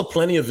there's also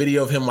plenty of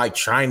video of him like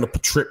trying to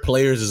trip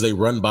players as they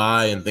run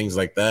by and things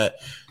like that.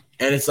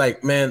 And it's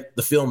like, man,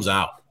 the film's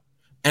out.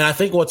 And I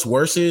think what's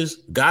worse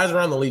is guys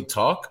around the league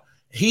talk.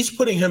 He's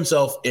putting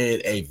himself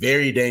in a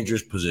very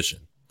dangerous position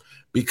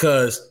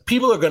because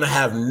people are going to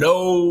have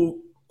no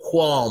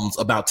qualms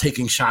about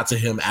taking shots at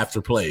him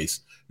after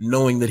plays,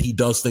 knowing that he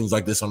does things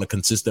like this on a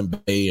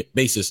consistent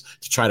basis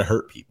to try to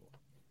hurt people.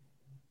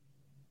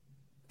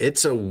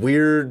 It's a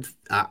weird.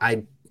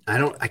 I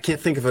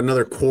can't think of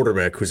another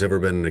quarterback who's ever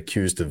been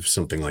accused of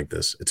something like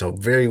this. It's a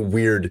very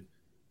weird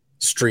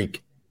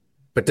streak,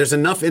 but there's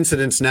enough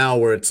incidents now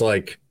where it's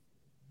like,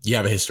 you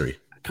have a history.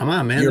 Come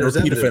on, man. You're There's a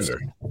repeat evidence.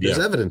 offender. There's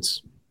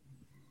evidence.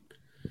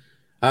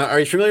 Are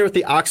you familiar with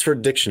the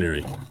Oxford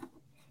Dictionary?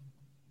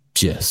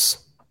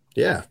 Yes.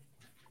 Yeah.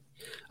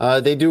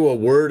 They do a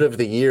word of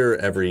the year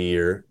every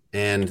year,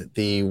 and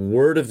the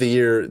word of the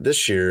year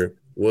this year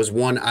was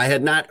one I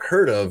had not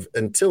heard of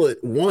until it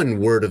won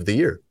word of the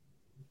year.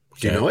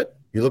 Do you know it?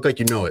 You look like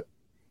you know it.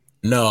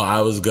 No,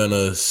 I was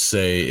gonna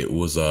say it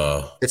was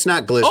It's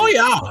not glizzy. Oh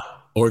yeah,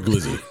 or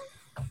glizzy.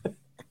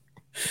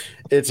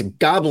 It's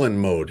goblin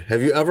mode.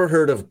 Have you ever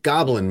heard of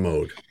goblin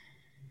mode?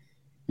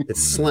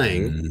 It's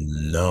slang.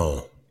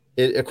 No.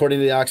 According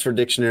to the Oxford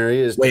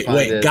Dictionary, is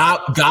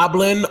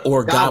goblin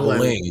or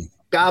gobbling?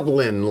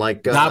 Goblin,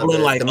 like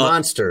the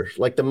monster,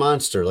 like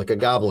a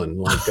goblin.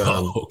 Like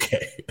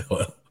okay,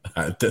 well,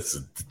 that's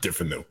a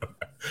different one.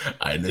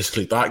 I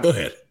initially thought. Go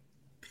ahead.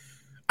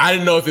 I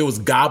didn't know if it was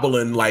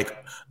goblin, like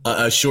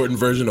a shortened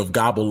version of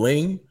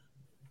gobbling.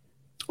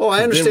 Oh,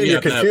 I understand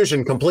your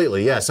confusion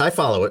completely. Yes, I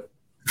follow it.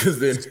 Because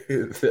then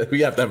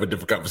we have to have a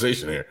different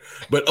conversation here.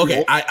 But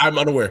okay, I'm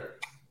unaware.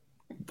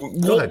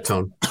 Go ahead,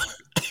 Tone.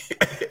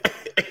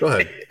 Go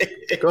ahead.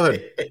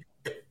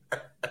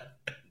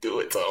 Do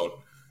it, Tone.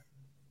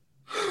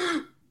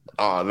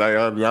 Oh,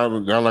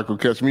 y'all not gonna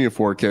catch me in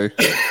 4K.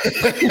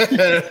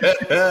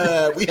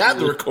 We have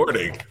the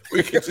recording.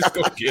 We can just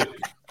go get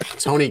it.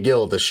 Tony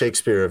Gill, the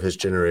Shakespeare of his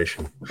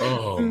generation.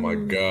 Oh my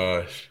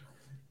gosh.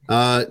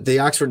 The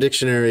Oxford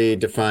Dictionary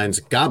defines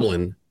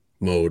goblin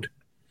mode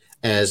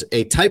as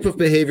a type of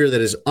behavior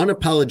that is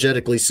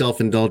unapologetically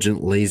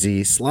self-indulgent,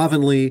 lazy,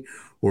 slovenly,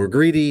 or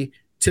greedy,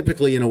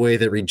 typically in a way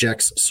that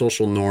rejects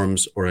social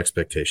norms or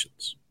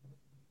expectations.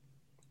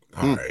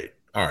 All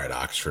right,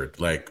 Oxford.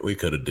 Like, we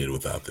could have did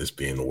without this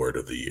being the word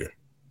of the year.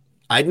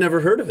 I'd never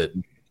heard of it.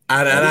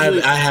 I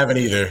haven't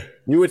either.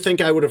 You would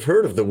think I would have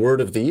heard of the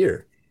word of the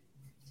year.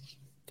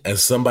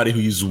 As somebody who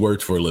uses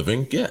words for a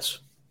living, yes.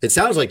 It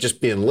sounds like just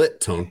being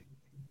lit, Tone.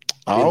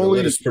 Being the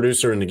littest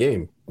producer in the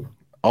game.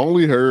 I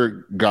only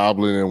heard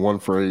goblin in one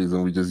phrase,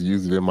 and we just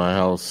used it in my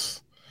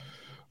house.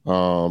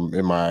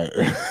 In my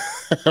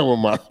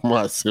with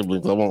my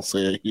siblings. I won't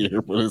say it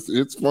here, but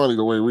it's funny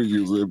the way we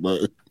use it.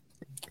 But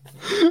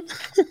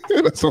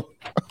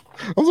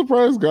I'm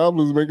surprised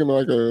goblin's making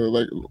like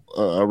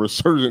a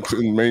resurgence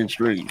in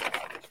mainstream.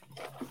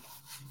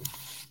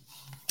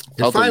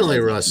 And finally,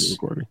 Russ,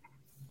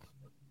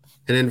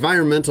 an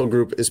environmental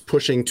group is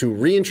pushing to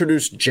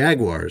reintroduce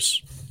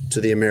jaguars to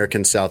the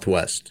American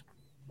Southwest.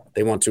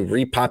 They want to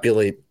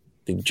repopulate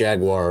the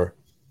jaguar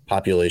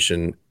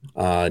population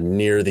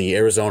near the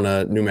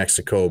Arizona-New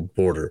Mexico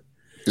border.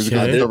 Is it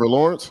Trevor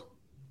Lawrence?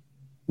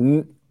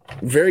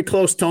 Very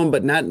close, Tone,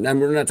 but not.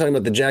 We're not talking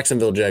about the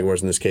Jacksonville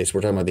Jaguars in this case.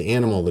 We're talking about the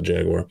animal, the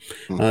jaguar.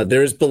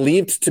 There is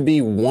believed to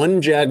be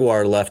one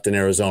jaguar left in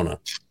Arizona.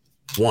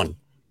 One.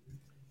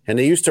 And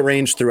they used to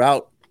range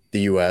throughout the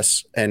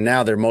U.S., and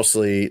now they're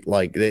mostly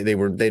like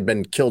they'd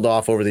been killed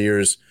off over the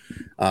years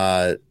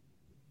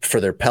for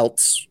their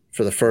pelts,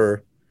 for the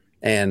fur,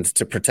 and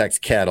to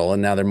protect cattle.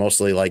 And now they're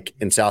mostly like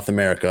in South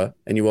America,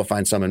 and you will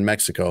find some in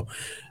Mexico.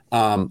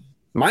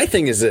 My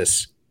thing is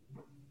this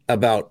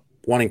about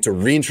wanting to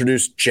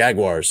reintroduce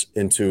jaguars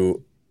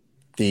into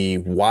the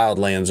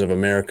wildlands of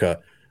America.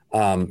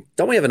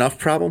 Don't we have enough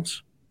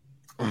problems?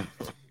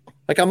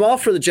 Like, I'm all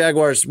for the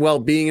jaguars'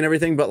 well-being and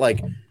everything, but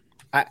like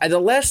the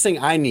last thing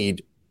I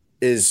need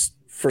is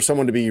for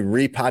someone to be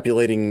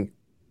repopulating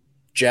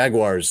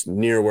jaguars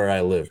near where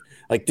I live.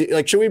 Like,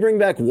 should we bring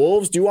back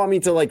wolves? Do you want me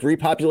to like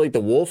repopulate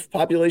the wolf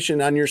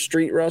population on your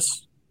street,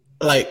 Russ?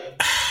 Like,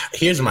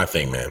 here's my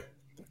thing, man.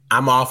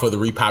 I'm all for the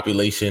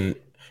repopulation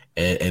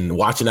and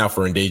watching out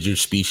for endangered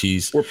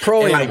species. We're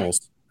pro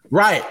animals.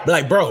 Right.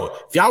 Like, bro,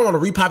 if y'all want to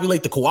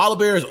repopulate the koala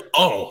bears,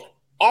 all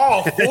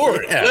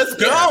for it. Yeah. Let's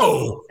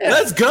go. Yeah.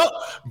 Let's go.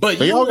 But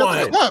you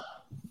want...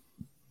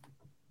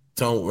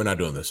 So we're not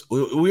doing this.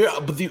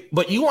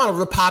 But you want to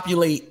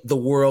repopulate the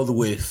world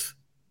with...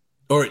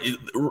 or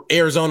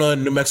Arizona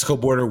and New Mexico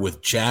border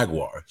with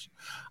jaguars.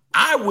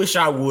 I wish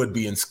I would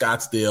be in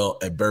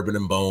Scottsdale at Bourbon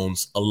and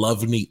Bones, a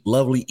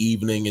lovely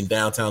evening in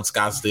downtown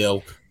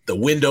Scottsdale. The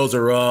windows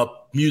are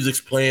up, music's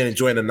playing,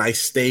 enjoying a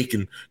nice steak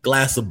and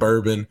glass of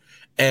bourbon,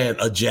 and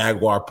a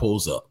jaguar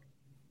pulls up.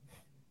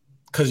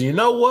 Because you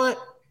know what?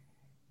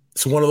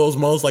 It's one of those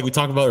moments like we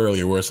talked about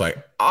earlier where it's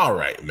like, all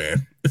right,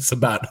 man, it's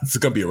going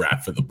to be a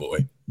wrap for the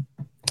boy.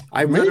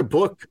 I wrote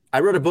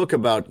a book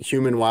about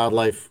human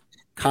wildlife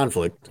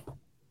conflict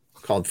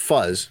called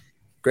Fuzz.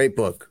 Great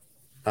book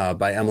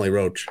by Emily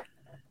Roach.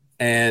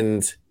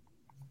 And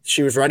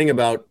she was writing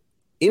about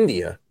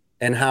India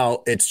and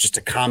how it's just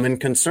a common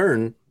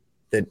concern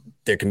that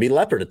there can be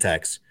leopard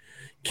attacks.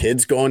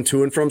 Kids going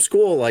to and from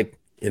school, like,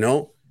 you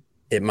know,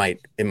 it might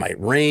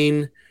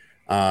rain.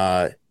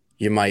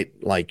 You might,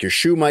 like, your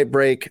shoe might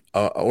break,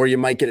 or you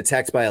might get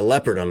attacked by a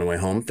leopard on the way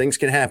home. Things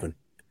can happen.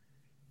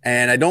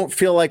 And I don't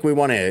feel like we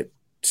want to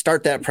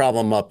start that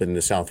problem up in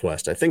the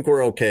Southwest. I think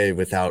we're okay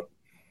without,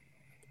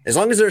 as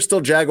long as there's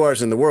still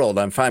jaguars in the world,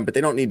 I'm fine, but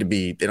they don't need to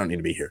be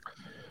here.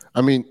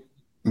 I mean,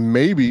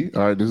 maybe,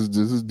 all right, this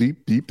is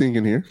deep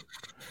thinking here.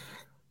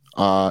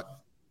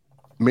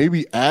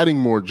 Maybe adding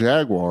more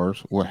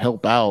jaguars will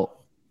help out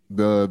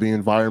the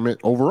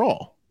environment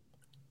overall,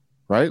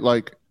 right?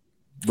 Like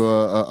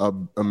a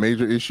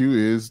major issue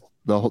is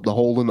the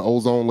hole in the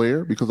ozone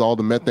layer because all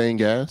the methane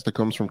gas that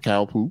comes from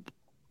cow poop.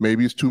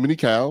 Maybe it's too many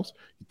cows.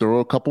 You throw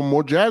a couple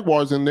more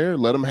jaguars in there,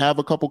 let them have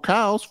a couple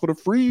cows for the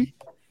free,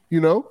 you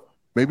know.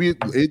 Maybe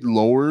it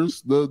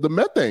lowers the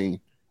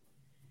methane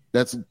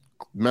that's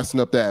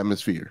messing up the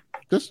atmosphere.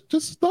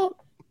 Just thought.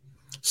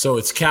 So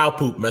it's cow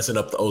poop messing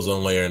up the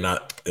ozone layer,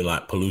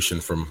 not pollution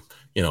from,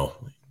 you know.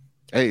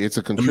 Hey, it's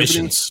a contributing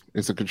emissions.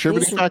 It's a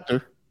contributing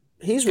factor.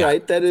 He's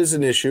right. That is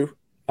an issue.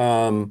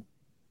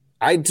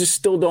 I just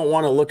still don't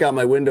want to look out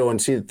my window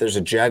and see that there's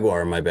a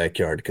jaguar in my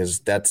backyard because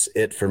that's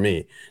it for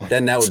me.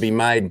 Then that would be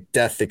my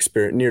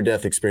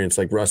near-death experience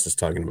like Russ is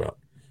talking about.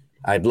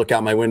 I'd look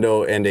out my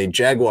window and a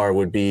jaguar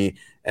would be,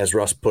 as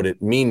Russ put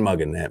it, mean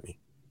mugging at me.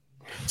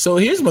 So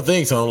here's my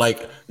thing, Tone.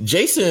 Like,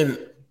 Jason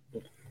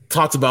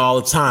talks about all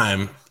the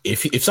time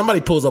if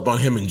somebody pulls up on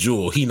him and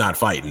Jewel, he not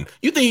fighting.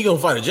 You think he gonna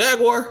fight a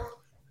Jaguar?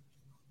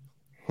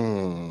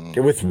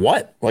 With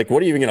what? Like,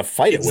 what are you even going to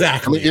fight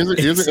exactly. it with?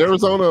 Isn't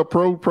Arizona a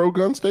pro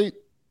gun state?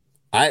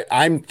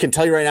 I can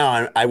tell you right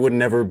now, I would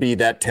never be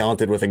that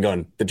talented with a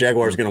gun. The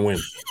Jaguar is going to win.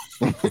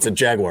 It's a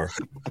Jaguar.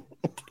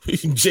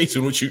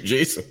 Jason would shoot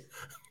Jason.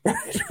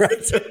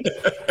 Right.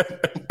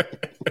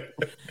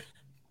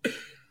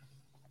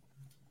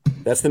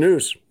 That's the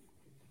news.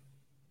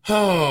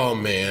 Oh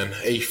man,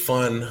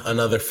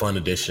 another fun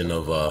edition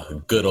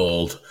of good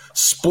old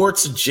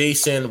Sports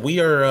Jason. We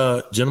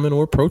are, gentlemen,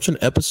 we're approaching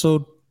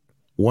episode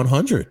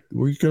 100.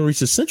 We're going to reach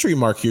the century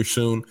mark here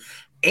soon,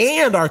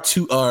 and our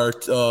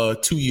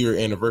 2-year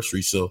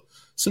anniversary. So,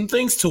 some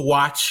things to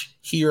watch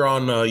here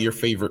on your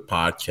favorite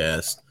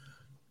podcast.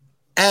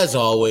 As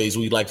always,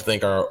 we'd like to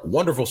thank our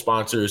wonderful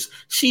sponsors,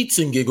 Sheets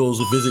and Giggles.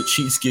 Visit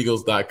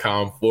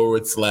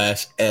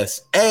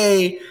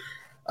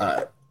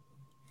sheetsgiggles.com/SA.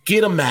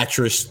 Get a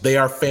mattress. They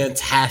are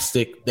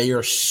fantastic. They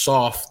are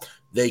soft.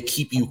 They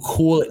keep you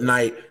cool at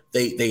night.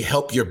 They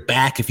help your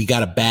back if you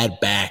got a bad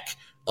back.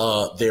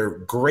 They're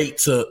great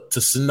to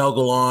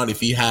snuggle on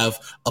if you have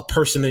a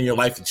person in your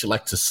life that you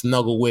like to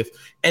snuggle with.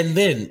 And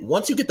then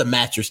once you get the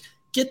mattress,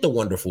 get the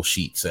wonderful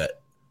sheet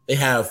set. They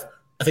have,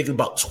 I think,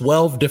 about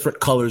 12 different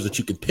colors that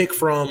you can pick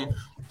from,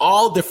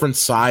 all different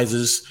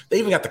sizes. They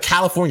even got the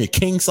California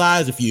king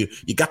size if you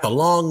got the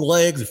long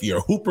legs, if you're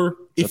a hooper,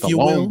 if you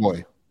will.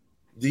 Boy.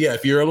 Yeah,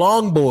 if you're a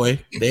long boy,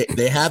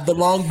 they have the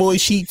long boy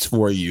sheets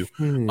for you.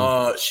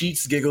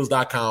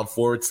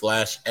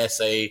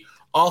 Sheetsgiggles.com/SA.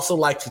 Also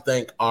like to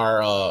thank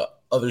our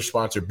other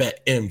sponsor,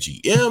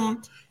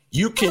 BetMGM.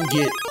 You can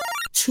get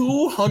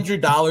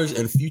 $200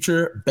 in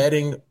future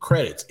betting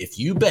credits. If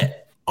you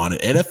bet on an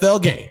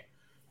NFL game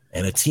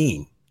and a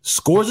team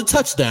scores a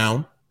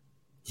touchdown,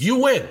 you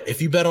win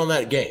if you bet on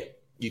that game.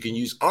 You can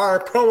use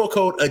our promo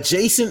code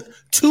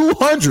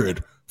adjacent200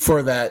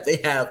 for that. They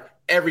have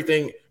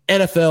everything.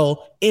 NFL,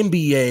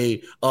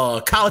 NBA,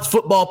 college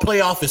football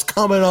playoff is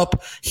coming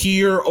up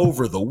here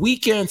over the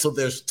weekend, so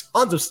there's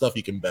tons of stuff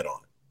you can bet on.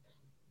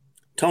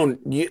 Tone,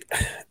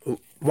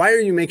 why are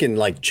you making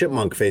like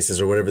chipmunk faces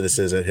or whatever this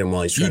is at him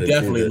while he's trying to do this?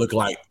 You definitely look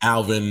like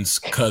Alvin's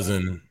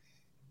cousin,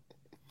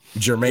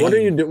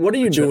 Jermaine. What are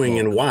you doing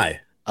and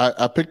why?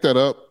 I picked that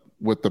up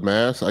with the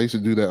mask. I used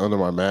to do that under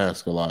my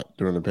mask a lot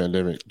during the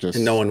pandemic. Just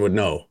and no one would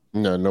know.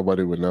 No,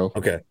 nobody would know.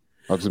 Okay.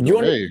 You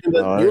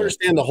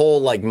understand the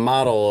whole like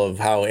model of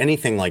how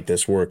anything like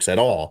this works at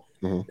all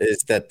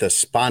is that the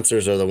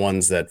sponsors are the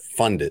ones that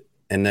fund it,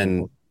 and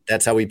then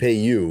that's how we pay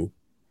you.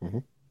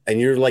 And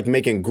you're like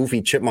making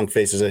goofy chipmunk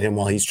faces at him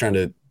while he's trying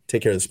to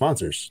take care of the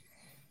sponsors.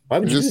 Why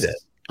would you do that?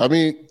 I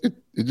mean,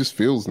 it just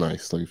feels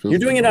nice. Like you're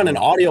doing it on an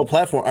audio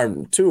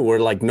platform too, where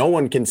like no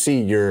one can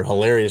see your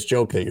hilarious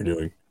joke that you're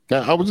doing.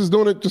 Yeah, I was just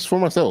doing it just for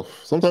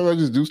myself. Sometimes I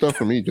just do stuff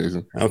for me,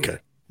 Jason. Okay.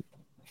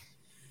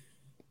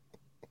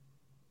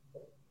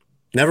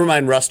 Never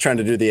mind Russ trying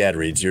to do the ad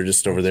reads. You're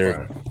just over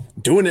there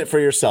doing it for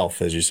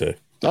yourself, as you say.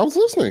 I was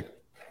listening.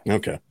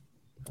 Okay.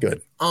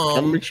 Good.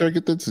 Gotta make sure I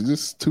get this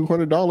just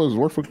 $200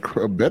 worth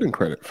of betting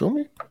credit. Feel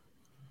me?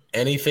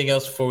 Anything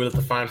else before we let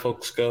the fine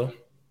folks go?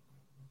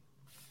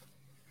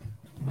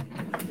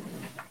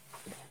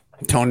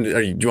 Tone,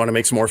 do you want to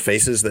make some more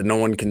faces that no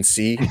one can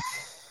see?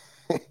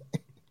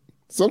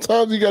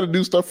 Sometimes you got to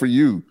do stuff for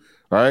you,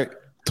 all right?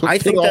 I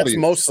think that's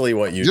mostly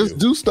what you just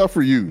do stuff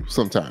for you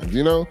sometimes,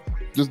 you know?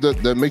 Just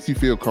that makes you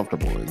feel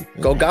comfortable.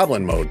 Go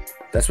goblin mode.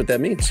 That's what that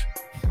means.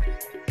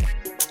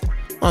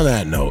 On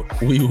that note,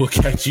 we will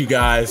catch you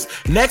guys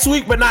next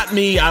week, but not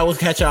me. I will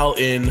catch y'all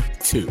in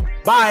 2.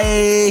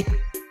 Bye.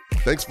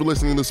 Thanks for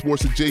listening to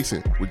Sports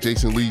Adjacent with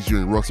Jason Leisure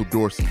and Russell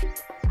Dorsey.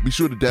 Be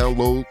sure to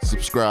download,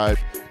 subscribe,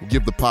 and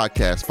give the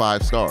podcast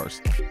 5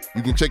 stars.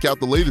 You can check out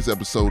the latest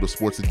episode of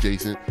Sports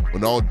Adjacent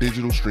on all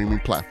digital streaming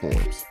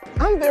platforms.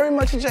 I'm very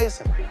much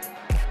adjacent.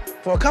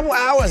 For a couple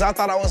hours, I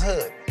thought I was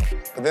hood.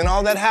 But then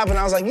all that happened,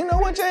 I was like, you know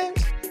what,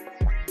 James?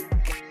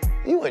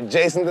 You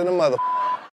adjacent to the mother.